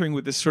kind of entering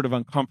with this sort of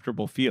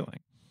uncomfortable feeling.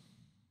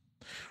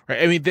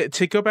 Right. I mean,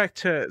 to go back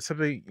to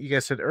something you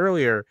guys said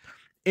earlier,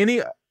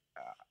 any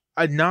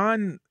a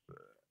non,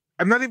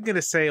 I'm not even going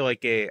to say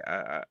like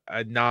a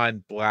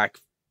non-black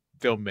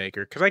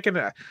filmmaker, because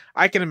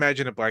I can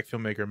imagine a black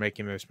filmmaker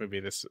making this movie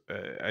this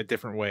a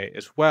different way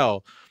as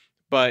well.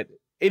 But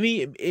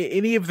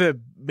any of the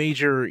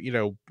major, you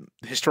know,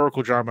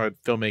 historical drama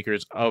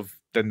filmmakers of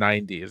the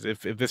 90s,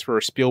 if this were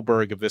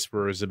Spielberg, if this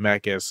were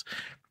Zemeckis,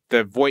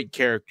 the Voight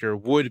character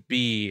would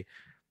be,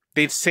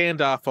 they'd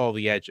sand off all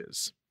the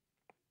edges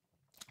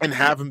and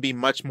have him be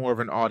much more of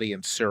an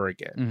audience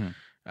surrogate.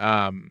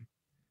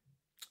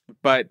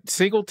 But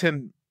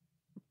Singleton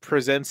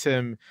presents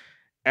him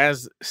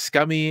as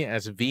scummy,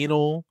 as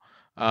venal,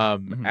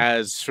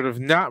 as sort of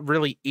not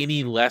really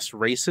any less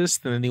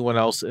racist than anyone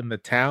else in the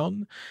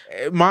town.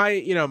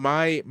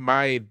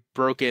 My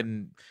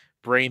broken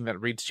brain that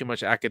reads too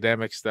much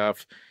academic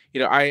stuff, you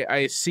know,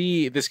 I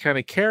see this kind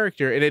of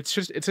character, and it's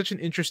such an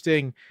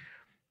interesting.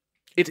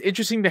 It's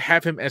interesting to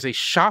have him as a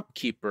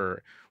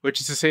shopkeeper, which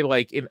is to say,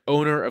 like, an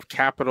owner of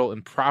capital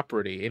and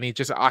property, and he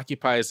just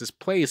occupies this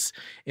place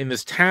in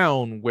this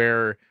town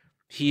where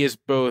he is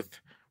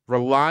both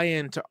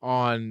reliant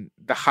on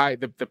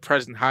the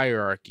present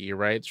hierarchy,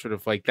 right? Sort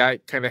of like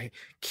that kind of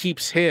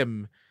keeps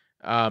him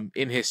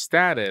in his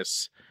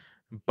status,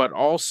 but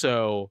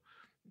also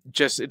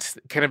just it's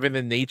kind of in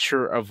the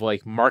nature of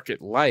like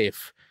market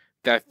life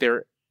that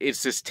there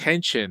is this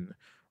tension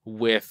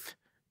with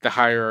the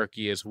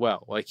hierarchy as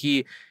well. Like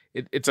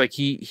it's like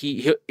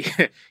he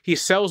he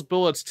sells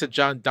bullets to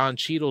Don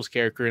Cheadle's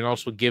character and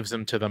also gives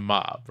them to the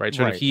mob, right?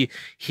 So he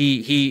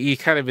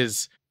kind of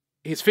is,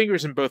 his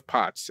fingers in both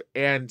pots.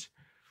 And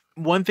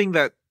one thing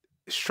that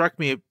struck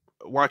me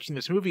watching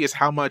this movie is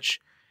how much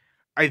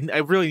I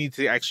really need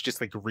to actually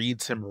just like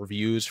read some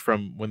reviews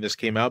from when this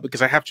came out,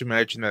 because I have to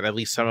imagine that at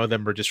least some of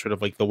them are just sort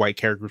of like the white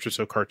characters are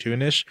so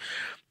cartoonish.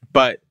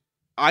 But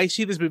I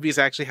see this movie as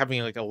actually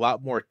having like a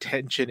lot more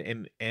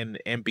tension and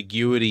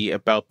ambiguity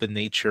about the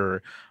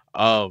nature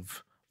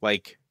of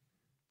like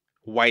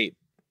white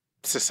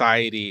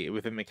society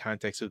within the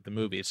context of the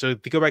movie. So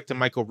to go back to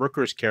Michael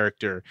Rooker's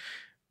character,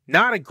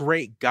 not a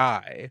great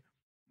guy.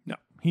 No,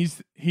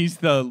 he's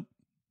the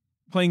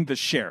playing the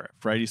sheriff,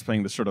 right? He's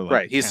playing the sort of like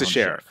right. He's the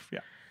sheriff. Yeah.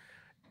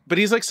 But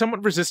he's like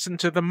somewhat resistant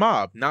to the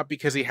mob, not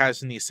because he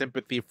has any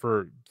sympathy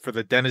for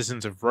the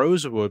denizens of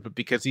Rosewood, but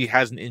because he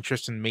has an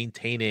interest in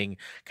maintaining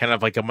kind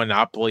of like a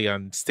monopoly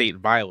on state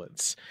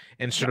violence,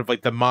 and sort of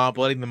like the mob,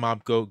 letting the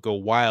mob go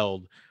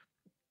wild,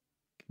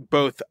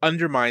 both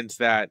undermines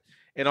that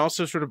and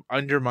also sort of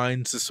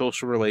undermines the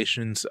social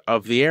relations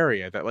of the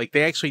area. That like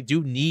they actually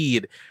do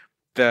need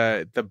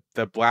the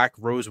black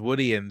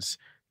Rosewoodians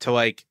to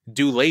like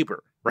do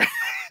labor, right?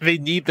 They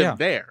need them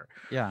there.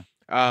 Yeah.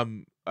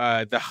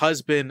 The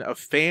husband of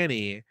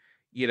Fanny,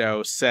 you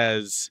know,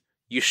 says,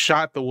 "You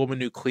shot the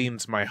woman who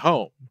cleans my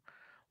home."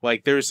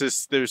 Like there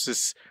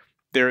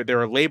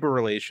are labor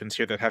relations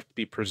here that have to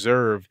be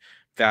preserved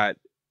that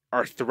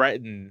are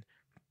threatened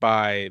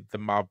by the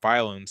mob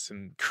violence,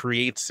 and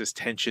creates this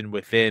tension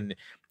within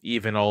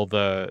even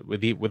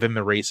within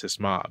the racist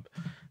mob,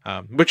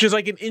 which is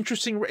like an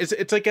interesting.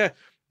 It's like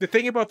the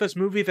thing about this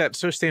movie that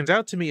so stands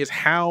out to me is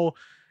how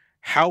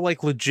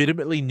like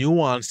legitimately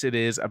nuanced it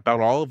is about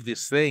all of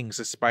these things,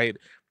 despite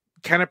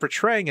kind of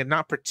portraying a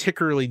not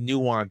particularly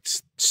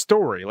nuanced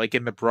story, like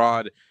in the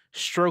broad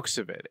strokes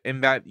of it.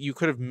 And that you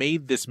could have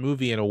made this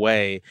movie in a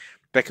way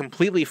that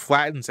completely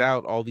flattens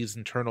out all these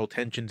internal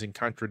tensions and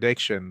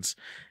contradictions.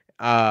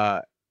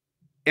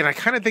 And I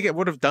kind of think it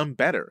would have done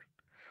better.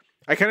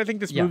 I kind of think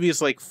this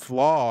movie's like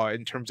flaw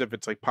in terms of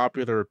its like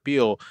popular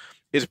appeal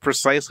is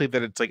precisely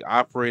that it's like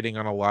operating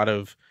on a lot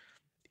of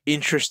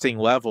interesting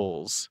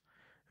levels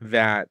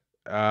that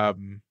are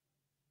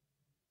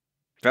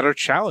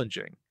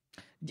challenging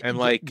and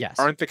like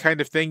aren't the kind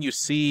of thing you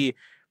see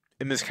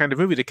in this kind of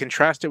movie. To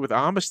contrast it with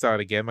Amistad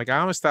again, like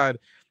Amistad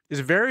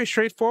is very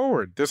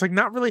straightforward. There's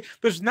not really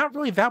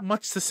that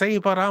much to say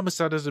about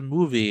Amistad as a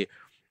movie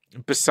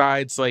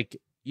besides like,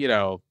 you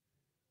know,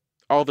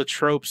 all the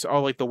tropes,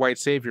 all like the white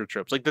savior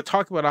tropes. Like the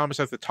talk about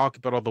Amistad, the talk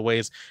about all the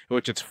ways in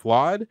which it's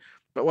flawed,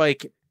 but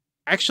like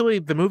actually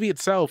the movie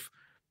itself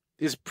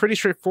is pretty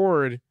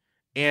straightforward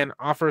and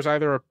offers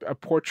either a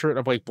portrait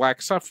of like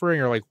black suffering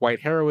or like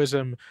white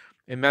heroism,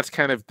 and that's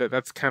kind of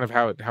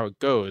how it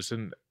goes.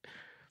 And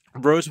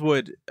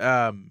Rosewood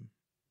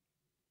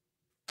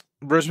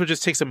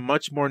just takes a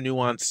much more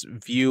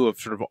nuanced view of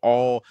sort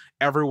of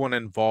everyone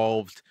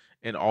involved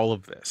in all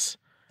of this,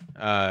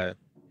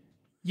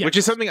 which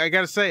is something I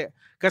gotta say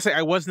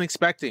I wasn't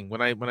expecting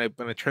when I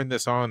turned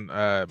this on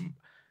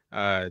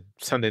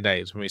Sunday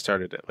nights when we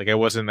started it. Like I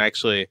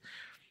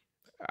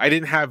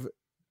didn't have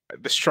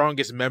the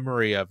strongest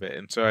memory of it,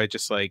 and so I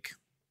just like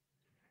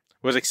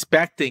was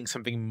expecting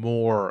something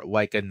more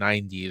like a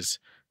 90s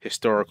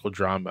historical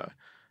drama,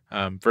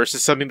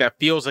 versus something that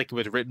feels like it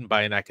was written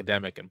by an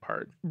academic in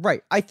part.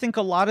 Right. I think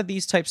a lot of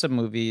these types of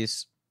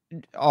movies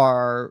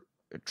are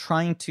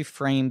trying to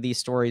frame these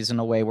stories in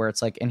a way where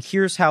it's like, and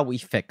here's how we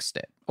fixed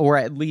it. Or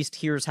at least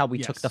here's how we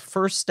took the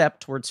first step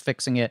towards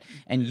fixing it,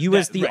 and you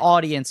as the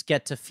audience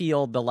get to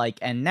feel the like,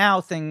 and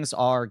now things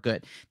are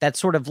good. That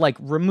sort of like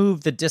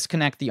remove the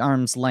disconnect, the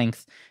arm's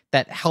length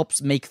that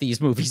helps make these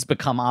movies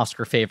become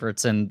Oscar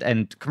favorites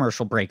and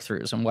commercial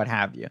breakthroughs and what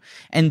have you.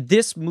 And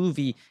this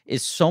movie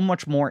is so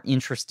much more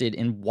interested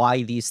in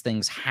why these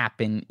things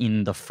happen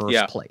in the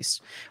first place,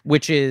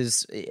 which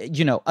is,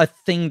 you know, a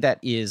thing that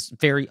is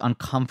very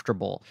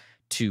uncomfortable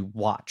to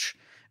watch.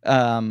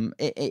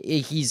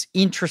 He's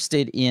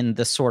interested in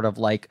the sort of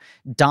like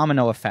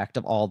domino effect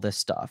of all this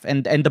stuff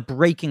and the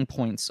breaking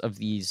points of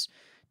these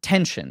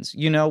tensions,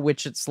 you know,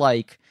 which it's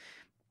like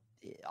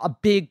a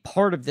big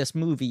part of this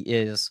movie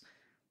is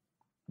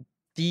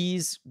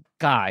these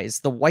guys,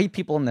 the white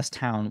people in this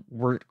town,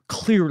 were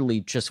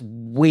clearly just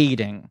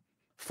waiting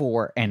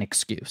for an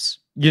excuse,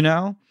 you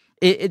know?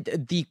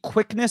 The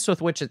quickness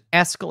with which it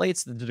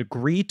escalates, the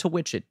degree to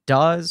which it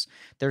does.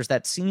 There's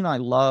that scene I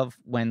love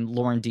when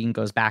Lauren Dean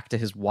goes back to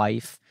his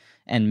wife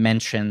and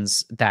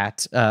mentions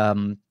that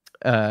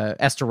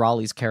Esther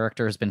Raleigh's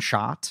character has been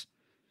shot.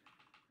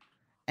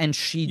 And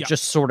she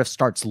just sort of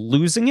starts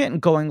losing it and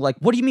going like,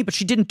 what do you mean? But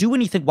she didn't do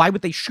anything. Why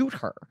would they shoot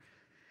her?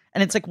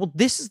 And it's like, well,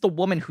 this is the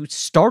woman who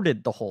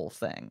started the whole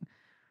thing.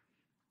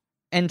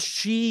 And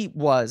she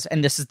was,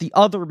 and this is the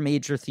other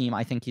major theme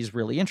I think he's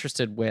really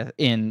interested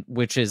in,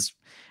 which is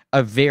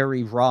a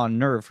very raw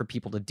nerve for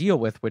people to deal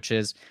with, which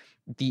is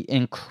the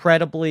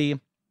incredibly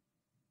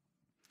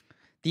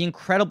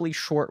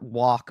short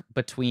walk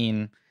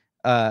between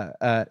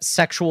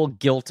sexual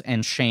guilt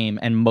and shame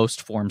and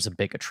most forms of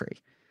bigotry.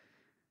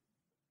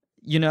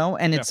 You know,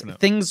 and it's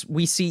things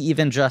we see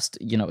even just,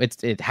 you know,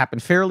 it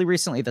happened fairly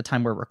recently at the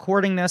time we're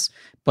recording this,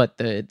 but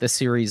the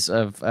series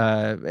of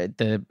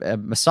the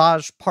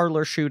massage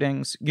parlor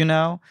shootings, you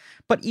know,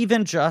 but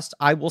even just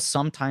I will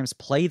sometimes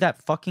play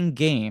that fucking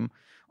game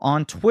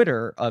on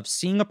Twitter of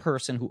seeing a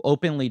person who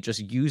openly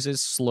just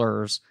uses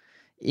slurs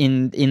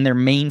in their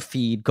main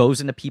feed, goes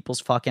into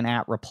people's fucking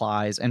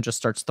 @replies and just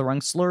starts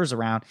throwing slurs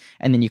around.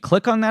 And then you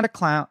click on that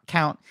account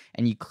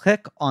and you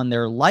click on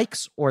their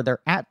likes or their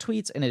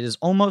 @tweets, and it is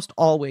almost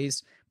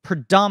always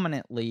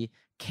predominantly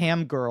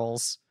cam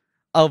girls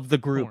of the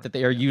group that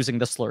they are using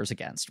the slurs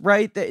against,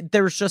 right?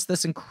 There's just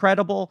this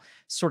incredible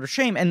sort of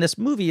shame. And this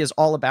movie is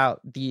all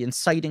about the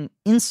inciting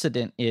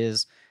incident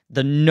is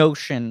the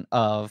notion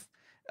of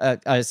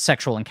a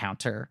sexual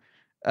encounter,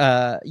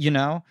 you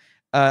know?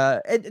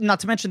 Not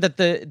to mention that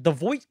the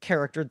Voight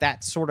character,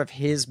 that's sort of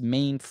his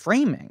main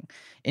framing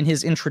in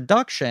his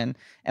introduction,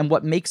 and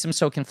what makes him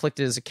so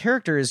conflicted as a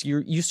character is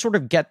you sort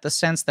of get the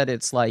sense that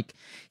it's like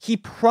he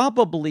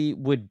probably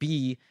would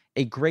be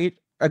a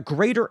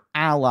greater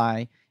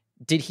ally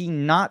did he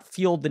not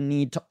feel the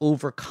need to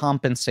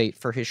overcompensate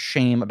for his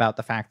shame about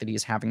the fact that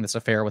he's having this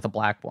affair with a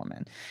black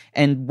woman.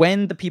 And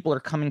when the people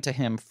are coming to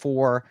him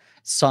for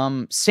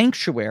some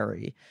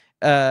sanctuary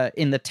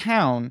in the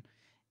town,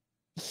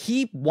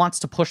 he wants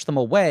to push them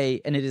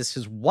away, and it is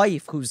his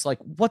wife who's like,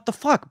 what the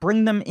fuck,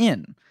 bring them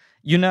in,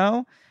 you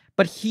know?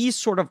 But he's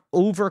sort of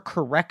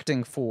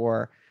overcorrecting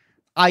for,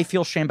 I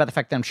feel shame by the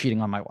fact that I'm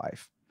cheating on my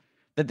wife,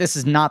 that this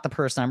is not the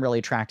person I'm really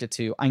attracted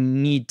to. I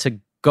need to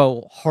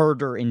go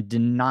harder in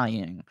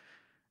denying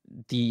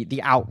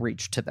the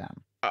outreach to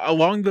them.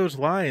 Along those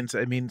lines,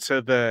 I mean,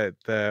 so the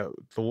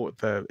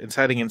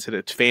inciting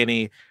incident,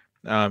 Fanny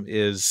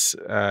is,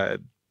 I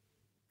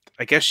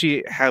guess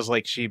she has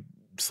like, she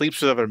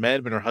sleeps with other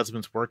men when her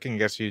husband's working. I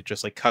guess she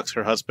just like cucks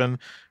her husband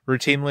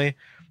routinely.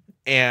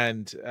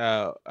 And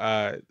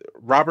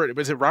Robert,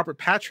 was it Robert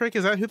Patrick?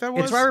 Is that who that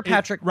was? It's Robert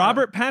Patrick.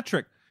 Robert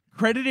Patrick,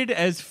 credited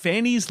as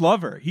Fanny's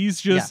lover.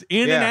 He's just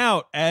in and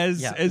out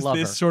as lover.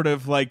 This sort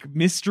of like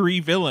mystery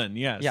villain.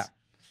 Yes. Yeah.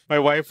 My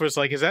wife was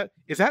like, is that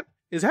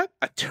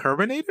a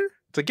Terminator?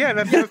 It's like, yeah,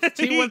 that's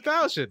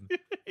T-1000.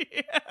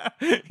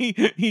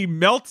 Yeah. He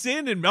melts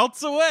in and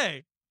melts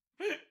away.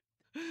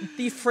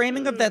 The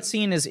framing of that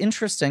scene is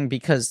interesting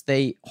because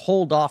they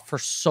hold off for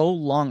so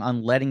long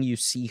on letting you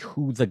see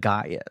who the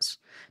guy is.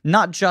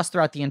 Not just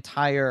throughout the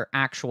entire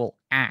actual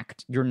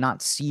act. You're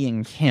not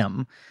seeing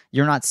him.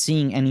 You're not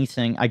seeing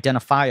anything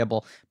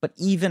identifiable. But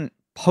even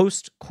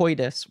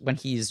post-coitus, when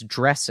he's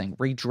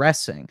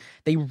redressing,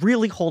 they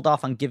really hold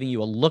off on giving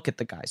you a look at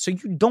the guy. So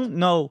you don't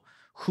know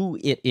who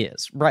it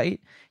is, right?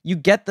 You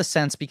get the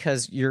sense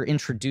because you're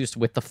introduced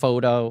with the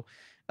photo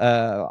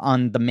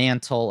on the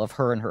mantle of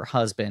her and her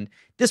husband.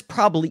 This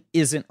probably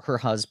isn't her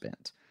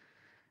husband.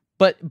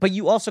 But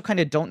you also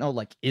kind of don't know,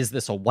 like, is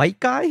this a white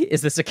guy?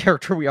 Is this a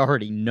character we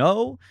already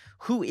know?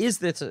 Who is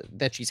this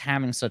that she's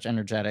having such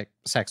energetic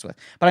sex with?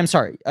 But I'm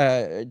sorry,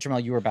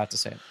 Jamelle, you were about to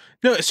say it.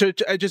 No, so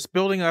just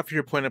building off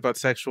your point about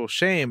sexual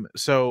shame.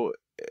 So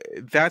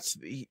that's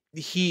they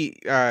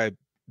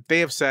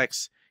have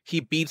sex. He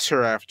beats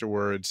her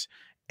afterwards.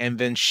 And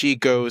then she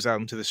goes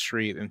out into the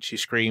street and she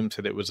screams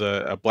that it was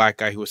a black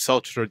guy who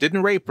assaulted her,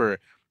 didn't rape her,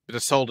 but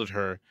assaulted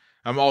her.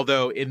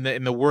 Although in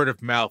the word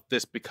of mouth,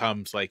 this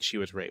becomes like she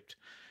was raped.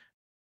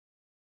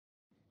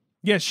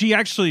 Yeah, she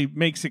actually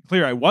makes it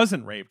clear I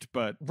wasn't raped,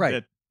 but right.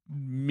 that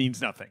means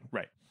nothing.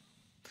 Right.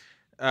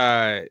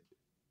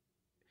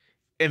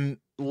 and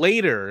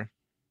later,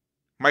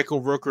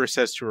 Michael Rooker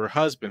says to her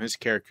husband, his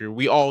character,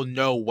 "We all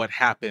know what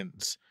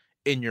happens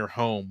in your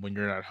home when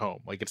you're not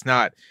home. Like it's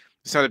not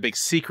a big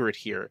secret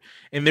here."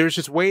 And there's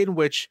this way in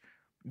which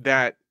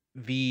that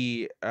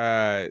the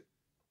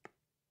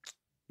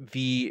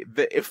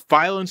if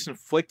violence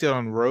inflicted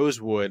on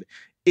Rosewood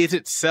is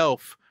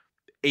itself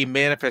a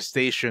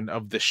manifestation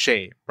of the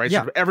shame, right?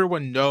 Yeah. So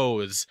everyone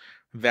knows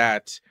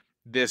that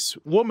this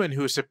woman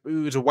who's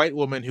a white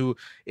woman who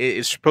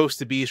is supposed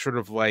to be sort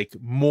of like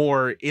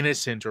more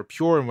innocent or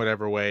pure in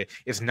whatever way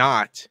is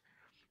not.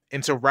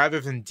 And so rather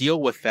than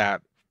deal with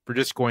that, we're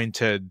just going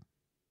to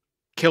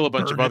kill a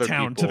bunch Burn of other the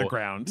town people to the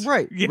ground.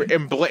 Right. Yeah.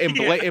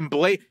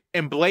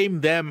 and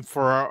blame them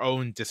for our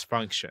own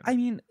dysfunction. I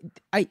mean,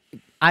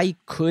 I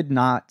could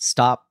not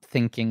stop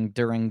thinking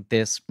during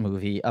this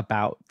movie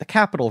about the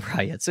Capitol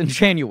riots in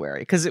January,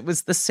 because it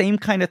was the same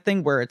kind of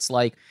thing where it's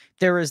like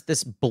there is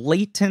this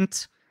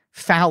blatant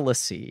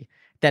fallacy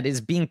that is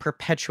being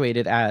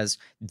perpetuated as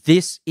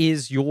this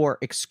is your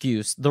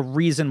excuse, the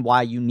reason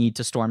why you need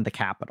to storm the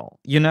Capitol,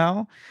 you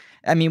know?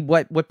 I mean,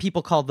 what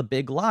people call the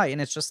big lie,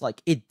 and it's just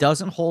like it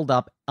doesn't hold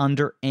up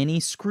under any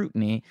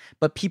scrutiny,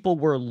 but people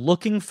were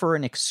looking for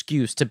an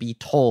excuse to be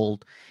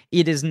told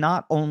it is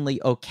not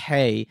only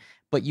okay,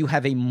 but you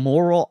have a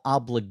moral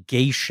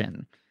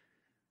obligation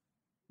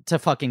to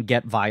fucking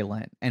get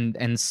violent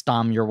and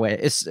stomp your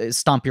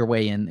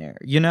way in there,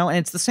 you know? And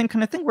it's the same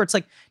kind of thing where it's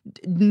like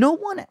no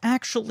one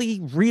actually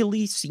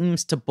really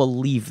seems to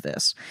believe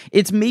this.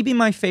 It's maybe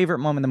my favorite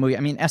moment in the movie. I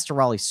mean, Esther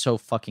Raleigh's so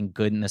fucking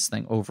good in this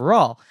thing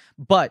overall,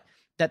 but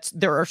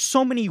there are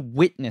so many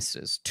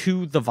witnesses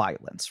to the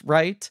violence,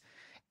 right?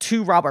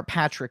 To Robert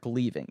Patrick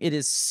leaving. It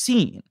is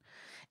seen,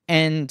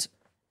 and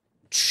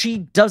she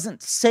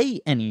doesn't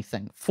say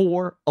anything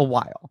for a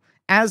while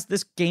as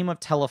this game of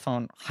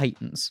telephone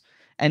heightens.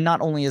 And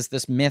not only is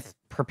this myth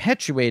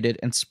perpetuated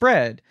and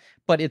spread,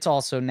 but it's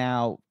also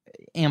now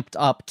amped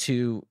up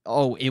to,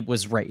 oh, it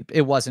was rape.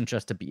 It wasn't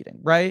just a beating,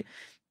 right?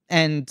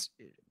 And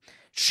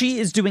she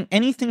is doing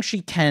anything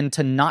she can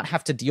to not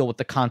have to deal with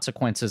the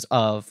consequences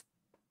of,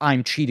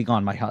 I'm cheating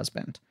on my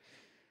husband.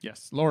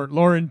 Yes,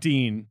 Lauren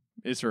Dean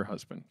is her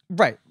husband.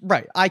 Right.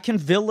 I can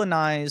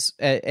villainize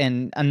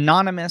an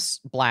anonymous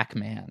black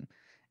man,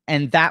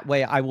 and that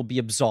way I will be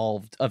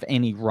absolved of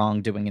any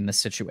wrongdoing in this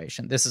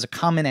situation. This is a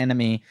common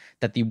enemy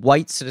that the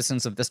white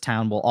citizens of this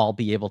town will all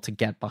be able to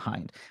get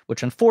behind,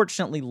 which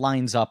unfortunately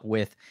lines up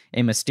with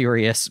a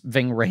mysterious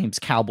Ving Rhames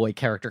cowboy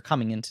character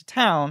coming into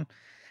town,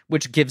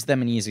 which gives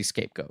them an easy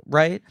scapegoat,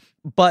 right?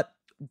 But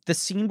the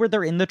scene where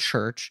they're in the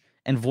church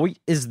and Voight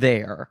is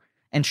there,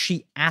 and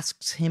she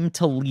asks him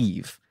to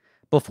leave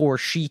before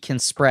she can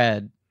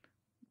spread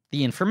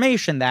the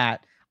information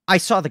that I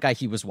saw the guy,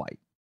 he was white.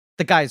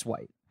 The guy's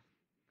white.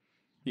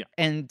 Yeah.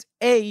 And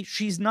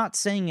she's not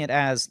saying it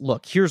as,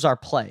 look, here's our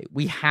play.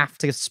 We have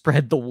to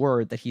spread the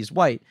word that he's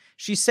white.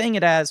 She's saying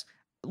it as,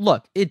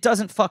 look, it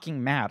doesn't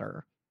fucking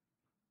matter.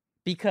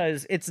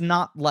 Because it's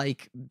not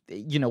like,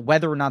 you know,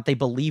 whether or not they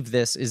believe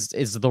this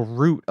is the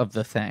root of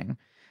the thing.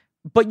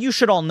 But you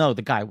should all know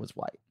the guy was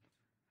white.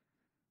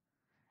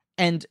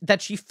 And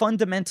that she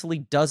fundamentally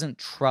doesn't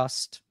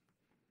trust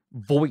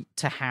Voight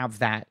to have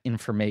that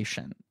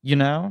information, you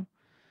know?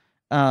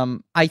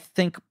 I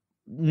think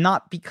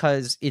not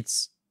because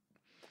it's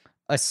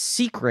a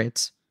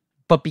secret,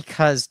 but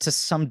because to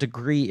some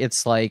degree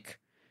it's like,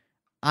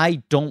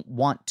 I don't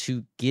want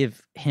to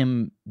give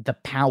him the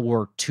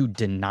power to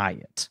deny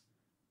it.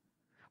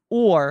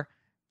 Or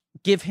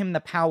give him the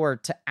power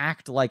to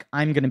act like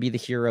I'm going to be the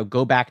hero,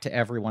 go back to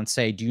everyone,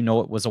 say, do you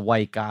know it was a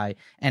white guy,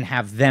 and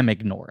have them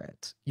ignore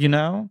it, you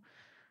know?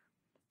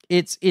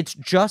 It's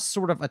just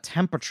sort of a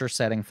temperature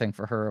setting thing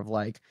for her of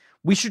like,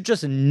 we should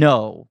just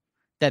know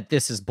that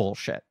this is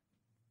bullshit.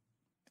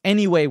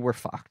 Anyway, we're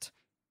fucked.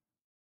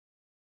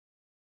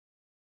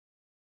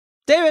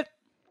 David!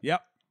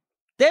 Yep.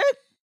 David!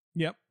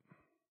 Yep.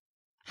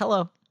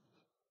 Hello.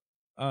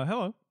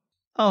 Hello.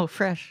 Oh,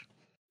 fresh.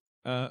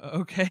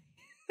 Okay.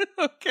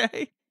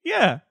 Okay.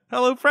 Yeah.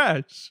 Hello,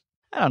 Fresh.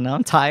 I don't know,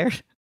 I'm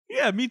tired.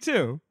 Yeah, me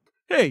too.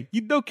 Hey,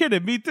 no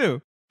kidding, me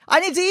too. I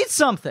need to eat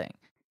something.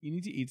 You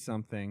need to eat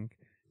something,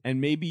 and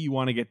maybe you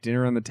want to get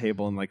dinner on the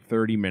table in like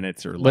 30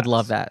 minutes or less. Would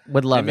love that.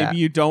 Would love and that. maybe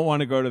you don't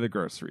want to go to the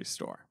grocery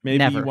store. Maybe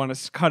Never. you want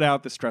to cut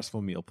out the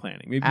stressful meal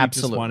planning. Maybe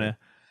Absolutely. you just want to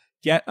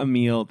get a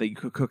meal that you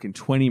could cook in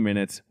 20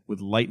 minutes with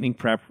lightning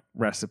prep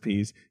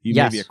recipes.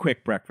 Yes. Maybe a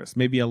quick breakfast,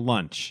 maybe a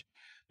lunch.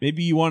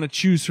 Maybe you want to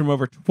choose from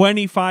over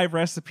 25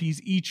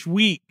 recipes each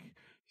week.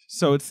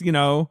 So it's, you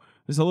know,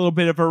 there's a little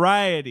bit of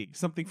variety,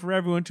 something for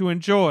everyone to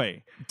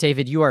enjoy.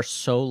 David, you are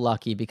so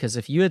lucky, because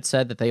if you had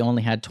said that they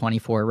only had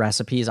 24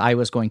 recipes, I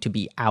was going to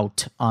be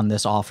out on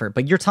this offer.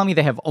 But you're telling me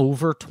they have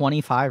over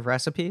 25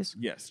 recipes?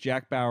 Yes,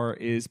 Jack Bauer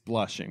is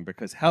blushing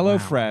because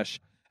HelloFresh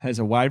has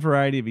a wide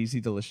variety of easy,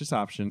 delicious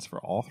options for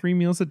all 3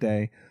 meals a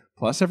day,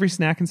 plus every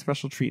snack and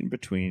special treat in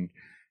between.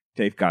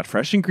 They've got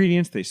fresh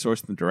ingredients. They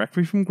source them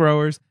directly from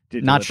growers.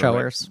 Not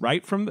showers.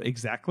 Right from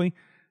exactly.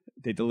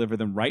 They deliver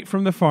them right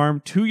from the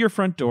farm to your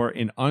front door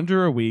in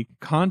under a week,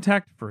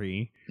 contact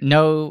free.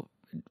 No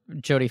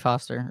Jodie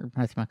Foster or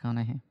Matthew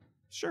McConaughey.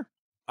 Sure.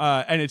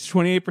 And it's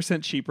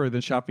 28% cheaper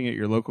than shopping at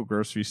your local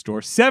grocery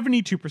store,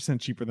 72%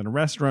 cheaper than a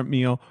restaurant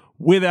meal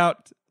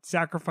without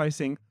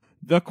sacrificing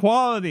the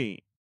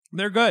quality.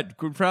 They're good.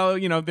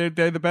 You know, they're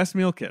the best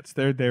meal kits.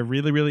 They're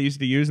really, really easy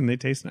to use and they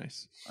taste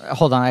nice.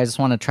 Hold on, I just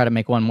want to try to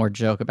make one more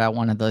joke about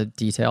one of the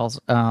details.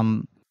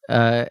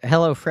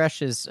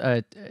 HelloFresh is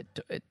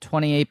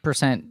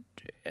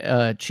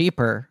 28%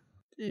 cheaper.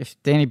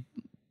 If Danny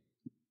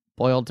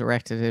Boyle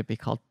directed it, it'd be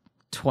called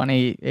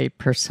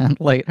 28%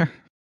 later.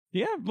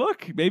 Yeah,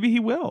 look, maybe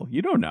he will.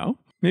 You don't know.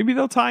 Maybe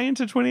they'll tie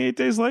into 28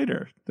 Days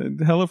Later. The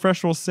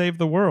HelloFresh will save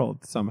the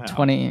world somehow.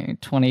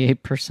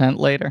 28%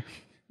 later.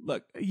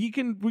 Look, we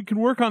can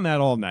work on that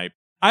all night.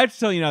 I have to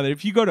tell you now that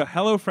if you go to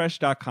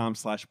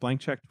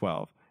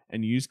hellofresh.com/blankcheck12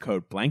 and use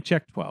code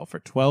blankcheck12 for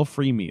 12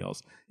 free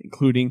meals,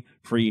 including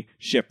free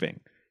shipping,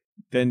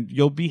 then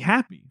you'll be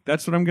happy.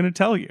 That's what I'm going to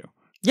tell you.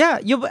 Yeah,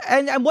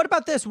 and what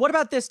about this? What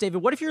about this,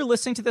 David? What if you're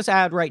listening to this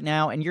ad right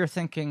now and you're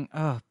thinking,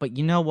 oh, but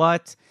you know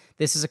what?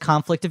 This is a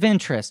conflict of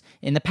interest.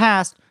 In the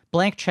past,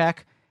 Blank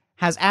Check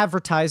has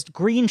advertised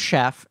Green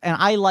Chef, and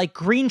I like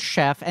Green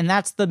Chef, and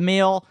that's the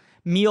meal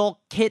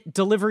kit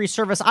delivery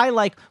service I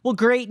like. Well,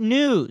 great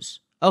news,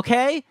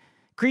 okay?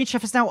 Green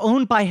Chef is now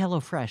owned by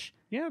HelloFresh.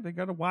 Yeah, they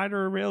got a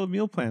wider array of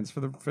meal plans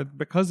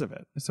because of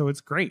it, so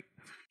it's great.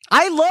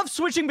 I love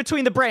switching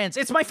between the brands.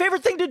 It's my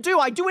favorite thing to do.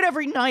 I do it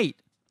every night.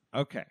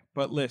 Okay,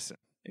 but listen,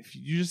 if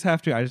you just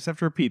have to, I just have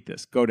to repeat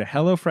this. Go to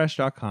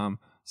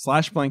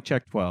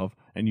hellofresh.com/blankcheck12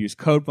 and use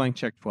code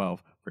blankcheck12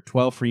 for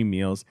 12 free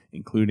meals,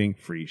 including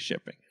free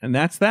shipping. And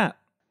that's that.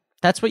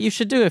 That's what you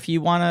should do if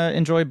you want to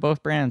enjoy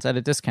both brands at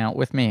a discount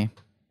with me.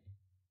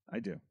 I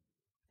do.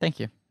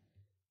 Thank you.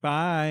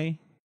 Bye.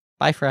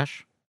 Bye,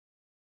 Fresh.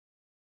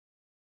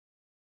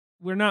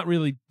 We're not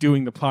really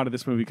doing the plot of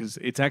this movie because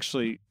it's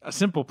actually a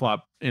simple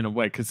plot in a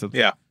way, because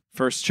the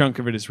first chunk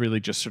of it is really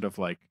just sort of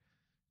like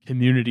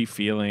community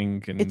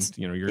feeling, and it's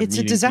you're it's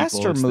meeting a disaster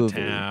people, it's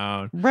movie, the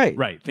town.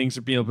 right? Things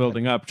are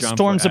building up.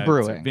 Storms are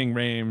brewing. Ving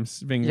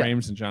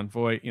Rhames and Jon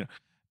Voight.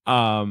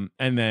 And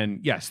then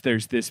yes,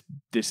 there's this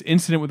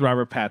incident with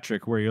Robert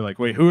Patrick where you're like,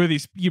 wait, who are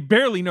these? You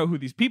barely know who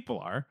these people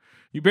are.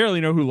 You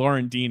barely know who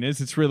Lauren Dean is.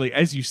 It's really,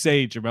 as you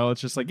say, Jamelle,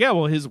 it's just like, yeah,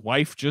 well, his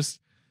wife just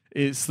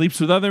sleeps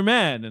with other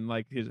men, and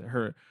like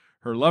her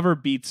lover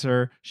beats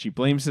her. She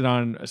blames it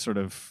on a sort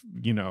of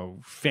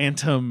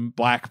phantom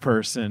black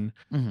person,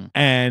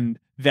 and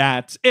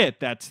that's it.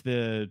 That's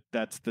the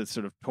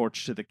sort of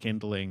torch to the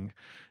kindling,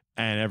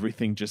 and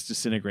everything just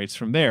disintegrates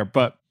from there.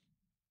 But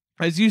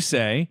as you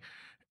say,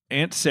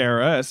 Aunt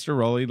Sarah, Esther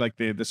Rowley, like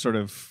the sort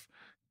of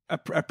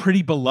a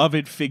pretty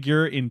beloved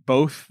figure in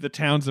both the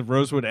towns of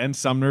Rosewood and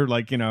Sumner.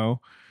 Like,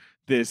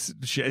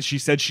 she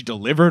said she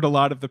delivered a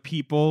lot of the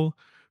people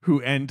who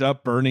end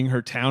up burning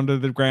her town to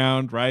the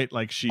ground, right?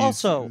 Like, she's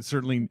also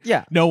certainly,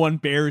 no one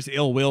bears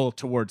ill will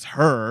towards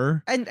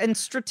her. And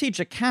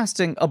strategic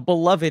casting, a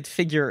beloved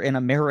figure in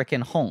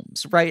American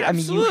homes, right?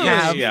 Absolutely.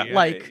 I mean, you have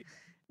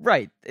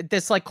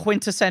this like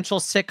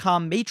quintessential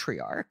sitcom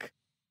matriarch.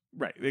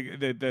 Right.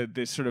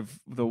 The sort of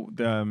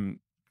the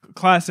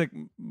classic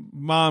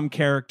mom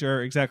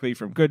character, exactly,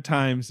 from Good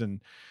Times,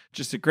 and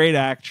just a great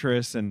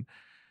actress. And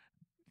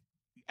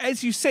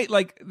as you say,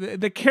 like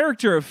the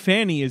character of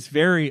Fanny is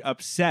very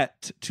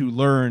upset to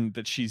learn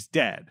that she's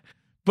dead,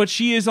 but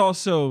she is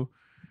also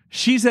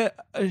she's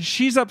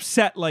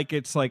upset, like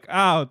it's like,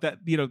 oh, that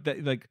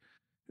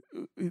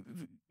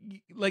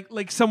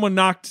like someone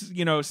knocked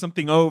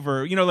something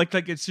over,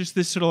 like it's just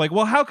this sort of like,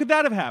 well, how could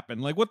that have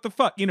happened? Like, what the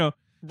fuck,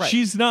 Right.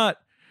 She's not.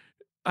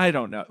 I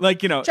don't know.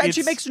 Like, and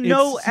she makes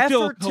no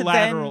effort to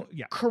then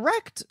Yeah.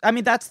 correct. I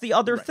mean, that's the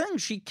other thing.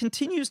 She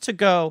continues to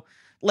go,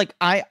 like,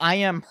 I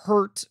am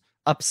hurt,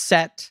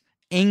 upset,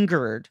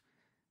 angered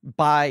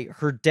by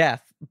her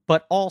death,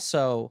 but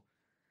also,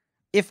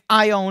 if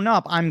I own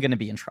up, I'm going to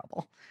be in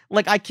trouble.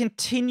 Like, I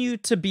continue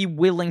to be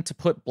willing to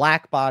put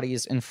black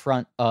bodies in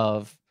front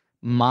of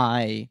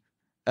my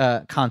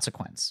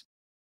consequence.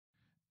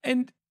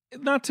 And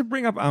not to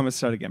bring up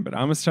Amistad again, but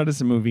Amistad is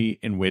a movie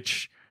in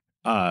which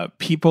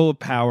people of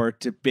power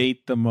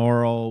debate the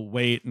moral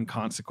weight and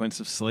consequence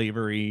of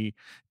slavery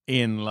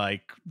in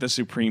like the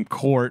Supreme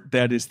Court.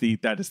 That is the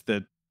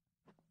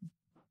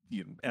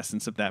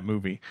essence of that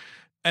movie.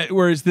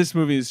 Whereas this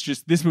movie is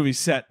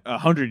set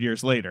 100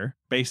 years later,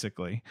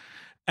 basically,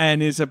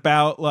 and is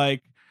about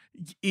like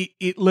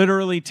it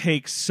literally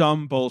takes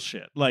some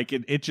bullshit. Like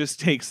it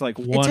just takes like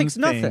one thing.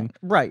 Nothing.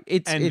 Right.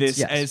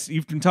 As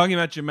you've been talking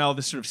about, Jamelle,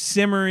 this sort of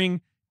simmering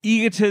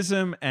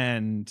egotism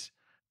and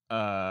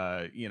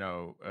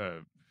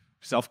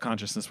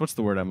self-consciousness. What's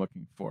the word I'm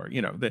looking for?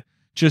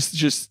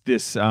 Just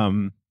this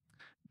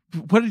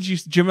what did you,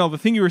 Jamelle, the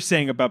thing you were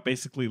saying about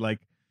basically like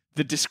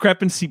the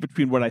discrepancy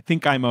between what I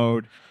think I'm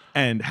owed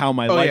and how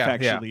my life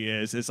actually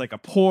is like a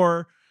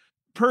poor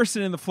white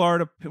person in the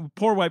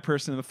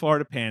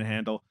Florida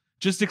Panhandle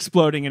just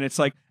exploding, and it's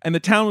like, and the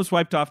town was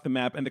wiped off the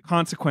map, and the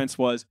consequence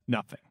was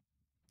nothing.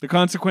 The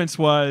consequence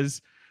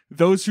was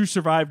those who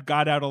survived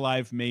got out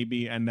alive,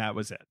 maybe, and that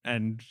was it.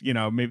 And, you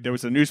know, maybe there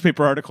was a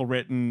newspaper article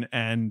written,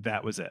 and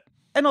that was it.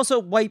 And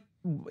also,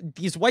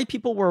 these white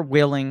people were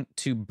willing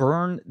to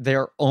burn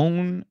their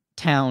own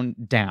town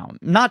down.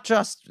 Not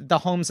just the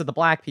homes of the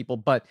black people,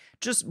 but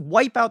just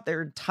wipe out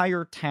their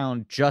entire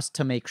town just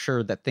to make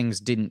sure that things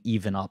didn't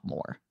even up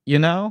more. You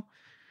know?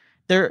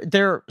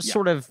 They're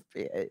sort of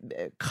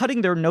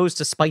cutting their nose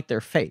to spite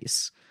their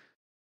face.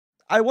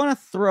 I want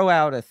to throw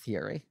out a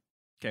theory.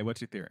 Okay, what's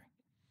your theory?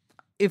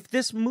 If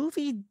this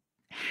movie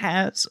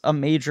has a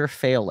major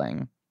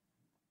failing,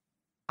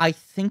 I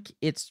think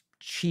it's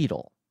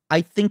Cheadle.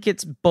 I think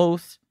it's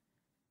both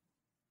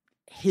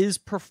his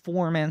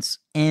performance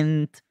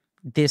and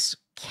this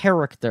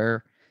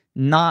character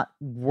not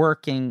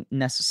working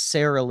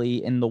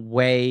necessarily in the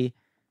way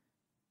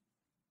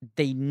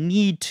they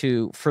need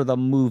to for the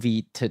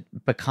movie to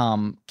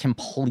become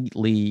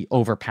completely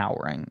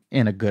overpowering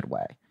in a good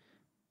way.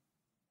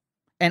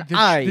 And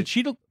I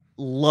Cheadle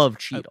love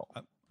Cheadle.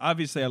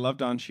 Obviously, I love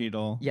Don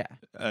Cheadle. Yeah.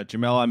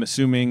 Jamelle, I'm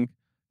assuming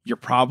you're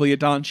probably a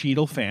Don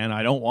Cheadle fan.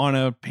 I don't want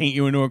to paint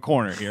you into a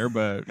corner here,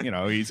 but, you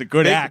know, he's a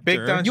good actor.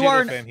 Big Don You Cheadle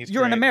are fan. He's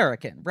you're an great.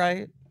 American,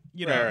 right?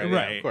 You know,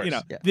 right, of course. You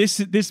know, Yeah.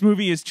 this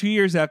movie is 2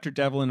 years after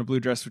Devil in a Blue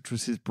Dress, which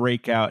was his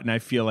breakout, and I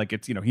feel like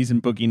it's, you know, he's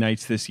in Boogie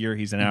Nights this year,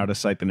 he's in Out of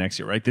Sight the next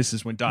year, right? This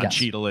is when Don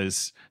Cheadle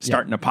is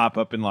starting to pop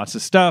up in lots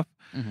of stuff,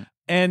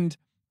 and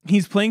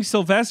he's playing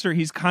Sylvester.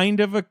 He's kind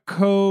of a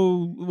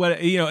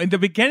in the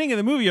beginning of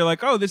the movie, you're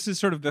like, oh, this is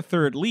sort of the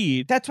third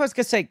lead. That's what I was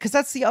gonna say, because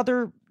that's the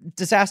other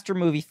disaster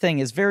movie thing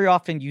is very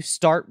often you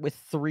start with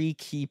three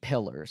key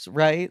pillars,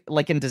 right?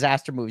 Like in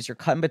disaster movies, you're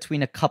cutting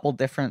between a couple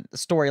different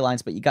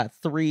storylines, but you got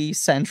three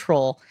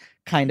central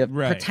kind of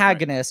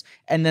protagonists,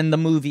 and then the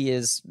movie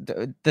is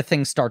the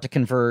things start to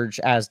converge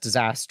as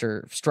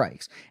disaster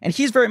strikes. And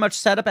he's very much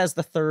set up as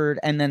the third,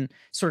 and then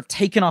sort of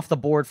taken off the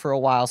board for a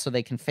while so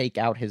they can fake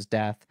out his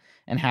death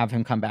and have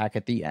him come back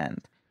at the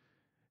end.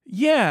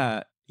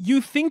 Yeah,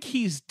 you think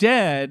he's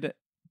dead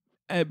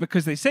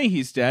because they say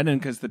he's dead, and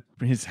because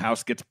his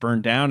house gets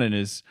burned down, and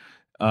his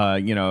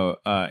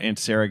Aunt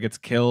Sarah gets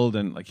killed,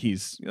 and like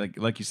he's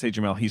like you say,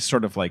 Jamelle, he's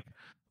sort of like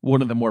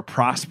one of the more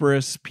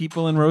prosperous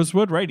people in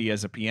Rosewood, right? He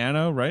has a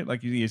piano, right?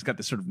 Like he's got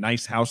this sort of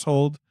nice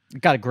household.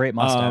 Got a great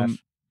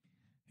mustache.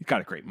 He's got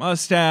a great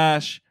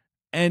mustache.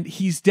 And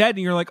he's dead,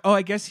 and you're like, oh,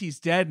 I guess he's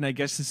dead, and I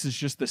guess this is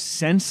just the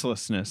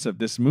senselessness of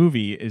this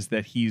movie is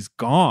that he's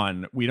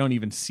gone. We don't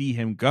even see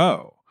him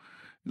go.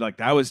 Like,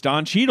 that was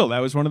Don Cheadle. That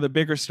was one of the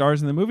bigger stars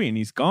in the movie, and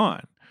he's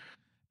gone.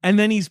 And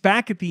then he's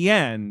back at the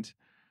end,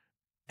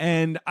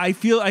 and I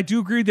do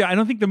agree that I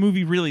don't think the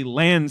movie really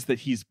lands that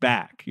he's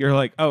back. You're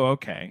like, oh,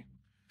 okay.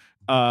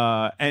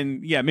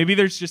 And yeah, maybe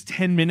there's just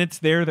 10 minutes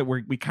there that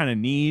we kind of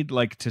need,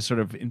 like, to sort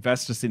of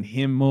invest us in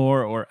him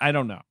more, or I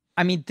don't know.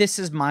 I mean, this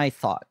is my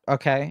thought,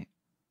 okay?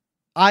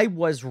 I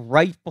was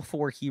right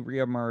before he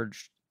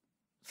reemerged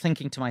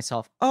thinking to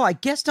myself, oh, I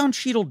guess Don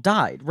Cheadle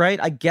died,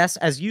 right? I guess,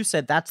 as you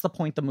said, that's the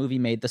point the movie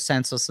made, the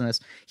senselessness.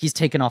 He's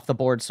taken off the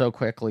board so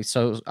quickly,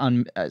 so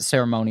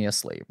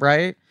unceremoniously,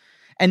 right?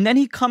 And then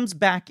he comes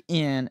back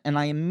in, and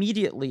I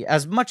immediately,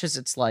 as much as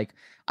it's like,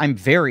 I'm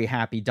very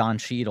happy Don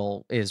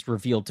Cheadle is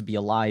revealed to be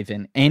alive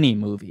in any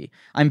movie.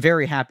 I'm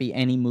very happy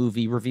any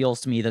movie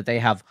reveals to me that they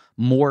have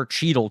more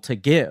Cheadle to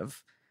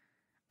give.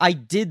 I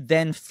did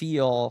then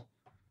feel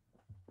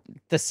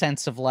the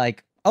sense of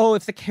like, oh,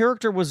 if the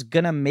character was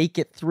gonna make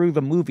it through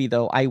the movie,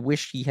 though, I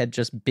wish he had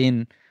just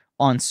been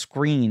on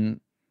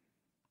screen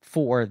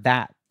for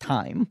that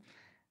time.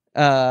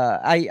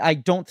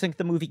 I don't think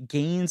the movie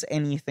gains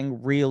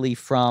anything really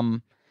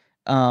from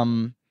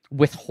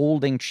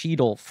withholding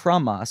Cheadle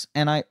from us.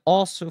 And I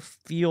also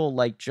feel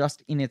like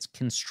just in its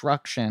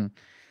construction,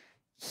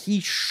 he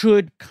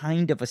should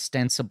kind of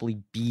ostensibly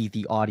be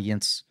the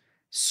audience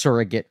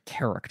surrogate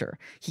character.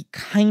 He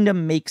kind of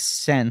makes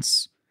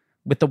sense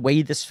with the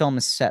way this film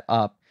is set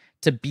up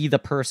to be the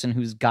person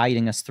who's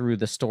guiding us through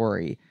the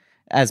story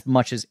as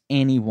much as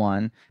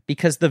anyone,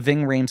 because the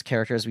Ving Rhames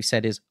character, as we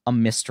said, is a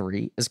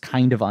mystery, is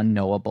kind of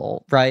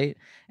unknowable, right?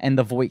 And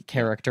the Voight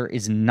character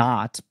is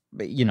not,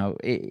 you know,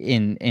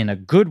 in a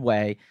good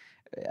way,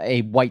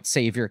 a white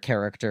savior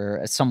character,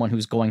 as someone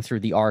who's going through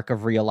the arc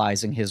of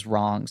realizing his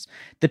wrongs.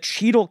 The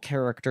Cheadle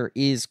character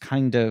is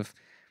kind of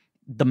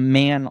the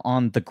man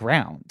on the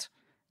ground.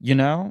 You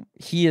know,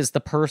 he is the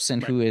person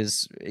who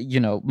is, you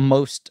know,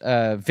 most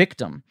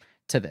victim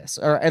to this,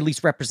 or at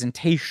least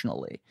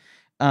representationally.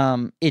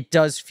 It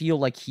does feel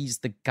like he's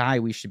the guy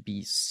we should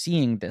be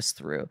seeing this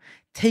through.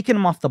 Taking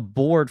him off the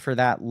board for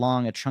that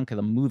long a chunk of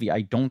the movie,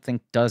 I don't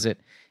think does it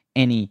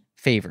any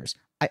favors.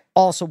 I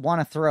also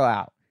want to throw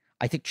out,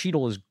 I think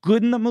Cheadle is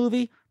good in the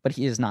movie, but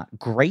he is not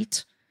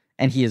great,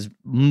 and he is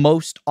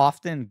most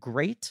often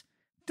great.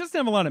 Doesn't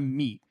have a lot of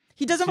meat.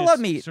 He doesn't have a lot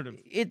of meat. Sort of,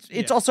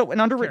 it's also an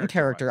underwritten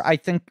character. I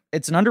think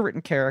it's an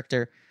underwritten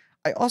character.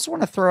 I also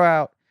want to throw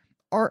out,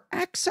 are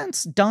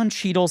accents Don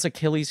Cheadle's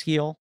Achilles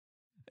heel?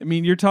 I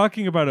mean, you're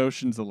talking about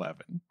Ocean's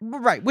 11.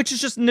 Right, which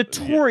is just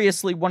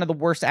notoriously one of the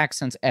worst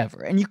accents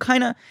ever. And you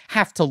kind of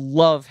have to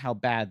love how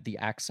bad the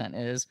accent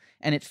is,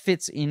 and it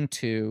fits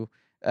into,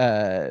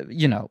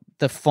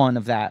 the fun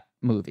of that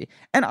movie.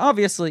 And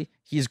obviously,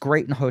 he's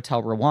great in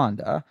Hotel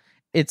Rwanda.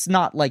 It's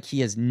not like he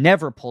has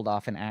never pulled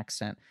off an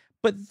accent,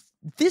 but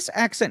this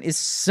accent is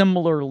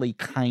similarly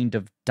kind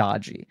of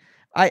dodgy.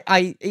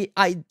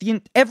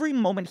 Every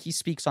moment he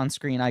speaks on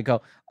screen, I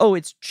go, oh,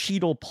 it's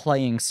Cheadle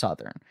playing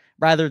Southern,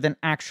 rather than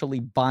actually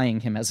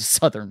buying him as a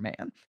Southern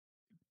man.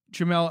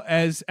 Jamelle,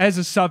 as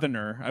a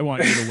Southerner, I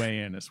want you to weigh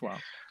in as well.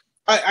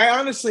 I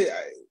honestly,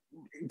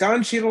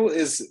 Don Cheadle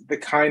is the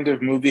kind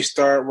of movie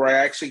star where I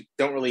actually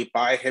don't really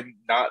buy him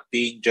not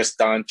being just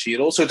Don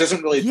Cheadle. So it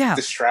doesn't really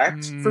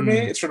distract for me.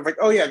 It's sort of like,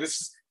 oh yeah,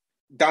 this is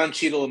Don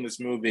Cheadle in this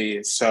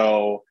movie.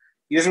 So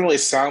he doesn't really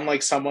sound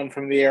like someone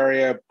from the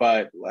area,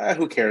 but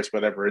who cares?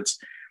 Whatever. It's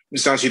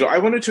Don Cheadle. I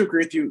wanted to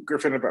agree with you,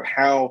 Griffin, about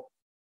how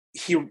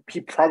he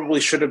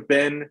probably should have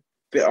been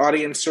the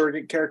audience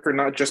surrogate character,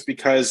 not just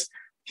because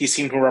he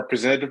seemed more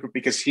representative, but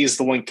because he's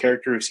the one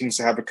character who seems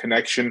to have a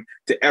connection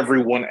to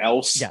everyone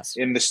else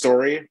in the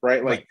story,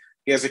 right? Like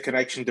he has a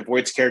connection to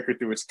Voight's character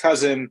through his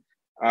cousin.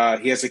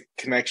 He has a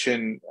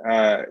connection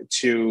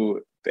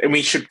to, and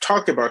we should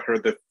talk about her,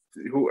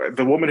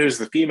 the woman who's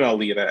the female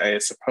lead, I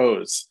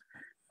suppose.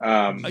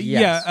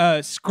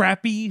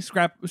 Scrapple.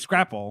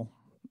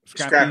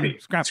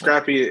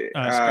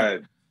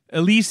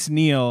 Elise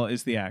Neal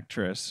is the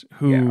actress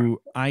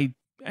who I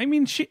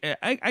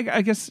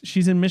guess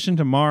she's in Mission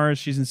to Mars.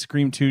 She's in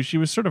Scream 2. She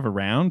was sort of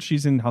around.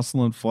 She's in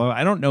Hustle and Flow.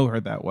 I don't know her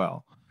that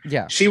well.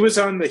 Yeah, she was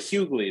on the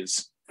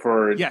Hughleys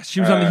for. Yes, she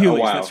was on the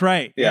Hughleys. That's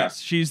right. Yeah. Yes,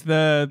 she's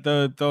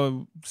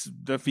the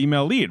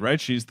female lead, right?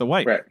 She's the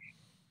white. Right.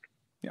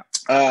 Yeah.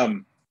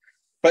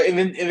 But and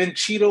then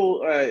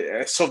Cheadle,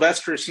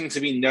 Sylvester seems to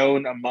be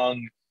known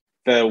among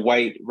the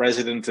white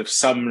residents of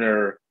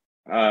Sumner,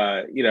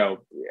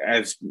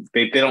 as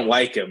they don't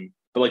like him,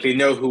 but like they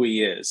know who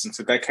he is, and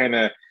so that kind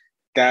of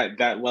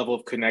that level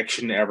of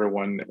connection to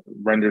everyone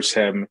renders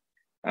him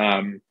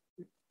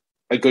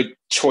a good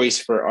choice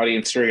for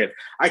audience surrogate.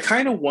 I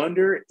kind of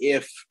wonder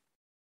if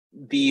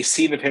the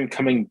scene of him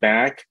coming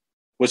back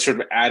was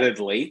sort of added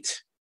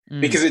late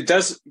because it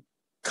does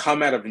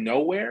come out of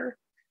nowhere,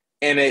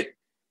 and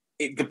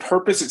the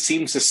purpose it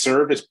seems to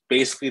serve is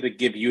basically to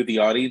give you, the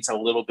audience, a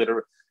little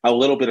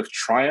bit of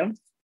triumph.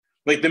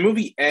 Like the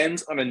movie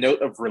ends on a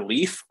note of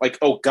relief, like,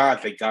 oh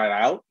God, they got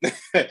out.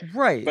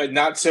 Right. But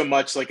not so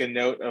much like a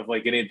note of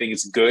like anything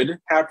is good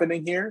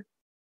happening here.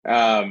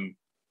 And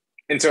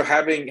so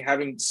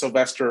having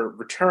Sylvester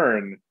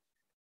return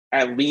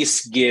at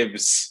least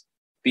gives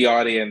the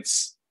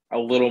audience a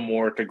little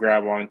more to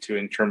grab onto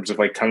in terms of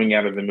like coming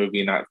out of the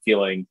movie not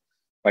feeling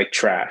like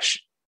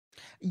trash.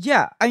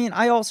 Yeah, I mean,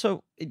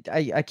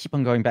 I keep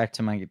on going back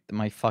to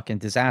my fucking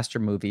disaster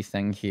movie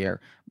thing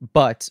here,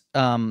 but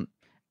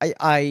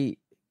I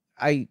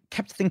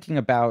kept thinking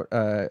about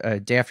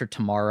Day After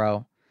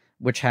Tomorrow,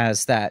 which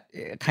has that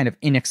kind of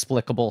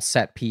inexplicable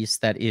set piece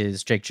that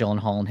is Jake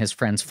Gyllenhaal and his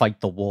friends fight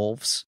the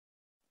wolves.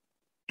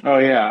 Oh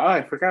yeah,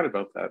 I forgot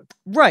about that.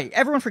 Right,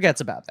 everyone forgets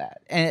about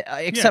that, and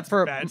except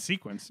for bad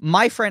sequence.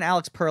 My friend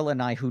Alex Perla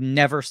and I, who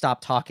never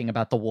stopped talking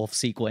about the wolf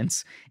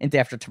sequence in Day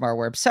After Tomorrow,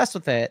 we're obsessed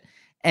with it.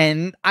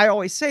 And I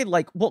always say,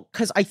 like, well,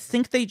 because I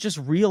think they just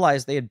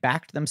realized they had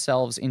backed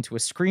themselves into a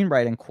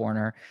screenwriting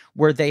corner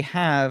where they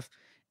have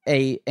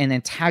an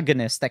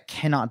antagonist that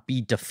cannot be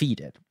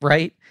defeated,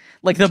 right?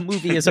 Like the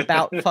movie is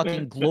about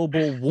fucking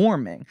global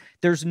warming.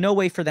 There's no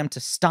way for them to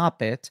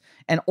stop it.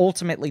 And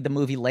ultimately the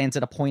movie lands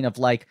at a point of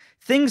like,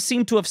 things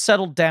seem to have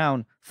settled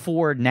down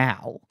for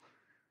now,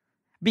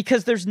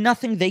 because there's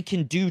nothing they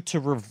can do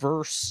to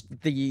reverse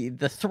the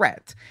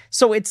threat.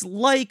 So it's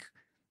like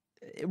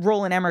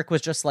Roland Emmerich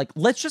was just like,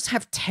 let's just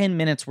have 10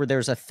 minutes where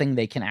there's a thing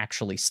they can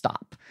actually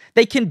stop.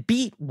 They can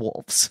beat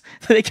wolves.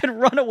 They can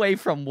run away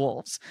from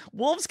wolves.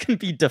 Wolves can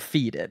be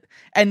defeated.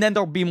 And then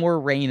there'll be more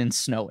rain and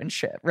snow and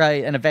shit,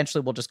 right? And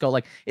eventually we'll just go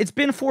like, it's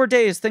been 4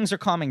 days. Things are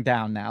calming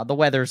down now. The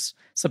weather's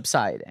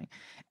subsiding.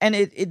 And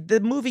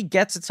the movie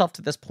gets itself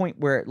to this point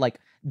where like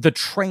the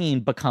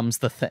train becomes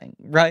the thing,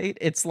 right?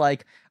 It's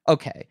like,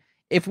 okay,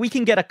 if we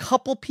can get a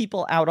couple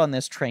people out on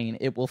this train,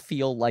 it will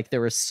feel like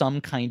there is some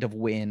kind of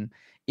win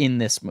in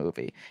this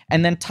movie.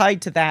 And then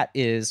tied to that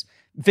is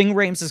Ving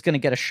Rhames is going to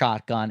get a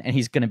shotgun and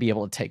he's going to be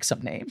able to take some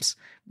names,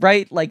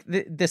 right? Like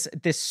this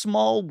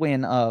small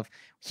win of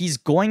he's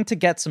going to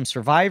get some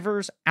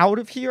survivors out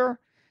of here,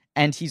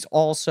 and he's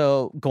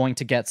also going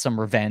to get some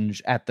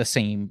revenge at the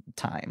same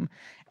time.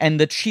 And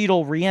the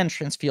Cheadle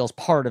reentrance feels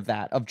part of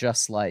that, of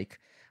just like,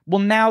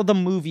 well, now the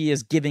movie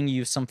is giving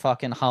you some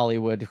fucking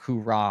Hollywood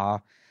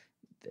hoorah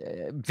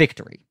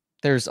victory.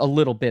 There's a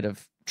little bit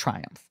of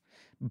triumph,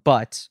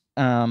 but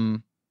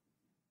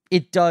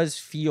it does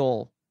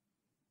feel,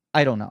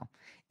 I don't know.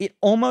 It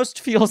almost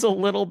feels a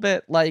little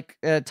bit like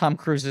Tom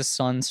Cruise's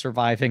son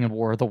surviving in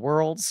War of the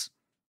Worlds.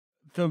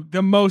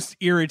 The most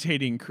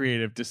irritating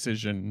creative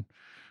decision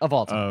of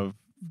all time.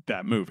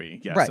 that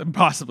movie. Yes, Right. and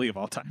possibly of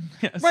all time.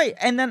 Yes. Right.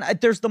 And then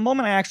there's the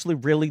moment I actually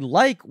really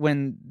like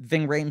when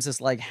Ving Rhames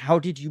is like, how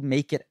did you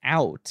make it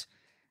out?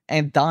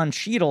 And Don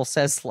Cheadle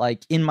says,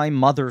 like, in my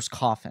mother's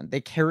coffin.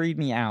 They carried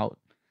me out.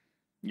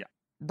 Yeah.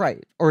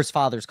 Right. Or his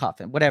father's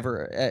coffin,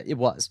 whatever it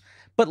was.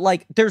 But,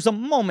 like, there's a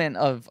moment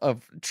of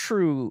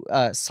true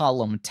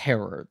solemn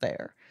terror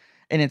there.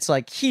 And it's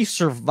like he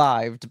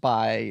survived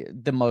by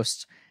the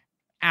most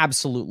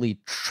absolutely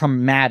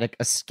traumatic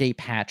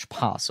escape hatch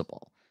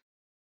possible.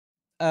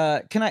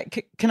 Can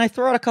I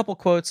throw out a couple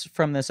quotes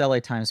from this LA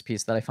Times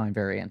piece that I find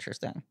very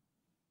interesting?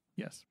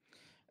 Yes.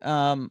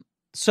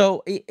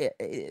 So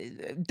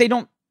they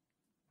don't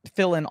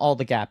fill in all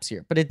the gaps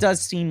here, but it does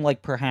seem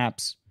like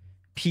perhaps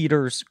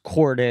Peters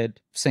courted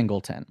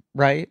Singleton,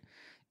 right?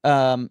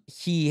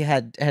 He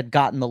had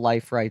gotten the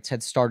life rights,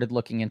 had started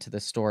looking into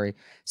this story.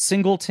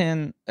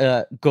 Singleton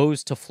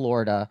goes to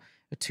Florida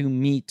to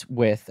meet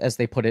with, as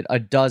they put it, a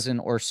dozen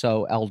or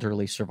so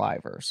elderly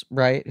survivors,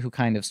 right? Who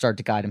kind of start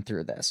to guide him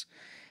through this.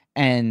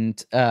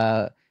 And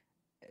one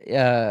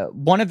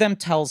of them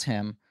tells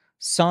him,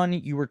 son,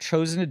 you were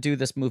chosen to do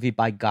this movie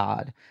by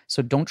God,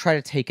 so don't try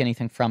to take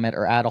anything from it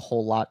or add a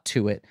whole lot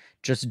to it.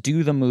 Just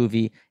do the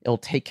movie. It'll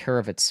take care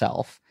of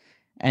itself.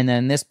 And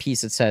then this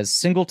piece, it says,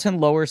 Singleton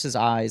lowers his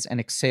eyes and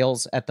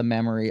exhales at the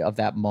memory of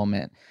that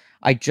moment.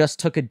 I just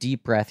took a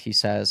deep breath, he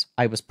says.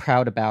 I was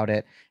proud about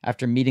it.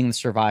 After meeting the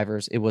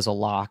survivors, it was a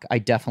lock. I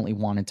definitely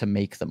wanted to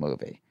make the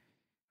movie.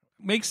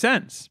 Makes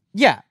sense.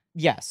 Yeah,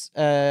 yes.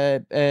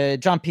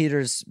 John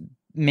Peters'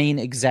 main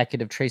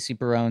executive, Tracy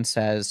Barone,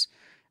 says,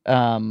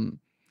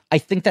 I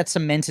think that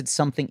cemented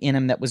something in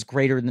him that was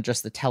greater than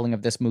just the telling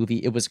of this movie.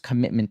 It was a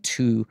commitment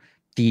to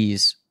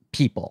these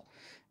people.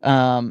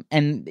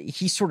 And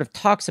he sort of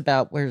talks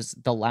about, where's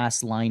the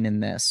last line in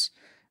this?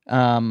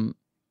 The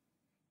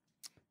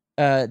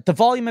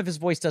volume of his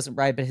voice doesn't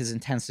ride, but his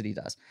intensity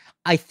does.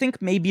 I think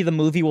maybe the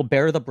movie will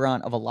bear the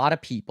brunt of a lot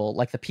of people,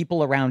 like the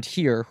people around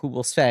here, who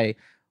will say,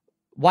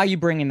 why are you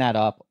bringing that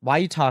up? Why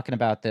are you talking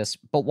about this?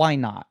 But why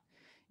not?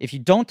 If you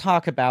don't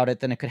talk about it,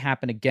 then it could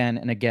happen again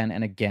and again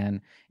and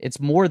again. It's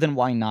more than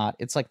why not.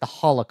 It's like the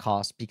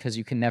Holocaust, because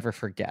you can never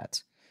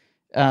forget.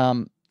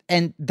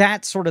 And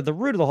that's sort of the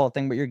root of the whole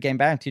thing. What you're getting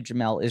back to,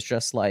 Jamelle, is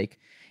just like,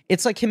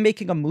 it's like him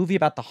making a movie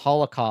about the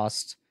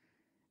Holocaust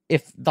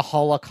if the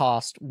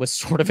Holocaust was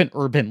sort of an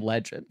urban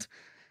legend.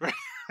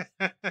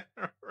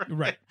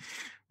 Right.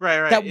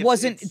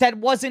 That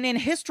wasn't in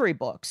history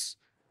books.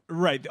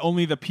 Right.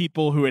 Only the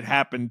people who it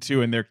happened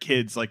to and their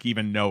kids like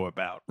even know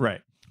about.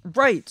 Right.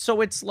 Right.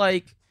 So it's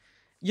like,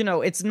 you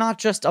know, it's not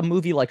just a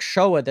movie like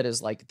Shoah that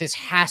is like, this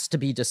has to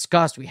be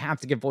discussed. We have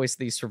to give voice to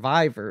these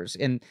survivors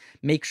and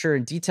make sure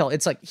in detail.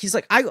 It's like, he's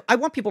like, I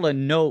want people to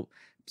know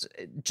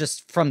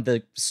just from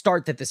the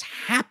start that this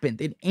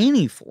happened in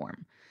any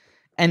form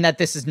and that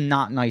this is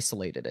not an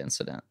isolated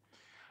incident.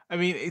 I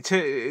mean,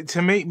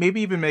 to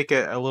maybe even make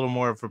a little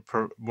more of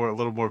a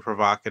little more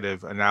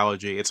provocative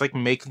analogy, it's like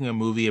making a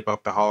movie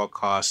about the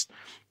Holocaust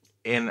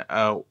in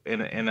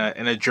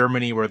a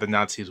Germany where the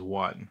Nazis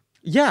won.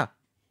 Yeah,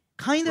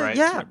 kind of. Right?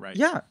 Yeah, Right.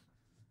 yeah,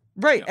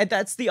 right. And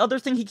that's the other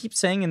thing he keeps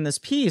saying in this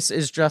piece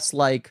is just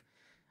like,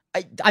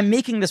 I'm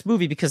making this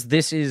movie because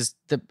this is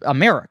the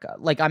America.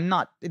 Like, I'm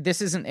not.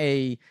 This isn't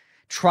a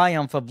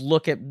triumph of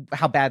look at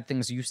how bad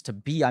things used to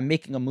be. I'm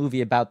making a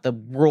movie about the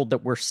world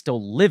that we're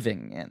still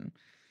living in.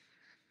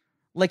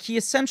 Like, he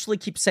essentially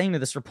keeps saying to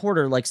this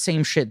reporter, like,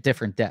 same shit,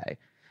 different day.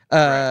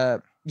 Right.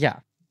 Yeah.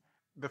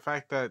 The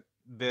fact that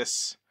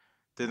this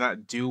did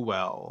not do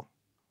well,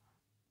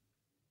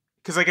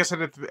 because like I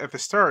said at the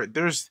start,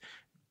 there's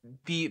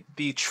the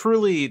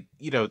truly,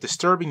 you know,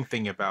 disturbing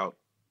thing about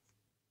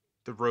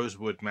the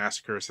Rosewood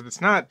massacre is that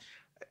it's not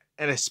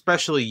an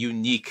especially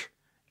unique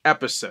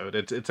episode.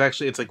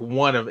 It's like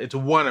one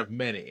of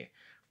many.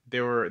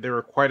 There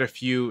were quite a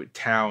few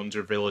towns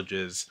or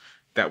villages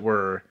that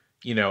were,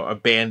 you know,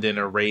 abandoned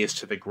or razed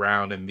to the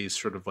ground in these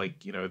sort of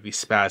like, you know, these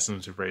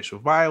spasms of racial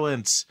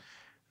violence.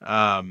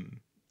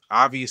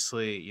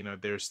 Obviously, you know,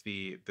 there's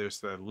the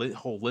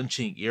whole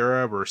lynching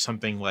era where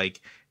something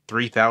like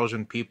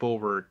 3,000 people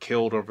were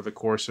killed over the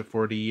course of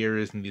 40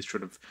 years in these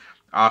sort of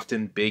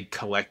often big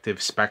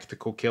collective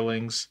spectacle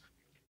killings.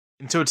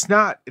 And so it's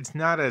not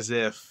as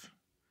if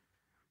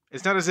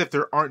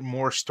there aren't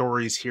more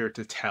stories here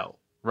to tell,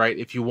 right?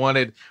 If you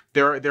wanted,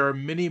 there are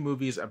many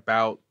movies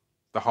about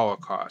the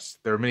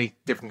Holocaust. There are many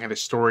different kind of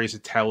stories to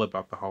tell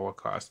about the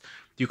Holocaust.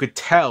 You could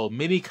tell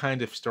many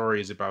kind of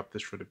stories about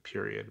this sort of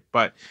period,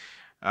 but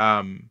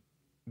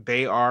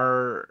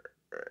they're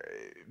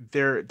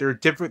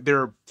different.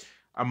 They're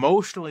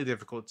emotionally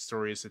difficult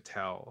stories to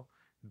tell.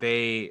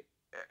 They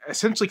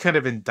essentially kind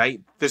of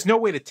indict. There's no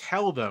way to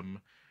tell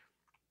them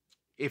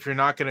if you're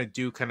not going to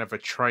do kind of a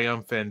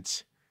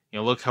triumphant, you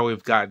know, look how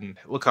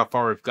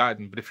far we've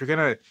gotten. But if you're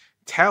going to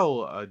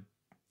tell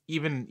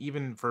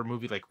even for a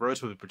movie like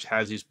Rosewood, which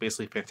has these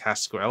basically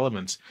fantastical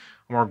elements,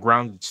 a more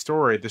grounded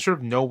story, there's sort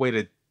of no way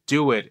to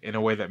do it in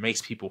a way that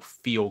makes people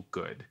feel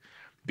good.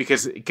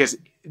 because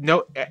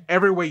no,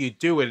 every way you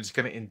do it is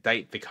going to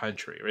indict the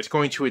country, or it's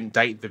going to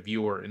indict the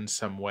viewer in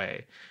some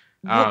way.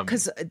 Well,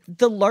 because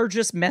the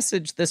largest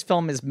message this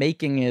film is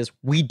making is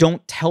we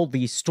don't tell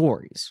these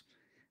stories.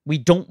 We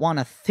don't want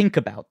to think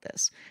about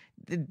this.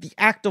 The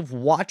act of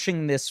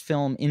watching this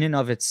film in and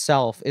of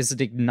itself is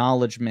an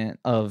acknowledgement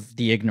of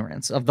the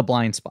ignorance, of the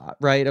blind spot,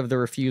 right? Of the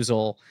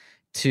refusal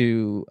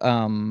to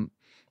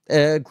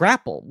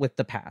grapple with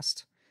the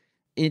past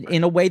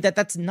in a way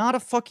that's not a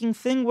fucking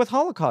thing with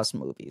Holocaust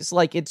movies.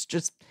 Like, it's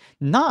just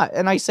not.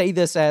 And I say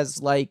this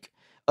as like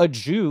a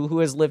Jew who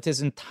has lived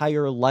his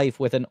entire life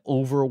with an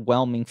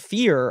overwhelming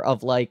fear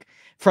of like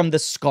from the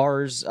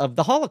scars of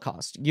the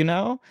Holocaust, you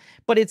know?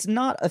 But it's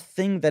not a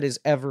thing that is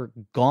ever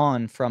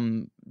gone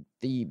from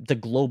the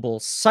global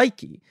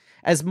psyche.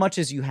 As much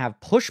as you have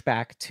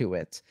pushback to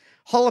it,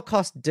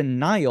 Holocaust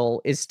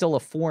denial is still a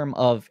form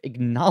of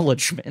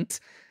acknowledgement,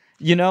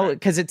 you know,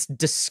 because it's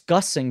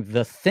discussing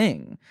the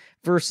thing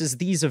versus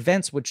these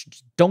events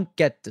which don't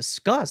get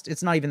discussed.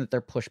 It's not even that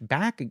they're pushed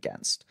back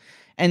against.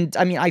 And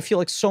I mean, I feel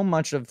like so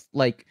much of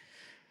like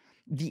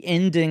the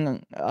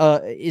ending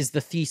is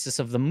the thesis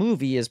of the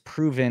movie is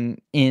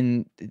proven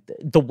in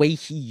the way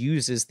he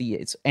uses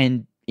the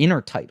end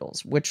inner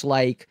titles, which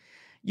like,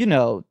 you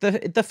know,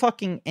 the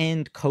fucking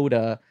end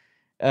coda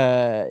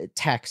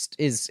text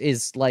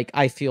is like,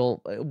 I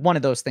feel one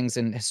of those things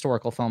in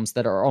historical films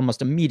that are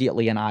almost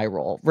immediately an eye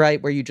roll, right?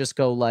 Where you just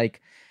go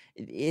like,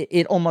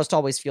 it almost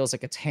always feels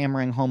like it's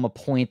hammering home a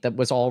point that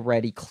was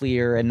already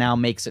clear and now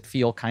makes it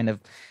feel kind of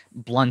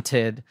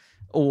blunted,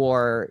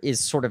 or is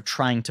sort of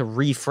trying to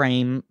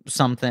reframe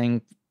something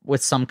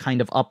with some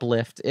kind of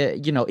uplift.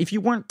 You know, if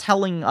you weren't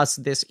telling us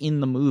this in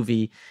the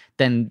movie,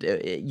 then,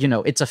 you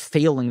know, it's a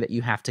failing that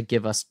you have to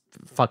give us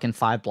fucking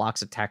 5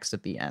 blocks of text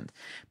at the end.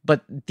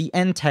 But the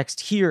end text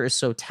here is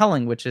so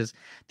telling, which is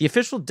the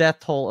official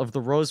death toll of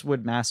the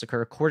Rosewood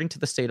massacre, according to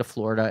the state of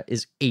Florida,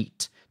 is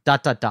 8, ...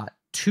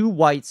 2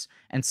 whites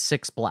and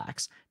 6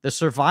 blacks. The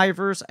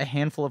survivors, a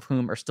handful of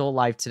whom are still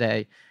alive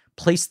today,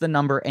 place the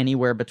number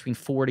anywhere between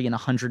 40 and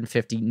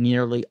 150,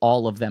 nearly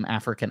all of them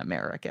African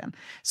American.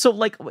 So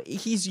like,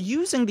 he's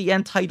using the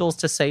end titles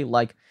to say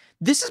like,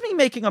 this is me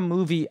making a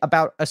movie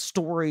about a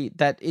story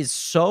that is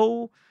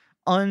so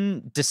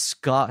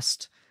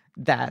undiscussed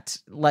that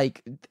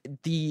like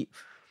the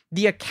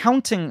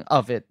accounting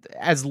of it,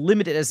 as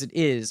limited as it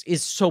is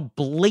so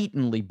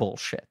blatantly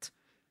bullshit.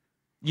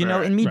 You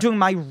know, and me doing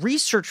my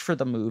research for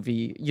the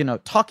movie, you know,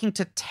 talking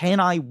to 10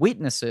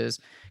 eyewitnesses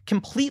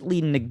completely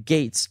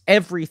negates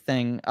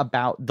everything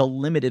about the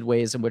limited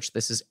ways in which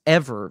this is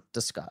ever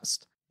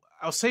discussed.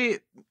 I'll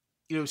say,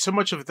 you know, so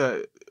much of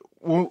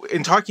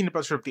in talking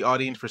about sort of the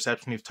audience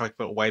perception, we've talked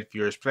about white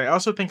viewers, but I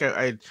also think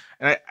I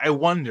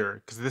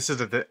wonder, because this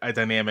is a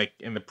dynamic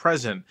in the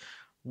present,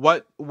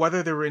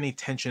 whether there were any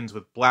tensions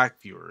with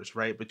black viewers,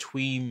 right,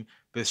 between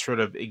this sort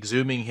of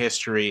exhuming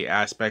history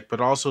aspect,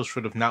 but also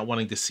sort of not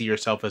wanting to see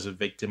yourself as a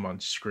victim on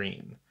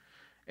screen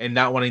and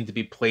not wanting to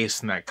be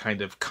placed in that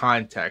kind of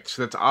context.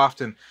 So that's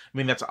often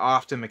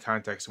the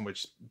context in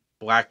which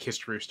black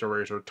history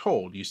stories are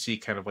told. You see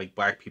kind of like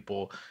black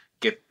people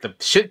get the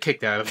shit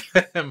kicked out of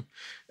them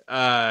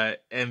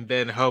and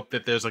then hope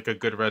that there's like a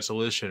good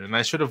resolution. And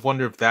I sort of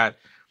wonder if that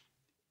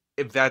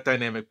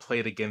dynamic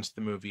played against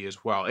the movie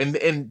as well.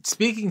 And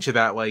speaking to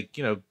that, like,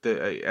 you know,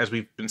 as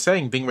we've been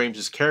saying, Ving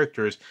Rhames'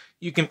 characters,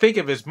 you can think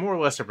of as more or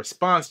less a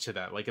response to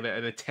that, like an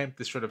attempt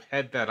to sort of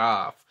head that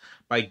off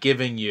by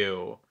giving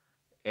you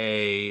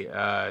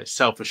a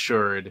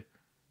self-assured,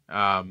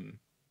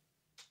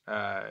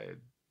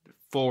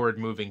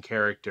 forward-moving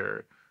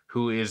character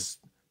who is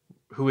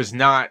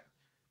not,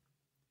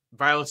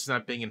 violence is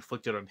not being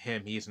inflicted on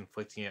him, he's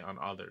inflicting it on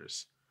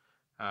others.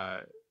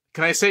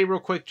 Can I say real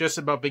quick just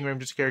about Ving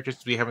Rhames' character,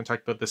 since we haven't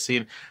talked about the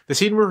scene? The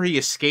scene where he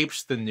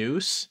escapes the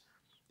noose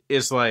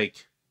is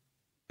like,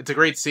 it's a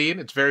great scene.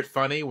 It's very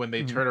funny when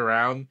they turn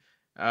around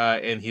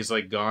and he's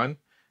like gone.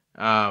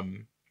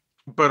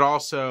 But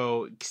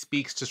also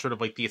speaks to sort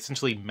of like the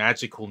essentially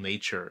magical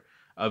nature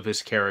of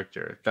his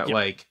character. That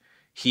like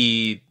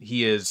he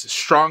is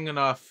strong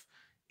enough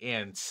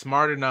and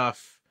smart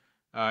enough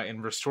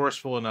and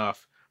resourceful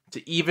enough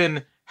to,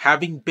 even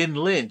having been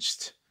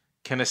lynched,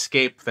 can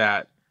escape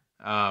that.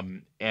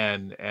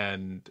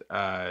 And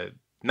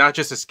not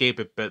just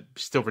escape it, but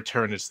still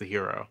return as the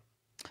hero.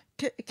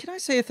 Can I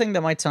say a thing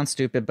that might sound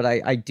stupid, but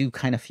I do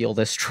kind of feel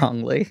this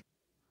strongly?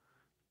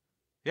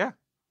 Yeah.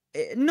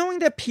 Knowing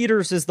that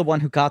Peters is the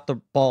one who got the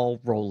ball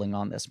rolling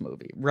on this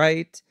movie,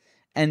 right?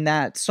 And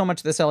that so much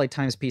of this LA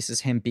Times piece is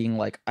him being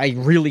like, I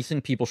really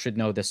think people should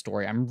know this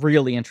story. I'm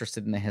really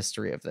interested in the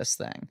history of this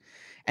thing.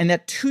 And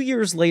that 2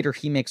 years later,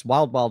 he makes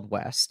Wild Wild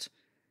West,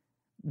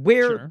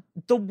 where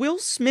the Will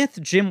Smith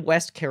Jim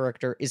West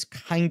character is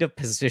kind of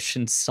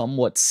positioned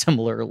somewhat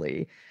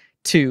similarly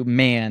to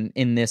Man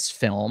in this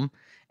film.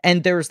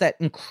 And there's that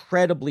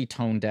incredibly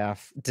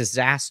tone-deaf,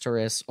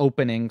 disastrous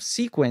opening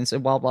sequence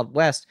in Wild Wild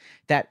West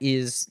that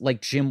is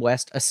like Jim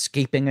West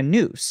escaping a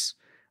noose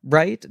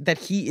right? That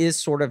he is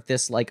sort of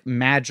this like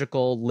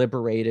magical,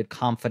 liberated,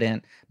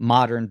 confident,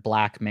 modern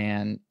black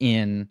man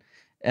in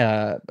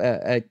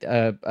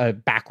a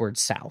backward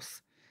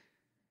South.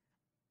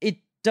 It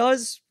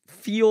does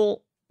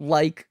feel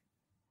like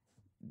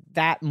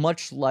that,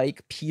 much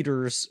like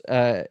Peter's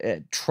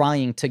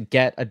trying to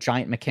get a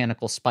giant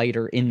mechanical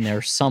spider in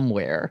there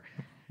somewhere,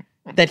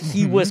 that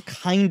he was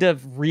kind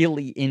of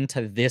really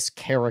into this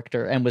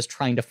character and was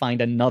trying to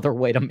find another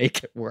way to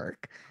make it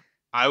work.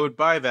 I would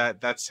buy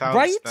that. That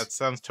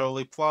sounds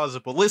totally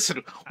plausible.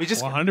 Listen, we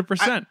just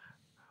 100%.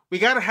 We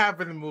got to have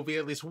in the movie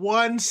at least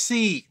one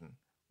scene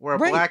where a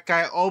black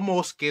guy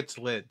almost gets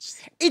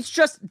lynched. It's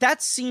just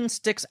that scene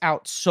sticks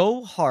out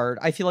so hard.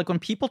 I feel like when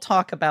people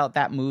talk about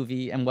that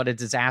movie and what a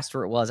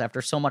disaster it was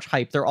after so much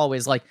hype, they're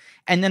always like,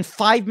 and then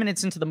 5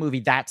 minutes into the movie,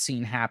 that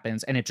scene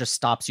happens and it just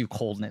stops you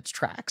cold in its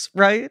tracks,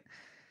 right?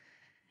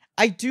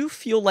 I do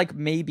feel like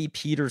maybe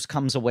Peters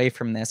comes away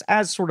from this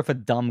as sort of a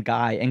dumb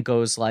guy and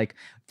goes like,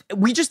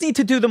 we just need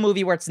to do the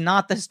movie where it's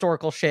not the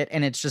historical shit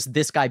and it's just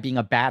this guy being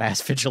a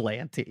badass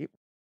vigilante.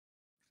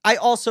 I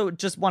also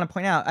just want to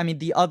point out, I mean,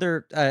 the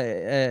other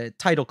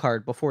title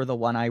card before the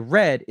one I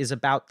read is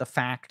about the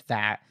fact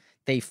that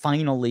they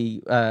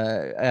finally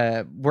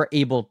were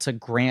able to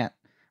grant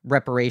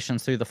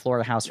reparations through the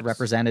Florida House of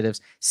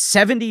Representatives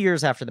 70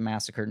 years after the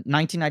massacre,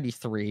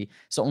 1993.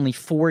 So only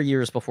 4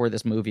 years before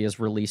this movie is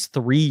released,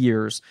 3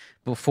 years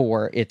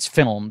before it's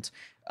filmed.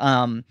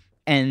 And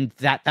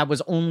that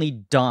was only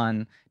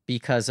done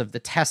because of the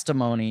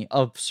testimony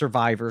of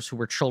survivors who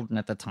were children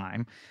at the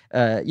time,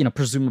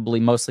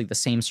 presumably mostly the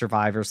same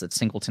survivors that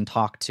Singleton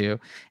talked to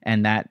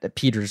and that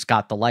Peters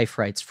got the life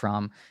rights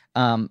from,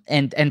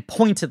 and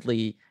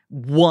pointedly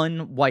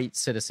one white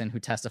citizen who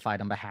testified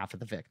on behalf of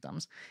the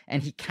victims.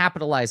 And he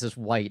capitalizes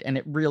white, and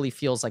it really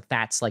feels like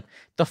that's like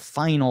the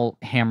final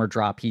hammer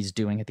drop he's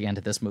doing at the end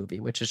of this movie,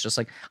 which is just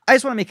like, I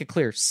just want to make it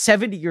clear,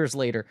 70 years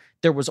later,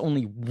 there was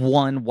only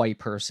one white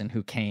person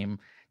who came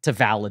to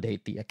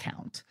validate the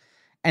account.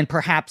 And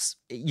perhaps,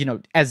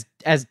 as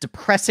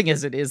depressing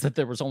as it is that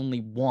there was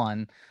only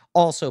one,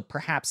 also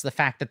perhaps the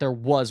fact that there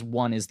was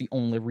one is the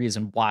only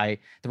reason why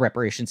the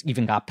reparations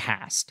even got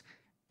passed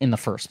in the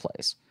first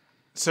place.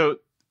 So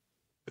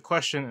the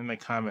question in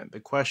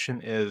the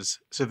question is,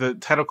 so the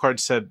title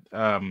card said,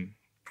 or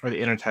the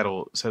inner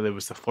title said it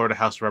was the Florida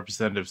House of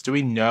Representatives. Do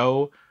we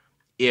know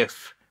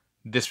if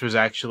this was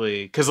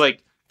actually, because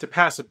like to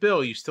pass a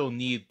bill, you still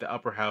need the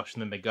upper house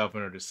and then the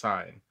governor to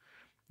sign.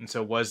 And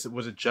so was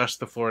it just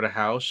the Florida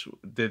House?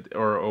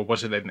 Or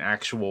was it an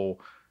actual?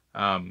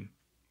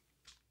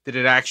 Did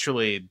it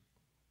actually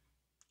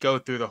go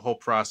through the whole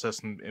process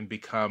and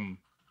become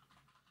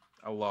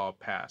a law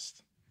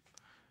passed?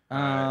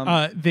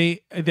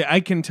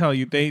 I can tell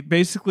you, they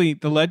basically,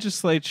 the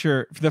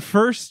legislature, the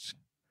first,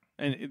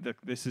 and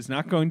this is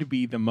not going to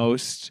be the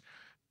most.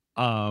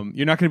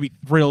 You're not going to be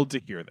thrilled to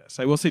hear this.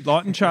 I will say,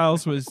 Lawton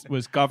Chiles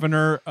was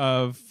governor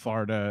of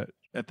Florida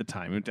at the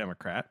time, a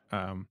Democrat.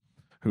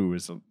 Who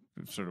was a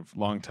sort of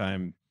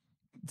longtime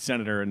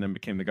senator and then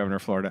became the governor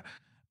of Florida.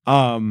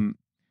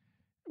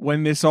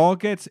 When this all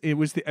gets, it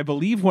was, I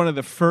believe, one of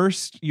the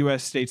first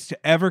U.S. states to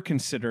ever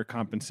consider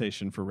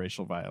compensation for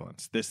racial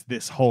violence.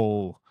 This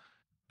whole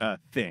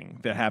thing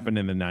that happened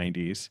in the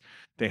 90s.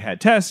 They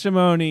had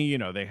testimony,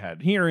 they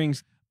had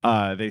hearings.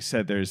 They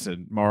said there's a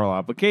moral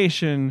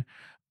obligation.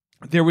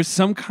 There was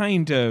some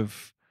kind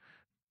of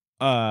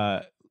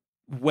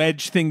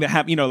wedge thing that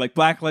happened, like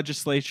black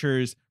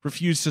legislatures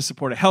refused to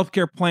support a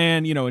healthcare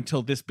plan,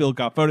 until this bill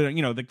got voted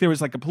on. Like there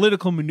was like a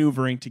political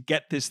maneuvering to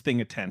get this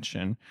thing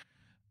attention,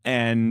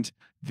 and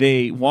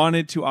they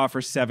wanted to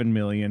offer $7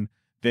 million.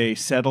 They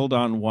settled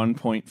on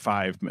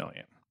 $1.5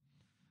 million,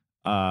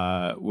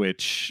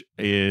 which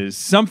is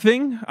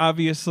something.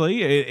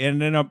 Obviously, it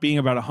ended up being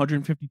about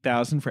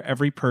 $150,000 for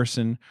every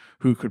person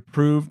who could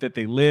prove that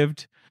they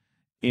lived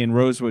in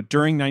Rosewood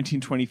during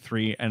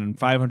 1923, and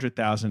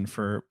 $500,000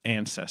 for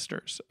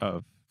ancestors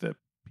of the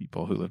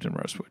people who lived in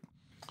Rosewood.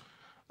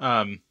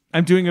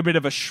 I'm doing a bit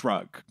of a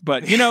shrug,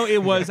 but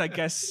it was, I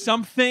guess,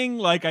 something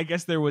like, I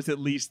guess there was at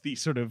least the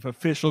sort of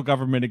official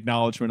government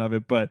acknowledgement of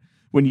it. But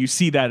when you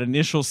see that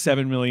initial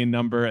 7 million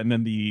number and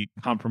then the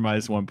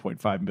compromise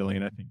 1.5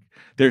 million, I think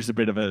there's a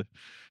bit of a,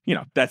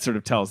 that sort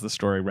of tells the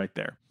story right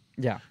there.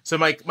 Yeah. So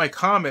my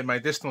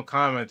additional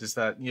comment is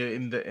that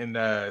in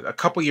a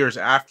couple years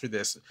after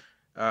this,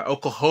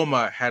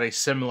 Oklahoma had a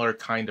similar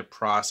kind of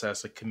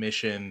process, a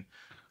commission.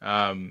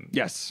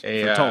 Yes,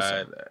 for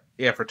Tulsa.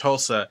 For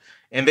Tulsa,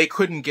 and they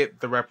couldn't get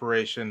the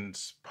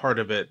reparations part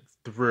of it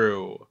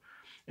through.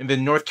 And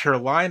then North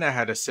Carolina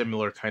had a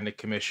similar kind of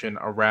commission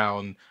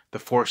around the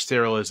forced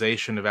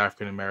sterilization of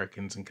African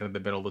Americans in kind of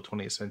the middle of the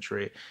 20th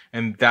century,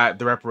 and that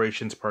the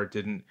reparations part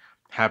didn't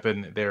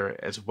happen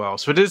there as well.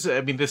 So it is.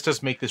 I mean, this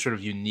does make this sort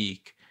of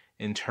unique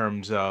in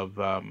terms of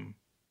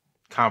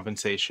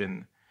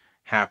compensation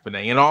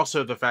happening, and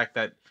also the fact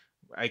that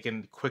I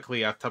can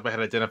quickly off the top of my head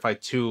identify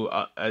two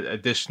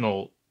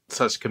additional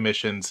such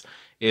commissions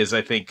is,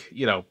 I think,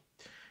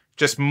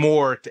 just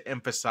more to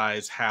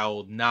emphasize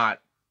how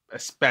not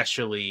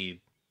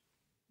especially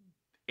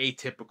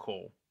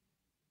atypical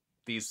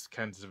these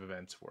kinds of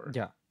events were.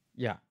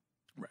 Yeah.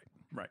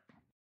 Right.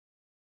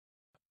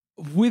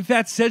 With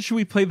that said, should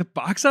we play the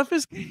box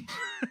office game?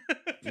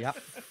 Yep.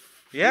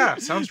 Yeah,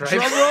 sounds right.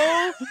 Drum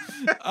roll.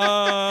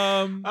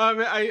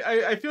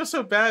 I feel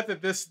so bad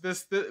that this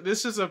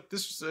is a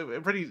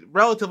pretty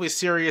relatively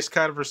serious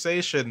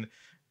conversation.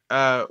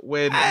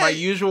 When my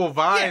usual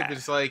vibe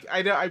is like,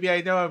 I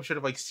know I'm sort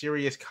of like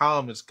serious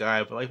columnist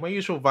guy, but like my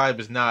usual vibe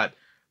is not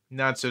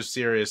so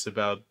serious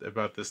about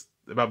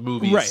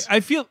movies. Right.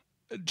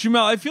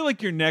 Jamelle, I feel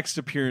like your next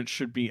appearance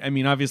should be, I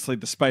mean, obviously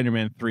the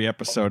Spider-Man 3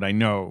 episode, I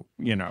know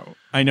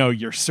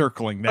you're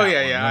circling that. Oh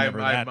yeah, whenever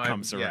that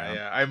comes around.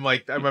 Yeah.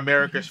 I'm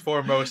America's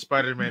foremost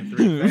Spider-Man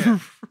 3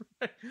 fan.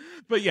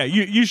 But yeah,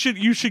 you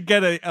should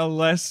get a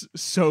less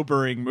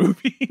sobering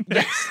movie.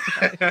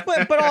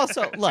 but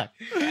also look,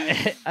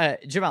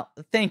 Jamelle,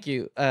 thank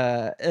you,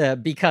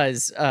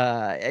 because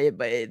I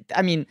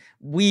mean,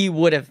 we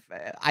would have,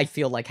 I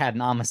feel like, had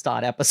an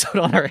Amistad episode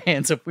on our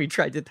hands if we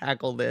tried to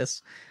tackle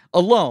this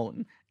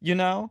alone,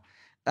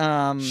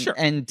 Sure.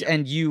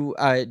 And you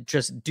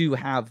just do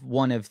have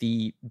one of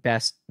the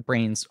best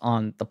brains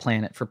on the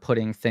planet for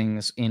putting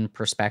things in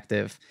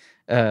perspective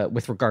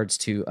with regards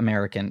to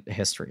American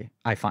history,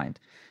 I find.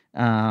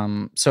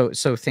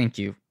 So thank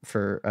you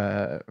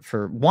for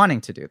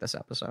wanting to do this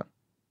episode.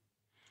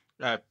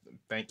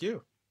 Thank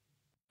you.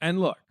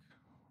 And look,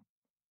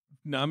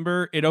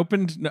 Rosewood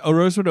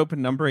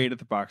opened number 8 at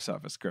the box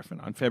office,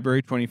 Griffin, on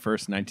February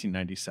 21st,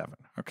 1997.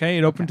 Okay,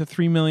 it opened to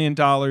 $3 million.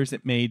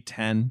 It made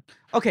 10.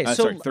 Okay,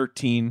 so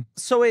 13.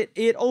 So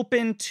it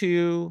opened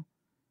to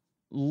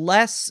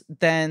less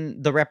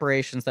than the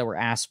reparations that were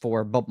asked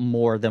for, but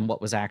more than what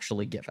was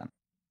actually given.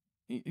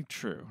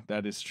 True,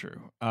 that is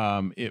true.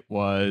 It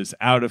was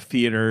out of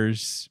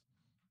theaters,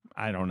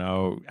 I don't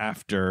know,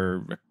 after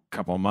a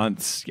couple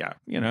months. Yeah,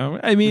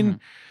 I mean,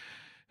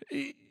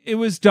 it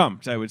was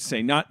dumped, I would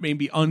say. Not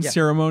maybe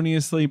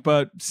unceremoniously,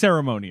 but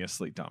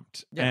ceremoniously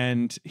dumped. Yeah.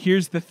 And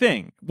here's the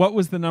thing. What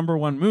was the number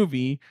one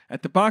movie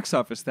at the box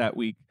office that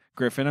week,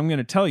 Griffin? I'm going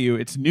to tell you,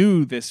 it's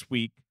new this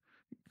week,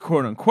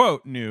 quote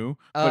unquote new,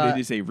 but it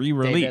is a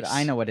re-release. David,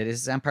 I know what it is.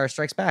 It's Empire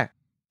Strikes Back.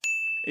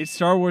 It's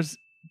Star Wars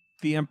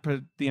The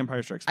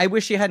Empire Strikes Back. I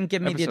wish you hadn't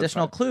given me the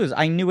additional clues.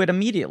 I knew it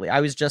immediately.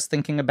 I was just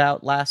thinking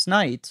about last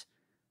night,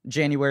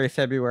 January,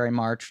 February,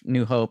 March,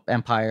 New Hope,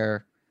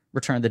 Empire,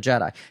 Return of the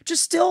Jedi.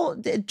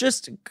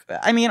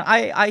 I mean,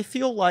 I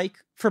feel like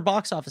for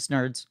box office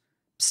nerds,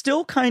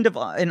 still kind of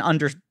an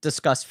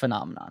under-discussed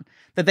phenomenon.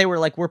 That they were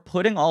like, we're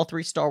putting all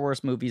 3 Star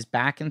Wars movies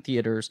back in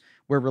theaters.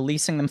 We're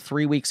releasing them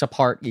 3 weeks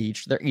apart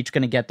each. They're each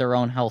going to get their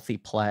own healthy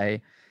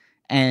play.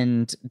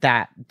 And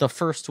that the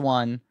first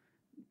one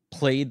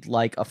played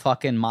like a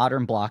fucking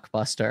modern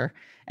blockbuster,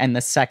 and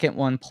the second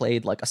one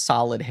played like a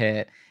solid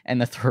hit,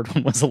 and the third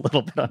one was a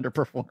little bit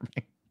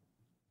underperforming.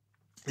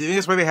 You think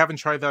that's why they haven't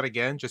tried that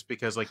again? Just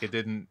because like it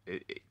didn't?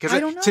 Because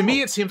know. To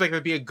me, it seems like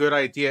it'd be a good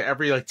idea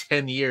every like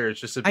 10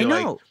 years just to be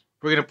like,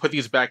 we're gonna put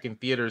these back in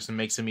theaters and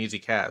make some easy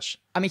cash.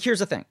 I mean, here's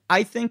the thing.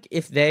 I think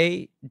if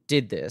they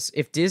did this,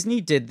 if Disney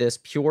did this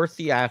pure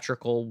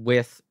theatrical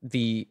with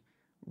the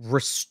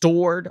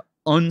restored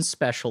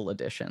unspecial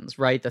editions,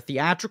 right? The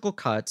theatrical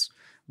cuts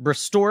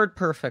restored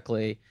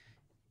perfectly,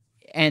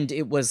 and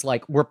it was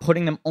like, we're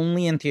putting them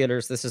only in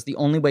theaters. This is the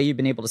only way you've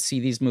been able to see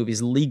these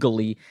movies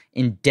legally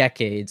in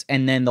decades,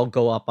 and then they'll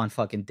go up on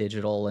fucking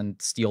digital and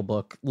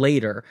steelbook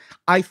later.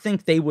 I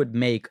think they would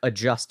make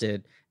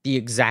adjusted the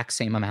exact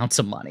same amounts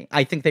of money.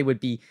 I think they would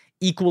be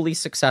equally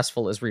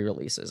successful as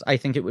re-releases. I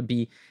think it would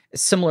be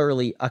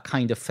similarly a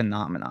kind of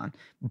phenomenon.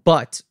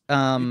 But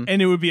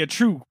and it would be a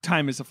true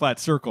time is a flat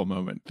circle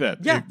moment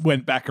that it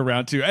went back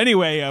around to.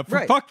 Anyway,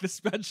 fuck the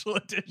special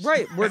edition.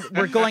 Right.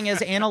 We're going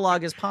as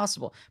analog as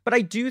possible. But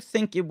I do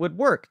think it would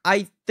work.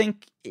 I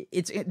think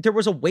there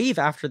was a wave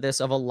after this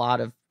of a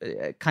lot of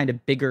kind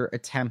of bigger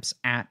attempts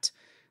at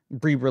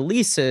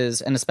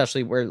re-releases, and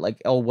especially where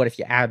like, oh, what if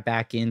you add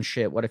back in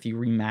shit? What if you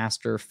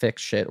remaster,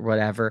 fix shit, or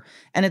whatever?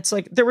 And it's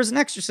like, there was an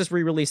Exorcist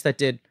re-release that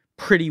did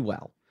pretty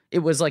well. It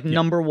was like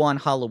number 1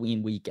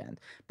 Halloween weekend,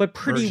 but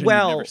pretty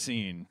well. Never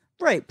seen.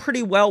 Right,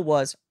 pretty well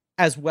was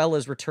as well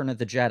as Return of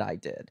the Jedi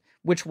did,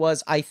 which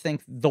was, I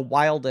think, the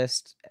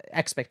wildest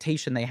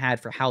expectation they had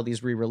for how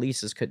these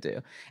re-releases could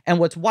do. And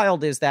what's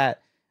wild is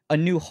that A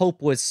New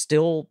Hope was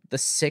still the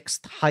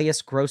 6th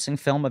highest grossing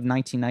film of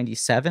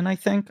 1997, I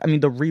think. I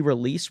mean, the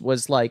re-release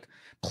was like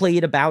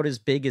played about as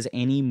big as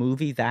any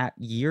movie that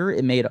year.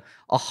 It made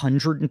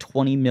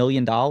 $120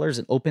 million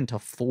and opened to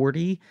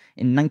 40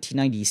 in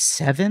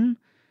 1997.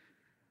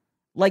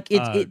 Like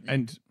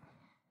and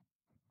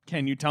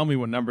can you tell me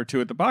what number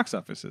 2 at the box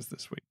office is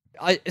this week?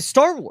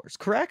 Star Wars,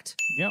 correct?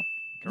 Yep.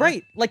 Correct.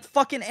 Right, like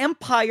fucking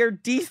Empire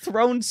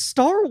dethroned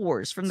Star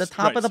Wars from the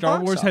top of the Star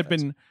box Wars office. had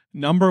been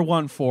number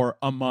 1 for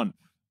a month,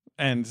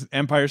 and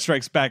Empire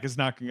Strikes Back is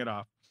knocking it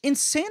off.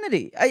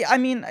 Insanity. I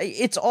mean,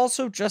 it's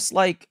also just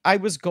like, I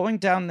was going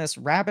down this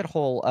rabbit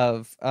hole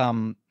of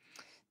watching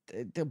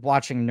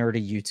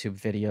nerdy YouTube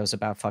videos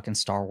about fucking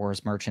Star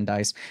Wars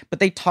merchandise, but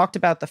they talked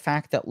about the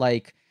fact that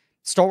like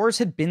Star Wars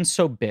had been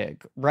so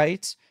big,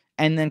 right?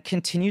 And then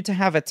continued to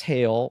have a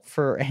tail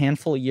for a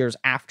handful of years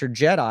after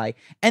Jedi,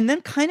 and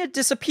then kind of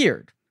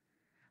disappeared.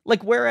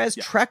 Like, whereas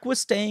Trek was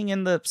staying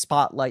in the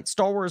spotlight,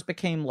 Star Wars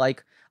became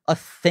like a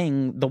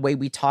thing the way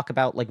we talk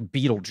about like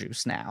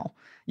Beetlejuice now.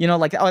 You know,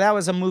 like, oh, that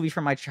was a movie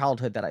from my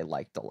childhood that I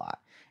liked a lot.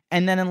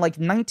 And then in like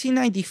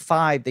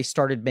 1995, they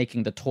started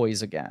making the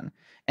toys again.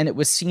 And it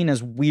was seen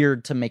as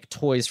weird to make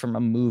toys from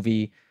a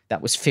movie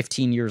that was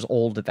 15 years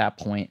old at that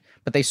point,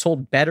 but they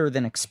sold better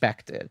than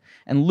expected.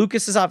 And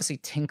Lucas is obviously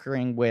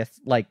tinkering with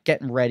like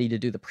getting ready to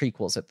do the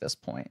prequels at this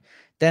point.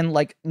 Then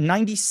like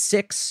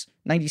 96,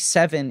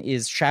 97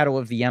 is Shadow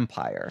of the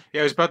Empire.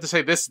 Yeah, I was about to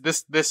say this.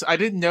 I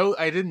didn't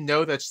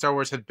know that Star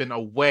Wars had been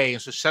away,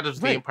 and so Shadow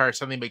of the Empire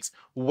suddenly makes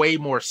way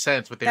more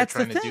sense what they were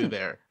trying to do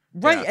there.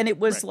 Right, Yeah. and it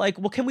was like,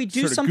 well, can we do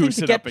Sort of something goose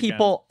to it get up again.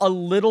 people a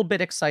little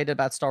bit excited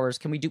about Star Wars?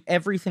 Can we do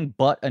everything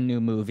but a new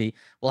movie?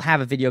 We'll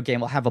have a video game,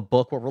 we'll have a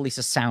book, we'll release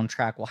a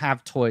soundtrack, we'll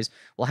have toys,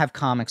 we'll have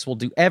comics, we'll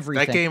do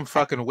everything. That game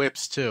fucking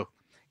whips too.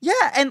 Yeah,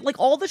 and like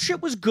all the shit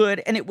was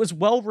good and it was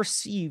well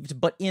received,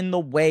 but in the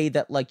way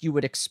that like you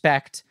would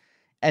expect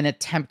an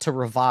attempt to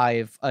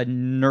revive a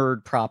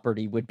nerd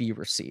property would be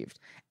received.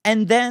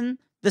 And then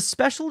the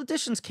special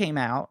editions came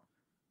out.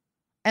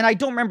 And I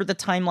don't remember the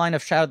timeline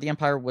of Shadow of the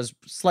Empire was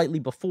slightly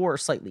before or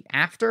slightly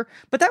after,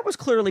 but that was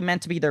clearly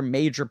meant to be their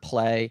major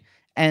play.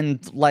 And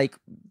like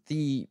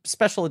the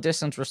special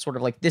editions were sort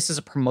of like, this is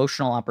a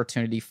promotional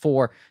opportunity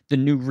for the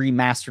new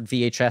remastered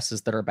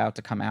VHSs that are about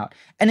to come out.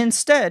 And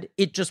instead,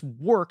 it just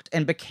worked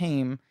and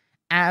became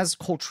as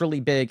culturally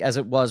big as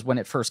it was when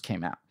it first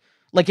came out.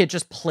 Like it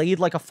just played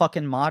like a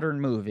fucking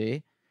modern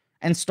movie.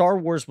 And Star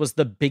Wars was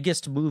the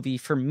biggest movie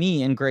for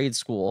me in grade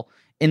school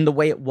in the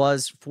way it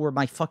was for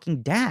my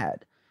fucking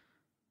dad.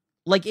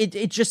 Like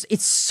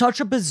it's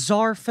such a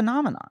bizarre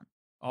phenomenon.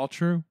 All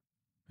true.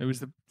 It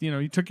was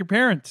you took your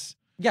parents.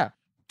 Yeah.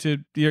 To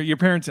your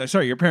parents.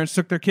 Sorry, your parents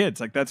took their kids.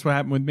 Like that's what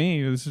happened with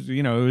me. It was,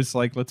 it was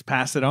like, let's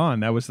pass it on.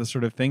 That was the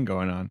sort of thing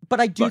going on.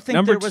 But I do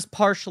think there was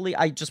partially,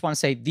 I just want to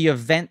say the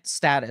event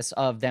status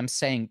of them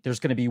saying there's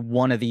going to be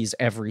one of these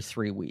every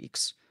 3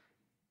 weeks.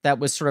 That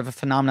was sort of a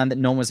phenomenon that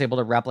no one was able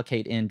to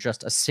replicate in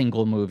just a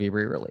single movie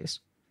re-release.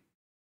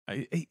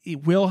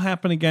 It will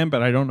happen again,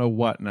 but I don't know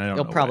what, and I don't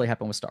know. It'll probably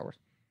happen with Star Wars.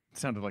 It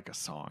sounded like a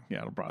song. Yeah,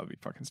 it'll probably be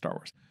fucking Star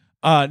Wars.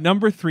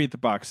 Number 3 at the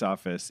box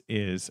office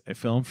is a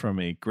film from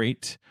a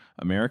great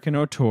American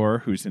auteur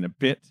who's in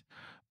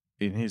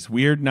his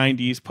weird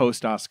 90s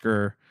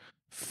post-Oscar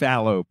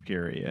fallow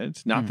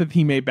period. Not that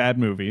he made bad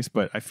movies,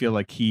 but I feel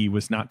like he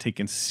was not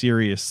taken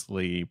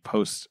seriously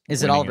post.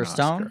 Is it Oliver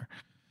Stone?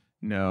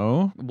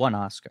 No. One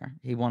Oscar.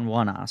 He won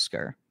 1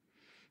 Oscar.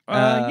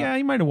 Yeah,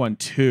 he might have won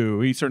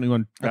 2. He certainly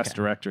won Best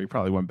Director. He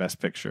probably won Best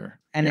Picture.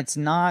 And it's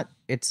not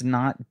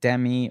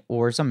Demi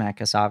or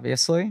Zemeckis,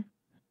 obviously.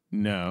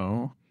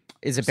 No.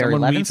 Is it Barry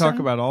Someone Levinson? we talk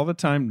about all the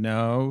time?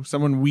 No.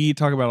 Someone we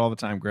talk about all the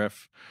time,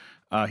 Griff.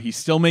 He's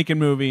still making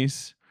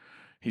movies.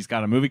 He's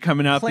got a movie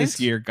coming out this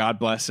year. God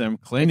bless him.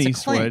 Clint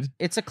Eastwood.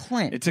 It's a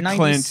Clint. It's a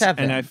 97.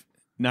 Clint. And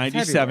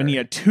 97. February. He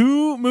had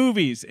 2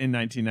 movies in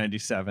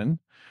 1997.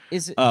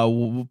 Is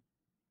it?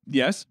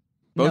 Yes.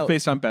 Both No.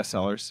 based on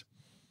bestsellers.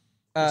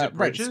 Is it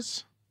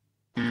Bridges?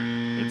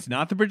 It's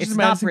not The Bridges It's of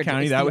not Madison Bridges,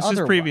 County. it's That the was his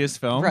other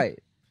previous one. film. Right.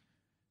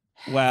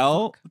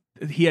 Well,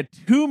 he had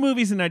 2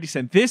 movies in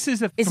 97. This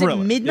is a Is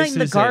thriller. it Midnight This in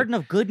the is Garden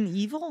of Good and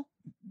Evil?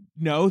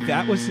 No,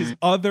 that was his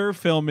other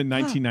film in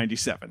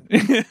 1997.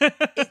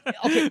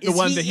 Okay, The is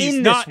one he that he's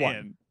in not this one?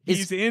 in.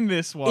 He's in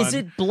this one. Is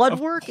it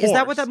Bloodwork? Of Is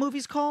that what course. that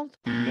movie's called?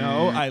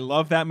 No, I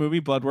love that movie,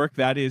 Bloodwork.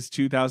 That is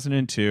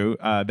 2002.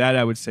 That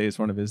I would say is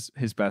one of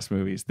his best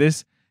movies.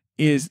 This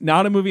is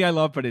not a movie I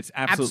love, but it's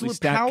absolutely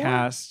Absolute Power?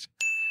 stat-cast.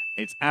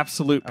 It's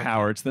Absolute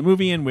Power. It's the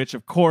movie in which,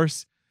 of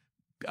course,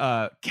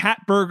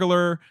 cat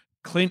burglar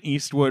Clint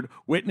Eastwood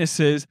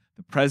witnesses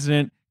the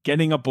president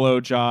getting a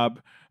blowjob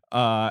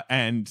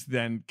and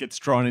then gets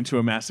drawn into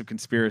a massive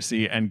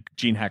conspiracy, and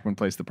Gene Hackman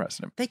plays the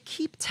president. They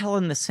keep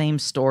telling the same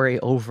story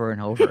over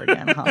and over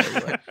again,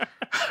 Hollywood.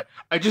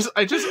 I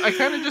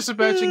kind of just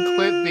imagine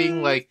Clint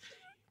being like,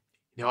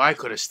 I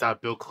could have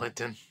stopped Bill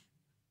Clinton.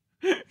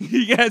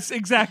 Yes,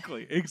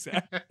 exactly. If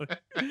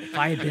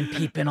I had been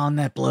peeping on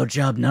that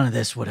blowjob, none of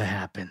this would have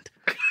happened.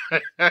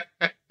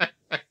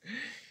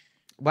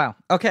 Wow.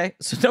 Okay.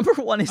 So number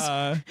 1 is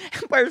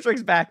Empire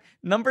Strikes Back.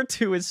 Number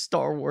 2 is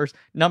Star Wars.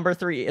 Number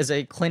 3 is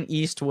a Clint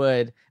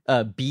Eastwood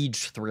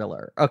beach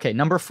thriller. Okay.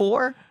 Number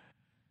 4?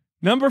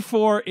 Number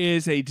 4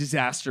 is a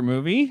disaster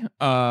movie,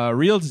 a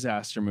real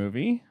disaster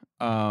movie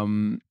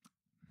that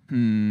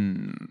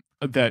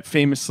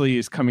famously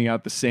is coming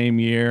out the same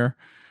year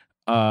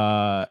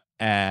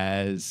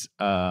as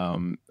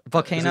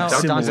Volcano.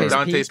 Is it Dante's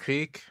Dante's Peak.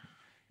 Peak?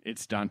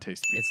 It's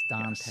Dante's Peak. It's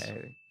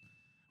Dante. Yes.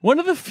 One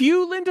of the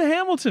few Linda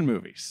Hamilton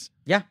movies.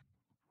 Yeah.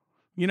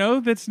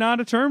 That's not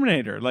a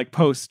Terminator, like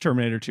post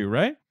Terminator 2,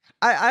 right?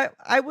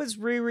 I was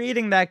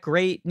rereading that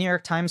great New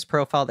York Times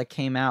profile that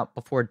came out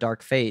before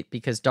Dark Fate,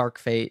 because Dark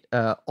Fate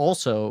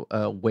also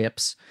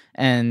whips,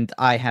 and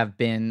I have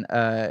been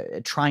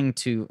trying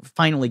to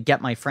finally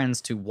get my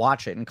friends to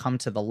watch it and come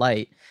to the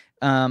light.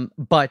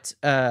 But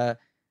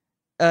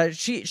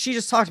she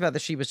just talked about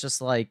that. She was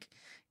just like,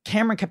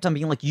 Cameron kept on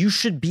being like, you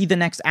should be the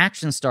next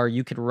action star.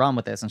 You could run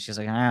with this. And she's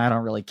like, I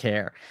don't really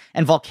care.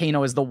 And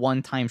Volcano is the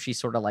one time she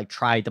sort of like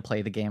tried to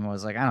play the game and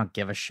was like, I don't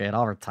give a shit.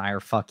 I'll retire.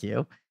 Fuck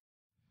you.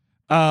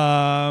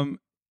 Dante's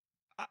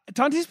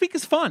Peak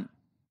is fun,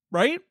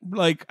 right?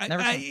 Like,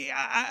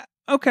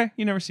 okay,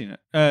 you never seen it.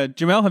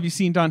 Jamelle, have you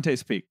seen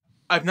Dante's Peak?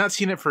 I've not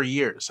seen it for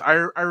years. I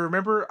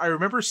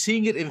remember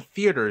seeing it in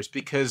theaters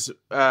because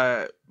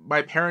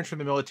my parents were in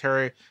the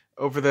military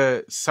over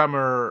the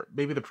summer,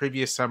 maybe the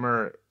previous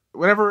summer.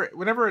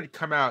 Whenever it had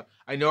come out,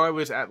 I know I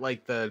was at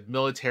like the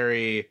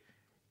military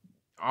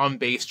on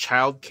base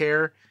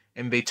childcare,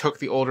 and they took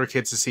the older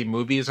kids to see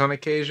movies on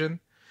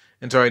occasion,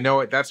 and so I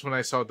know that's when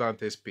I saw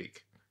Dante's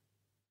Peak.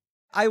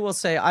 I will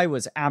say I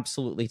was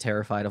absolutely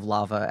terrified of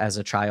lava as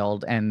a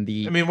child, and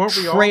the weren't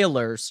we all?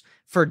 trailers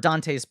for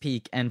Dante's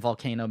Peak and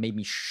Volcano made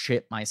me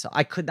shit myself.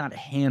 I could not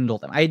handle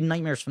them. I had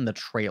nightmares from the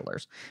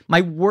trailers. My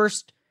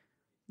worst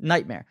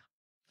nightmare.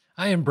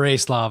 I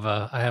embraced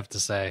lava, I have to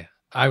say.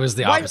 I was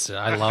the opposite.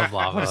 I love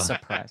lava. What a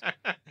surprise.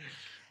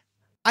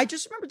 I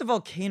just remember the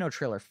Volcano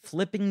trailer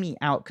flipping me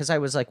out because I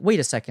was like, wait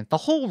a second. The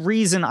whole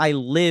reason I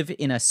live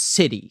in a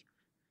city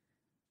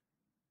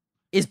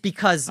is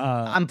because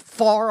I'm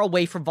far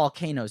away from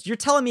volcanoes. You're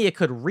telling me it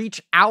could reach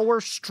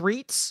our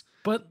streets?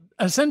 But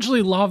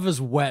essentially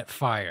lava's wet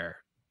fire.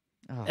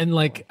 Oh, and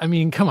like, I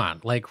mean, come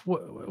on. Like,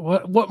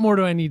 what more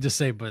do I need to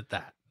say but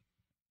that?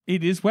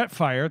 It is wet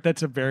fire.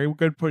 That's a very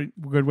good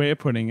way of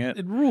putting it.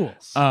 It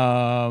rules.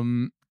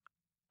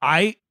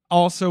 I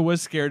also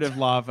was scared of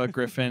lava,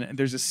 Griffin.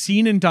 There's a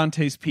scene in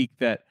Dante's Peak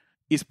that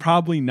is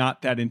probably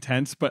not that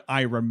intense, but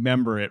I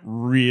remember it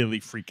really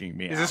freaking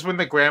me out. Is this when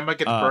the grandma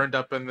gets burned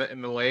up in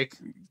the lake?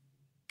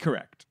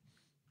 Correct.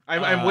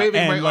 I'm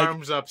waving my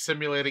arms up,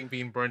 simulating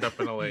being burned up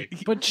in a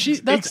lake. But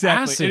that's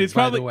acid, it's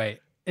probably, by the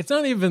way. It's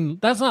not even,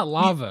 that's not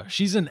lava.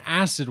 She's in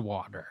acid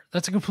water.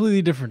 That's a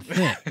completely different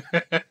thing.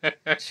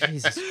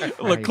 Jesus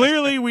Christ. Look,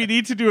 clearly we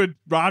need to do a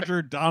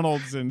Roger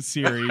Donaldson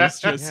series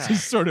just to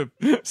sort of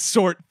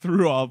sort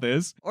through all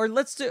this. Or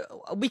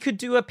we could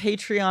do a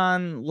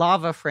Patreon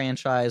lava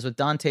franchise with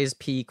Dante's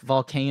Peak,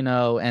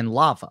 Volcano, and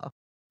lava.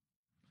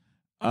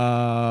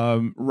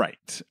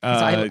 Right.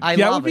 I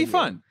that would be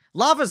fun.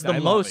 Lava's the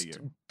most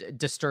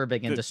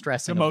disturbing and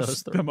distressing of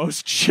those three. The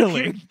most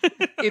chilling.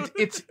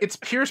 It's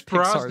Pierce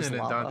Brosnan in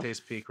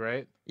Dante's Peak,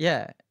 right?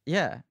 Yeah.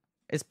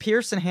 It's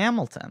Pierce and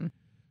Hamilton.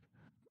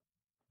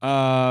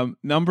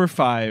 Number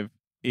 5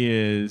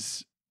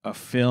 is a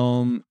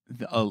film,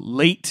 a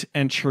late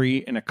entry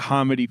in a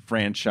comedy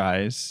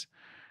franchise.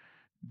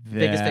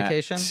 Vegas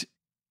Vacation?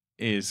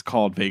 Is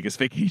called Vegas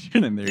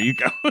Vacation, and there you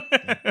go.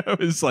 I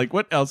was like,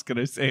 what else can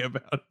I say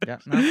about it? Yeah,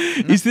 no.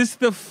 Is this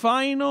the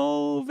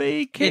final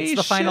vacation? It's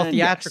the final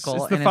theatrical.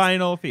 Yes, it's the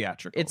final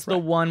theatrical. It's the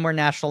one where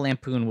National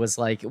Lampoon was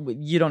like,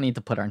 you don't need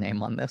to put our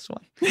name on this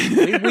one.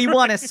 we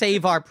want to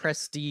save our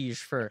prestige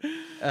for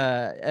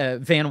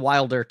Van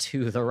Wilder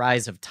 2, The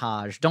Rise of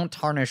Taj. Don't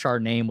tarnish our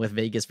name with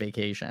Vegas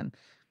Vacation.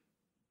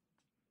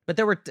 But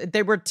they were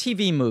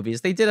TV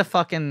movies. They did a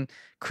fucking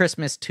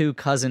Christmas 2,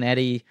 Cousin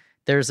Eddie.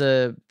 There's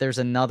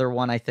another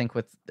one, I think,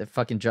 with the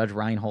fucking Judge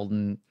Reinhold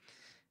and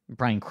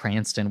Bryan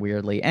Cranston,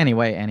 weirdly.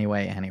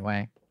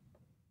 Anyway.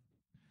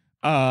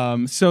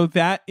 So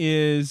that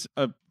is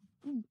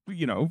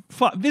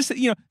this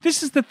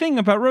is the thing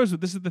about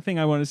Rosewood. This is the thing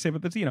I want to say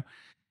about this.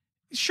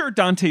 Sure,